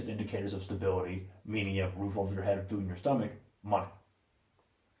biggest indicators of stability, meaning you have a roof over your head, food in your stomach? Money.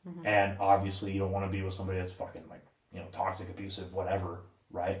 And obviously you don't want to be with somebody that's fucking like, toxic, abusive, whatever,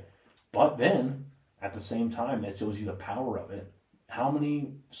 right? But then, at the same time, it shows you the power of it. How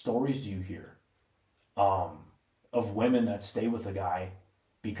many stories do you hear of women that stay with a guy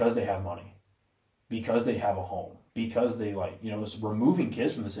because they have money, because they have a home, because they it's removing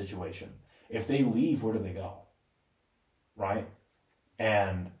kids from the situation. If they leave, where do they go? Right?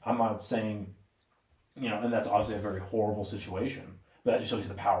 And I'm not saying, and that's obviously a very horrible situation, but that just shows you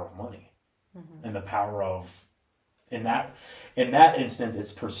the power of money and the power of, in that instance,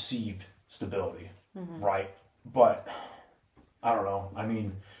 it's perceived stability, right? But I don't know. I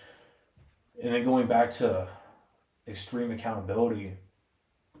mean, and then going back to extreme accountability,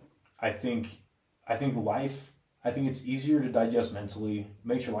 I think it's easier to digest mentally,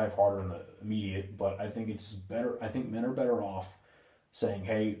 makes your life harder in the immediate, but I think it's better. I think men are better off saying,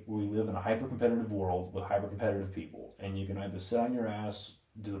 hey, we live in a hyper-competitive world with hyper-competitive people, and you can either sit on your ass,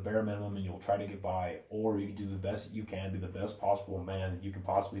 do the bare minimum, and you'll try to get by, or you can do the best that you can, be the best possible man that you can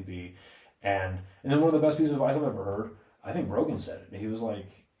possibly be. And then one of the best pieces of advice I've ever heard, I think Rogan said it. He was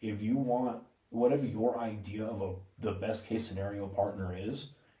like, if you want whatever your idea of the best case scenario partner is,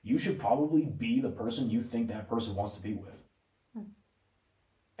 you should probably be the person you think that person wants to be with.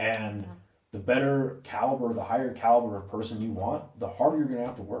 And the better caliber, the higher caliber of person you want, the harder you're going to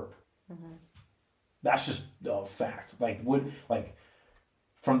have to work. That's just a fact.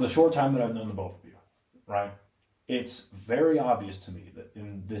 From the short time that I've known the both of you, right? It's very obvious to me that,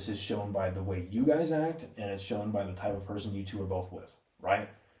 and this is shown by the way you guys act, and it's shown by the type of person you two are both with, right?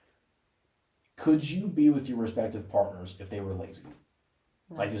 Could you be with your respective partners if they were lazy?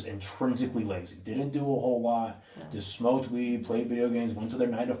 No. Like just intrinsically lazy. Didn't do a whole lot. No. Just smoked weed, played video games, went to their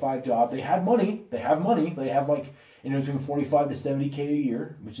 9-to-5 job. They had money. They have money. They have between 45 to 70K a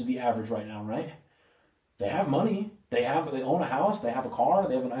year, which is the average right now, right? They have money. They own a house. They have a car.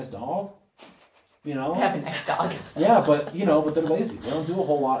 They have a nice dog. They have a nice dog. Yeah, but they're lazy. They don't do a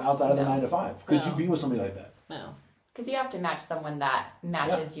whole lot outside of the 9-to-5. Could you be with somebody like that? No. Because you have to match someone that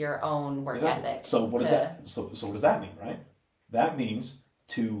matches your own work ethic. So what does that? So what does that mean, right? That means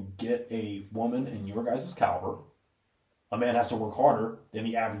to get a woman in your guys' caliber, a man has to work harder than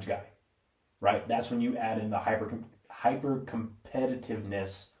the average guy, right? That's when you add in the hyper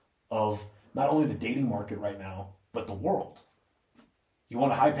competitiveness of not only the dating market right now, but the world. You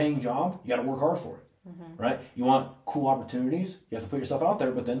want a high-paying job, you got to work hard for it, right? You want cool opportunities, you have to put yourself out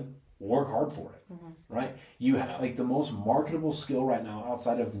there, but then work hard for it, right? You have the most marketable skill right now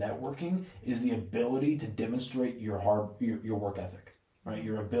outside of networking is the ability to demonstrate your work ethic, right?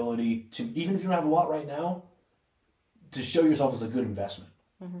 Your ability to, even if you don't have a lot right now, to show yourself as a good investment.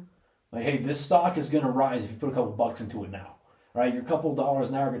 Like, hey, this stock is going to rise if you put a couple bucks into it now, right? Your couple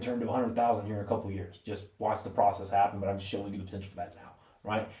dollars now are going to turn to 100,000 here in a couple of years. Just watch the process happen, but I'm just showing you the potential for that now,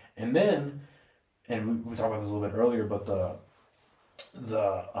 right? And then, and we talked about this a little bit earlier, but the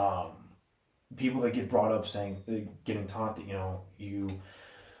people that get brought up saying, getting taught that,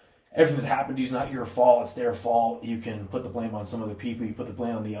 everything that happened to you is not your fault, it's their fault. You can put the blame on some other people, you put the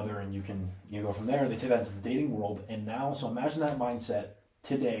blame on the other, and you go from there. They take that into the dating world, and now, so imagine that mindset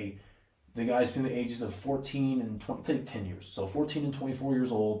today. The guys between the ages of 14 and 20, say 10 years, so 14 and 24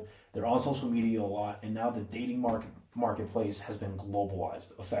 years old, they're on social media a lot, and now the dating marketplace has been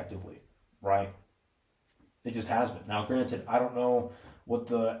globalized effectively, right? It just has been. Now, granted, I don't know what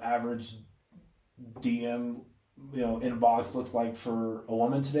the average DM, inbox looks like for a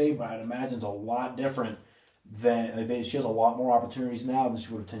woman today, but I'd imagine it's a lot different than, she has a lot more opportunities now than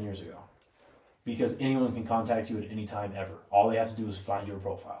she would have 10 years ago. Because anyone can contact you at any time ever. All they have to do is find your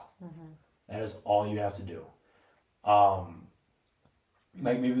profile. That is all you have to do.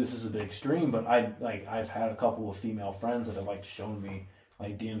 Maybe this is a bit extreme, but I've had a couple of female friends that have shown me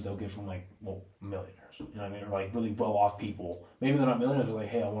DMs they'll get from millionaires. You know what I mean? Or really well off people. Maybe they're not millionaires, but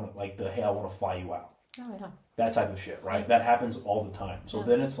hey, I want to fly you out. Oh yeah. That type of shit, right? That happens all the time. So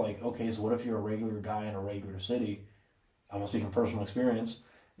then it's okay, so what if you're a regular guy in a regular city? I'm gonna speak from personal experience,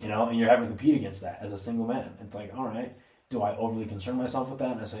 and you're having to compete against that as a single man. It's all right, do I overly concern myself with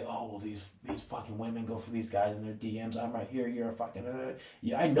that? And I say, oh, well, these fucking women go for these guys in their DMs. I'm right here, you're a fucking...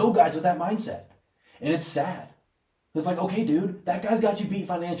 Yeah, I know guys with that mindset. And it's sad. It's okay, dude, that guy's got you beat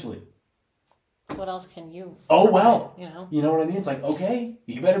financially. what else can you? Oh, provide, well. you know. You know what I mean? It's like, okay,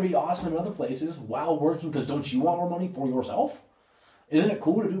 you better be awesome in other places while working, because don't you want more money for yourself? Isn't it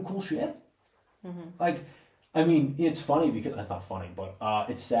cool to do cool shit? Mm-hmm. Like, I mean, it's funny because it's not funny, but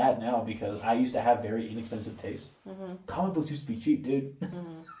it's sad now because I used to have very inexpensive taste. Mm-hmm. Comic books used to be cheap, dude.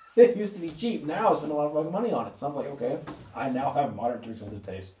 Mm-hmm. It used to be cheap. Now I spend a lot of fucking money on it. So I was like, okay, I now have moderate to expensive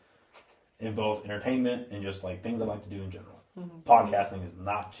taste in both entertainment and just like things I like to do in general. Mm-hmm. Podcasting is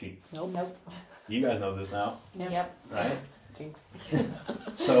not cheap. Nope. You guys know this now, Yep. right? Jinx.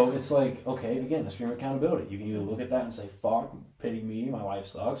 So it's like, okay, again, extreme accountability. You can either look at that and say, fuck, pity me, my life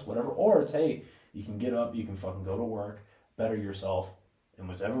sucks, whatever. Or it's, hey, you can get up, you can fucking go to work, better yourself in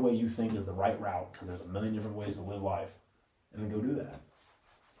whichever way you think is the right route, because there's a million different ways to live life, and then go do that.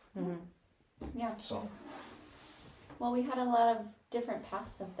 Mm-hmm. Yeah. So, Well, we had a lot of different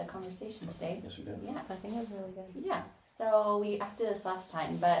paths of the conversation today. yes, we did. Yeah. I think it's really good. Yeah. So we asked you this last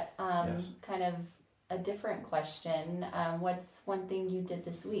time, but Yes. kind of a different question. What's one thing you did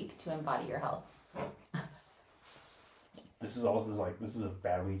this week to embody your health? This is a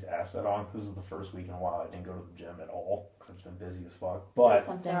bad week to ask that on. This is the first week in a while I didn't go to the gym at all because I've just been busy as fuck. There's But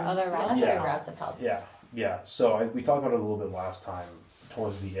something, there are other routes. other Yeah. routes of health. yeah. So we talked about it a little bit last time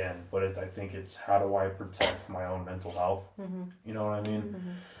towards the end, but I think it's how do I protect my own mental health? Mm-hmm. You know what I mean?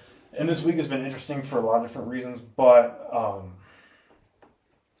 Mm-hmm. And this week has been interesting for a lot of different reasons, but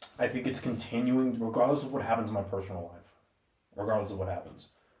I think it's continuing, regardless of what happens in my personal life, regardless of what happens.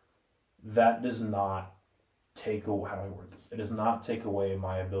 That does not take away, how do I word this? It does not take away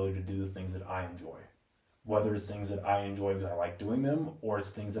my ability to do the things that I enjoy. Whether it's things that I enjoy because I like doing them, or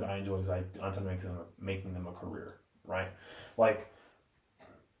it's things that I enjoy because I want to making them a career, right? Like,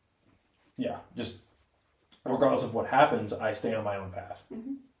 yeah, just regardless of what happens, I stay on my own path.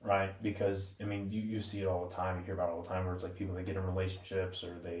 Mm-hmm. Right, because I mean, you see it all the time. You hear about it all the time, where it's like people that get in relationships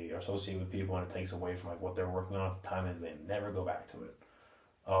or they associate with people, and it takes away from like what they're working on at the time, and they never go back to it.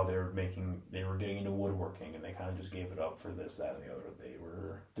 Oh, they were getting into woodworking, and they kind of just gave it up for this, that, and the other. They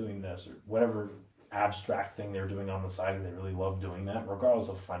were doing this or whatever abstract thing they were doing on the side because they really loved doing that, regardless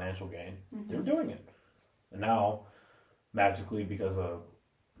of financial gain. Mm-hmm. They were doing it, and now magically because a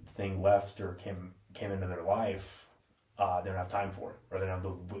thing left or came into their life. They don't have time for it, or they don't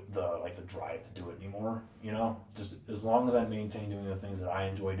have the drive to do it anymore. You know, just as long as I maintain doing the things that I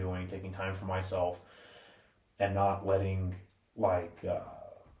enjoy doing, taking time for myself, and not letting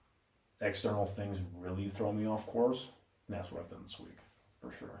external things really throw me off course. And that's what I've done this week,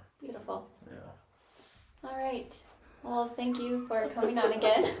 for sure. Beautiful. Yeah. All right. Well, thank you for coming on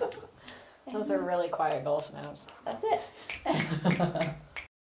again. Those are really quiet goal snaps. That's it.